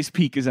 Dante's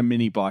Peak is a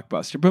mini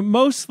blockbuster, but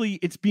mostly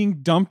it's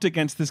being dumped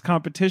against this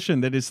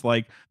competition that is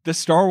like the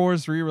Star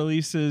Wars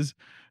re-releases.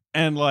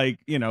 And like,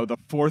 the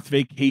 4th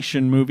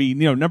vacation movie,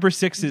 number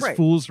 6 is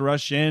Fools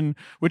Rush In,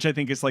 which I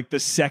think is like the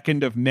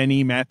second of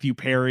many Matthew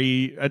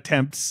Perry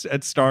attempts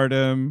at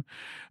stardom.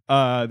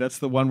 That's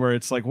the one where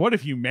it's like, what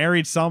if you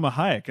married Salma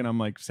Hayek? And I'm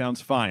like,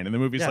 sounds fine. And the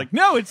movie's like,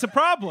 no, it's a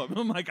problem.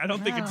 I'm like, I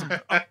don't think it's a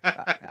problem.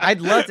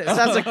 I'd love to. It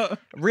sounds like a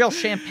real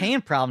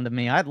champagne problem to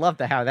me. I'd love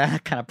to have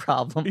that kind of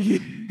problem.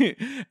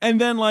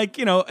 And then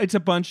it's a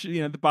bunch,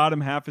 the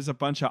bottom half is a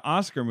bunch of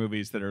Oscar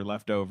movies that are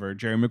left over.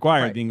 Jerry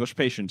Maguire, The English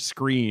Patient,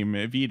 Scream,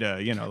 Evita,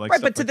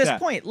 Right, but to this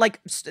point,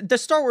 the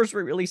Star Wars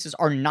re-releases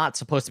are not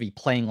supposed to be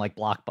playing like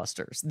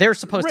blockbusters. They're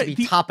supposed to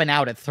be topping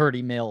out at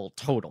 30 mil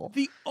total.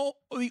 The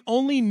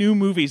only new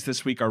movies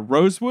this week are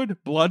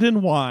Rosewood, Blood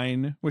and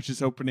Wine, which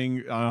is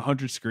opening on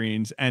 100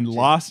 screens, and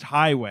Lost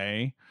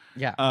Highway,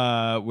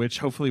 which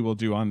hopefully we'll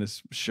do on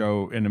this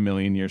show in a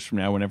million years from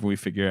now whenever we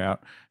figure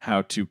out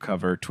how to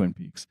cover Twin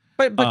Peaks.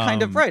 But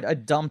kind of right, a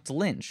dumped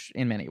Lynch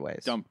in many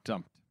ways. Dumped.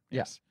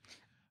 Yes.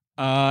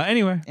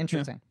 Anyway.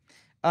 Interesting.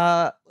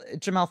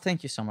 Jamelle,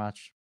 thank you so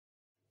much.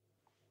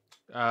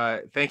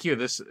 Thank you.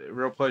 This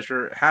real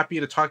pleasure. Happy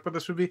to talk about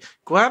this movie.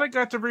 Glad I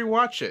got to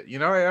rewatch it.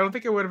 I don't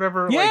think I would have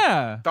ever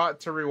thought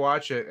to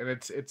rewatch it. And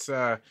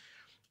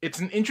it's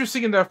an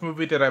interesting enough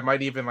movie that I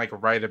might even like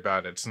write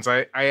about it, since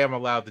I am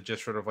allowed to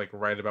just sort of like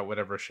write about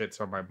whatever shit's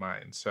on my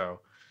mind.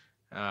 So,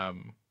 I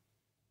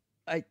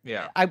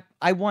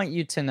want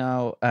you to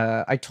know,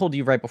 I told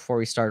you right before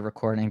we started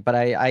recording, but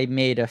I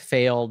made a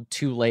failed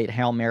too late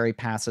Hail Mary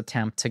pass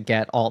attempt to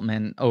get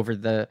Altman over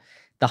the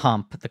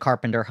hump, the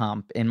Carpenter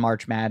hump in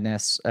March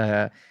Madness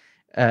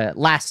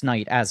last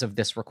night as of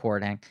this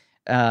recording,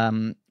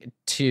 by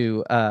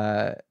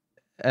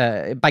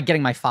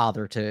getting my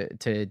father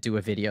to do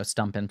a video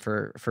stumping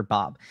for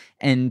Bob.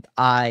 And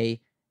I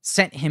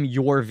sent him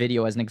your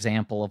video as an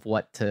example of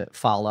what to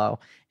follow,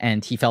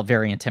 and he felt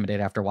very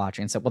intimidated after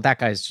watching and said, well, that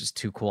guy's just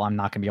too cool. I'm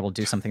not gonna be able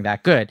to do something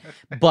that good.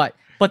 But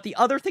the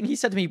other thing he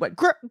said to me, but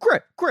Grip,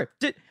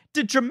 did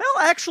Jamelle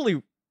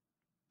actually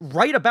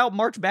write about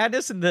March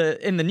Madness in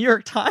the New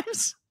York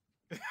Times?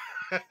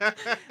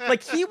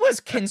 Like, he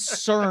was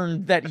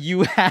concerned that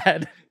you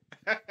had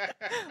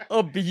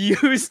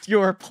abused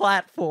your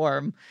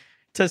platform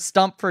to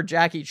stump for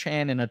Jackie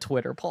Chan in a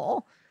Twitter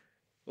poll.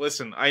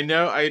 Listen, I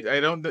know I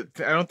don't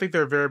think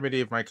there are very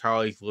many of my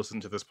colleagues who listen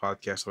to this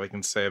podcast, so I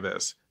can say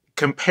this.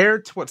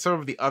 Compared to what some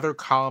of the other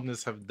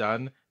columnists have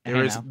done,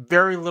 there is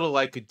very little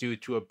I could do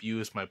to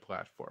abuse my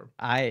platform.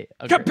 I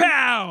agree.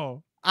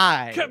 Kapow!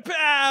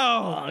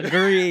 Kapow!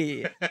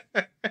 Agree.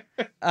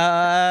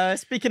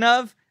 Speaking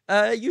of,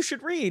 you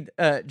should read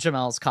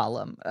Jamelle's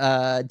column.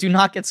 Do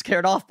not get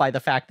scared off by the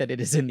fact that it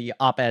is in the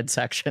op-ed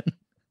section.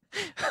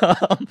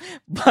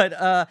 But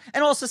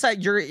and also say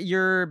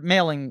your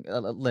mailing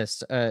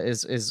list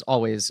is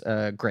always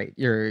great.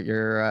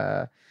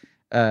 Your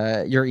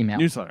email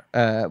newsletter.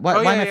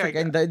 Why am I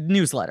forgetting the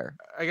newsletter?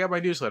 I got my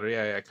newsletter.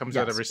 Yeah, it comes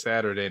out every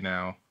Saturday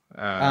now.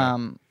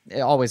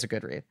 Always a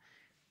good read.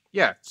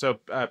 Yeah, so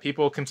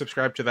people can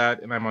subscribe to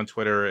that, and I'm on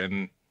Twitter,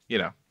 and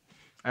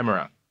I'm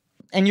around.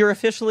 And you're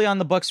officially on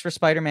the books for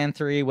Spider-Man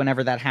 3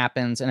 whenever that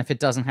happens. And if it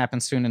doesn't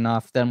happen soon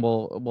enough, then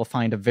we'll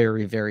find a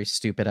very, very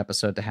stupid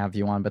episode to have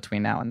you on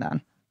between now and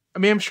then. I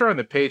mean, I'm sure on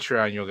the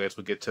Patreon you guys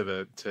will get to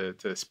the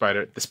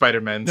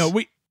Spider-Mans. No,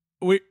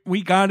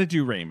 we got to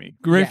do Raimi.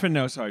 Griffin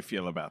knows how I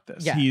feel about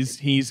this. Yeah.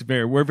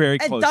 We're very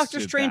close. And Doctor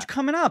Strange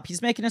coming up.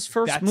 He's making his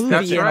first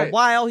movie in a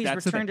while. He's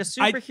returned to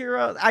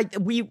superhero.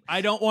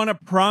 I don't want to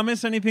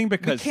promise anything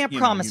because we can't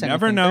promise anything.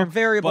 Never know. There are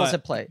variables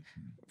at play.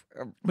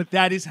 But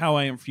that is how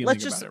I am feeling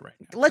about it right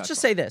now. Let's just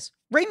say this.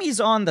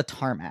 Raimi's on the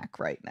tarmac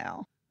right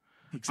now.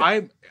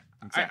 Exactly.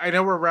 I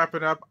know we're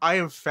wrapping up. I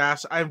am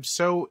fast. I'm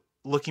so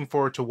looking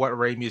forward to what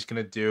Raimi is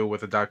going to do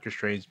with a Doctor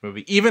Strange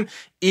movie. Even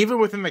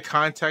within the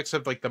context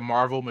of like the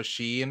Marvel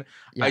machine,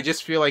 I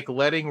just feel like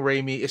letting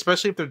Raimi,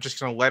 especially if they're just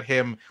going to let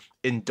him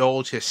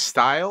indulge his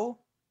style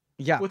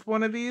with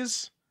one of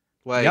these.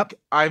 Like,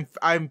 I'm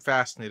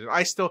fascinated.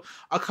 A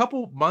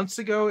couple months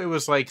ago, it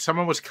was like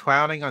someone was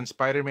clowning on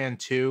Spider-Man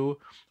 2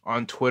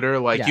 on Twitter.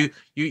 Like, you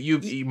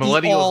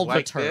millennials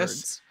like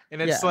this.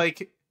 And it's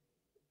like,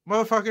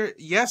 motherfucker,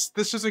 yes,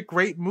 this is a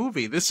great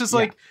movie. This is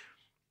like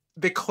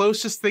the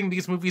closest thing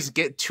these movies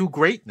get to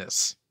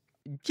greatness.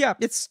 Yeah,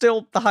 it's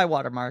still the high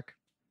water mark,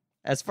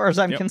 as far as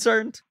I'm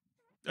concerned.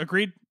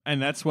 Agreed.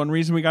 And that's one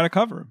reason we got to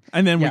cover him.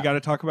 And then we got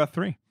to talk about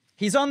 3.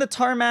 He's on the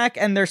tarmac,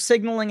 and they're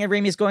signaling, and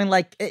Raimi's going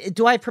like,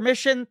 "Do I have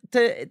permission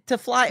to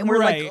fly?" And we're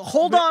like,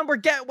 "Hold on, we'll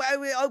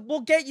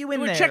get you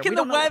in there. We're checking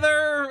the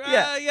weather.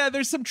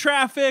 There's some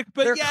traffic,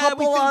 but there are a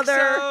couple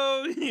other.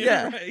 So.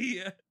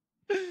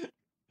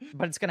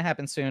 But it's gonna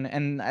happen soon,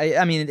 and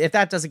I mean, if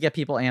that doesn't get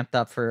people amped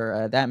up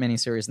for that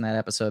miniseries in that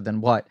episode,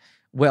 then what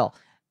will?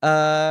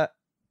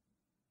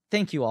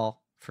 Thank you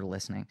all for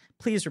listening.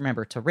 Please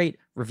remember to rate,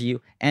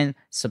 review, and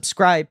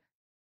subscribe.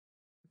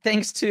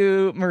 Thanks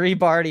to Marie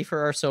Barty for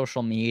our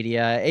social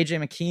media,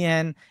 AJ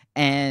McKeon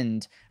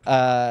and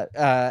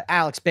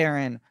Alex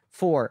Barron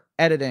for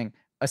editing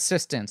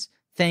assistance.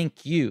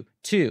 Thank you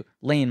to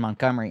Lane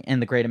Montgomery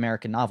and The Great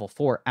American Novel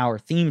for our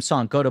theme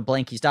song. Go to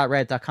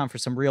blankies.reddit.com for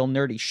some real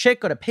nerdy shit.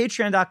 Go to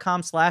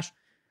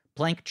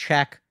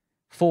patreon.com/blankcheck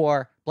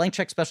for Blank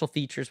Check special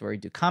features where we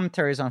do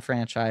commentaries on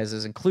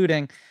franchises,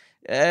 including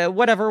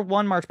whatever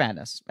one March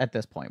Madness at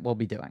this point we'll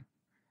be doing.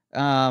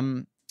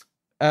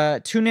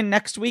 Tune in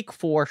next week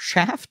for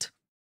Shaft,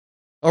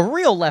 a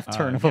real left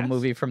turn of a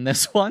movie from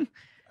this one.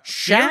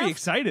 Shaft. Very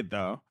excited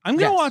though. I'm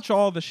gonna watch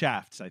all the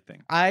Shafts. I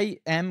think I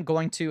am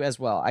going to as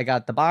well. I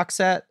got the box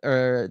set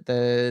or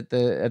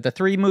the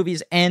 3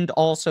 movies and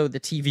also the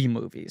TV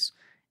movies,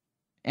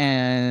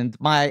 and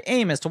my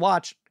aim is to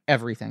watch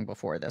everything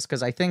before this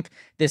because I think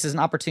this is an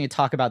opportunity to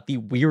talk about the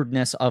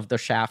weirdness of the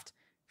Shaft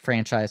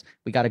franchise.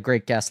 We got a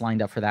great guest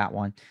lined up for that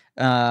one.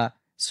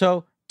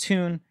 So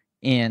tune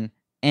in,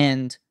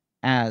 and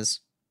as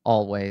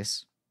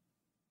always.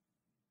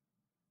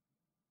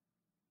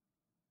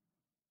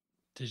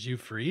 Did you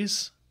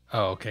freeze?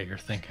 Oh, okay, you're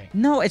thinking.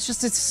 No, it's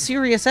just a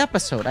serious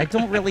episode. I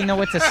don't really know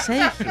what to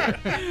say here.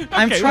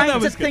 I'm trying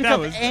to think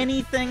of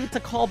anything to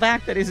call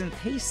back that isn't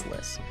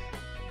tasteless.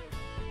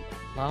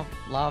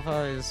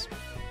 Lava is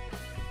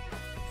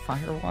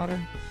fire water?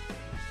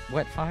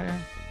 Wet fire?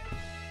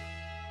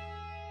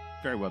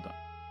 Very well done.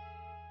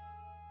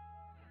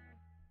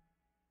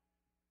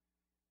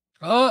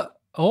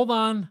 Hold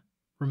on.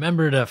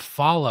 Remember to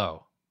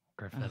follow,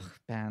 Griffin. Ugh,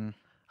 Ben.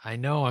 I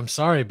know, I'm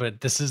sorry,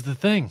 but this is the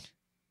thing.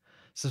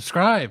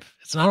 Subscribe.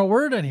 It's not a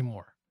word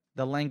anymore.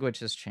 The language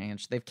has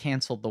changed. They've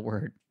canceled the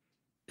word.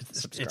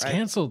 It's Subscribe.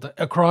 canceled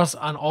across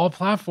on all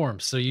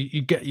platforms. So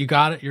you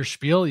got it. Your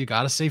spiel. You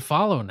got to say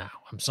follow now.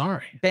 I'm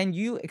sorry. Ben,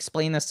 you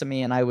explained this to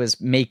me, and I was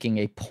making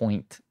a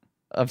point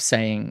of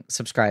saying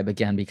subscribe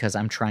again because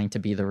I'm trying to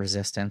be the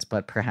resistance,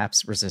 but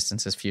perhaps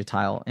resistance is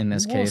futile in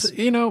this case.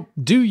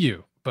 Do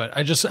you? But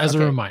I just, as a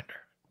reminder,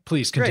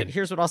 please continue. Great.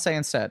 Here's what I'll say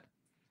instead.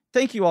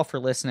 Thank you all for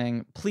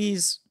listening.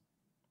 Please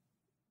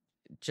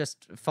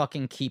just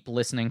fucking keep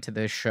listening to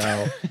this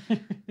show.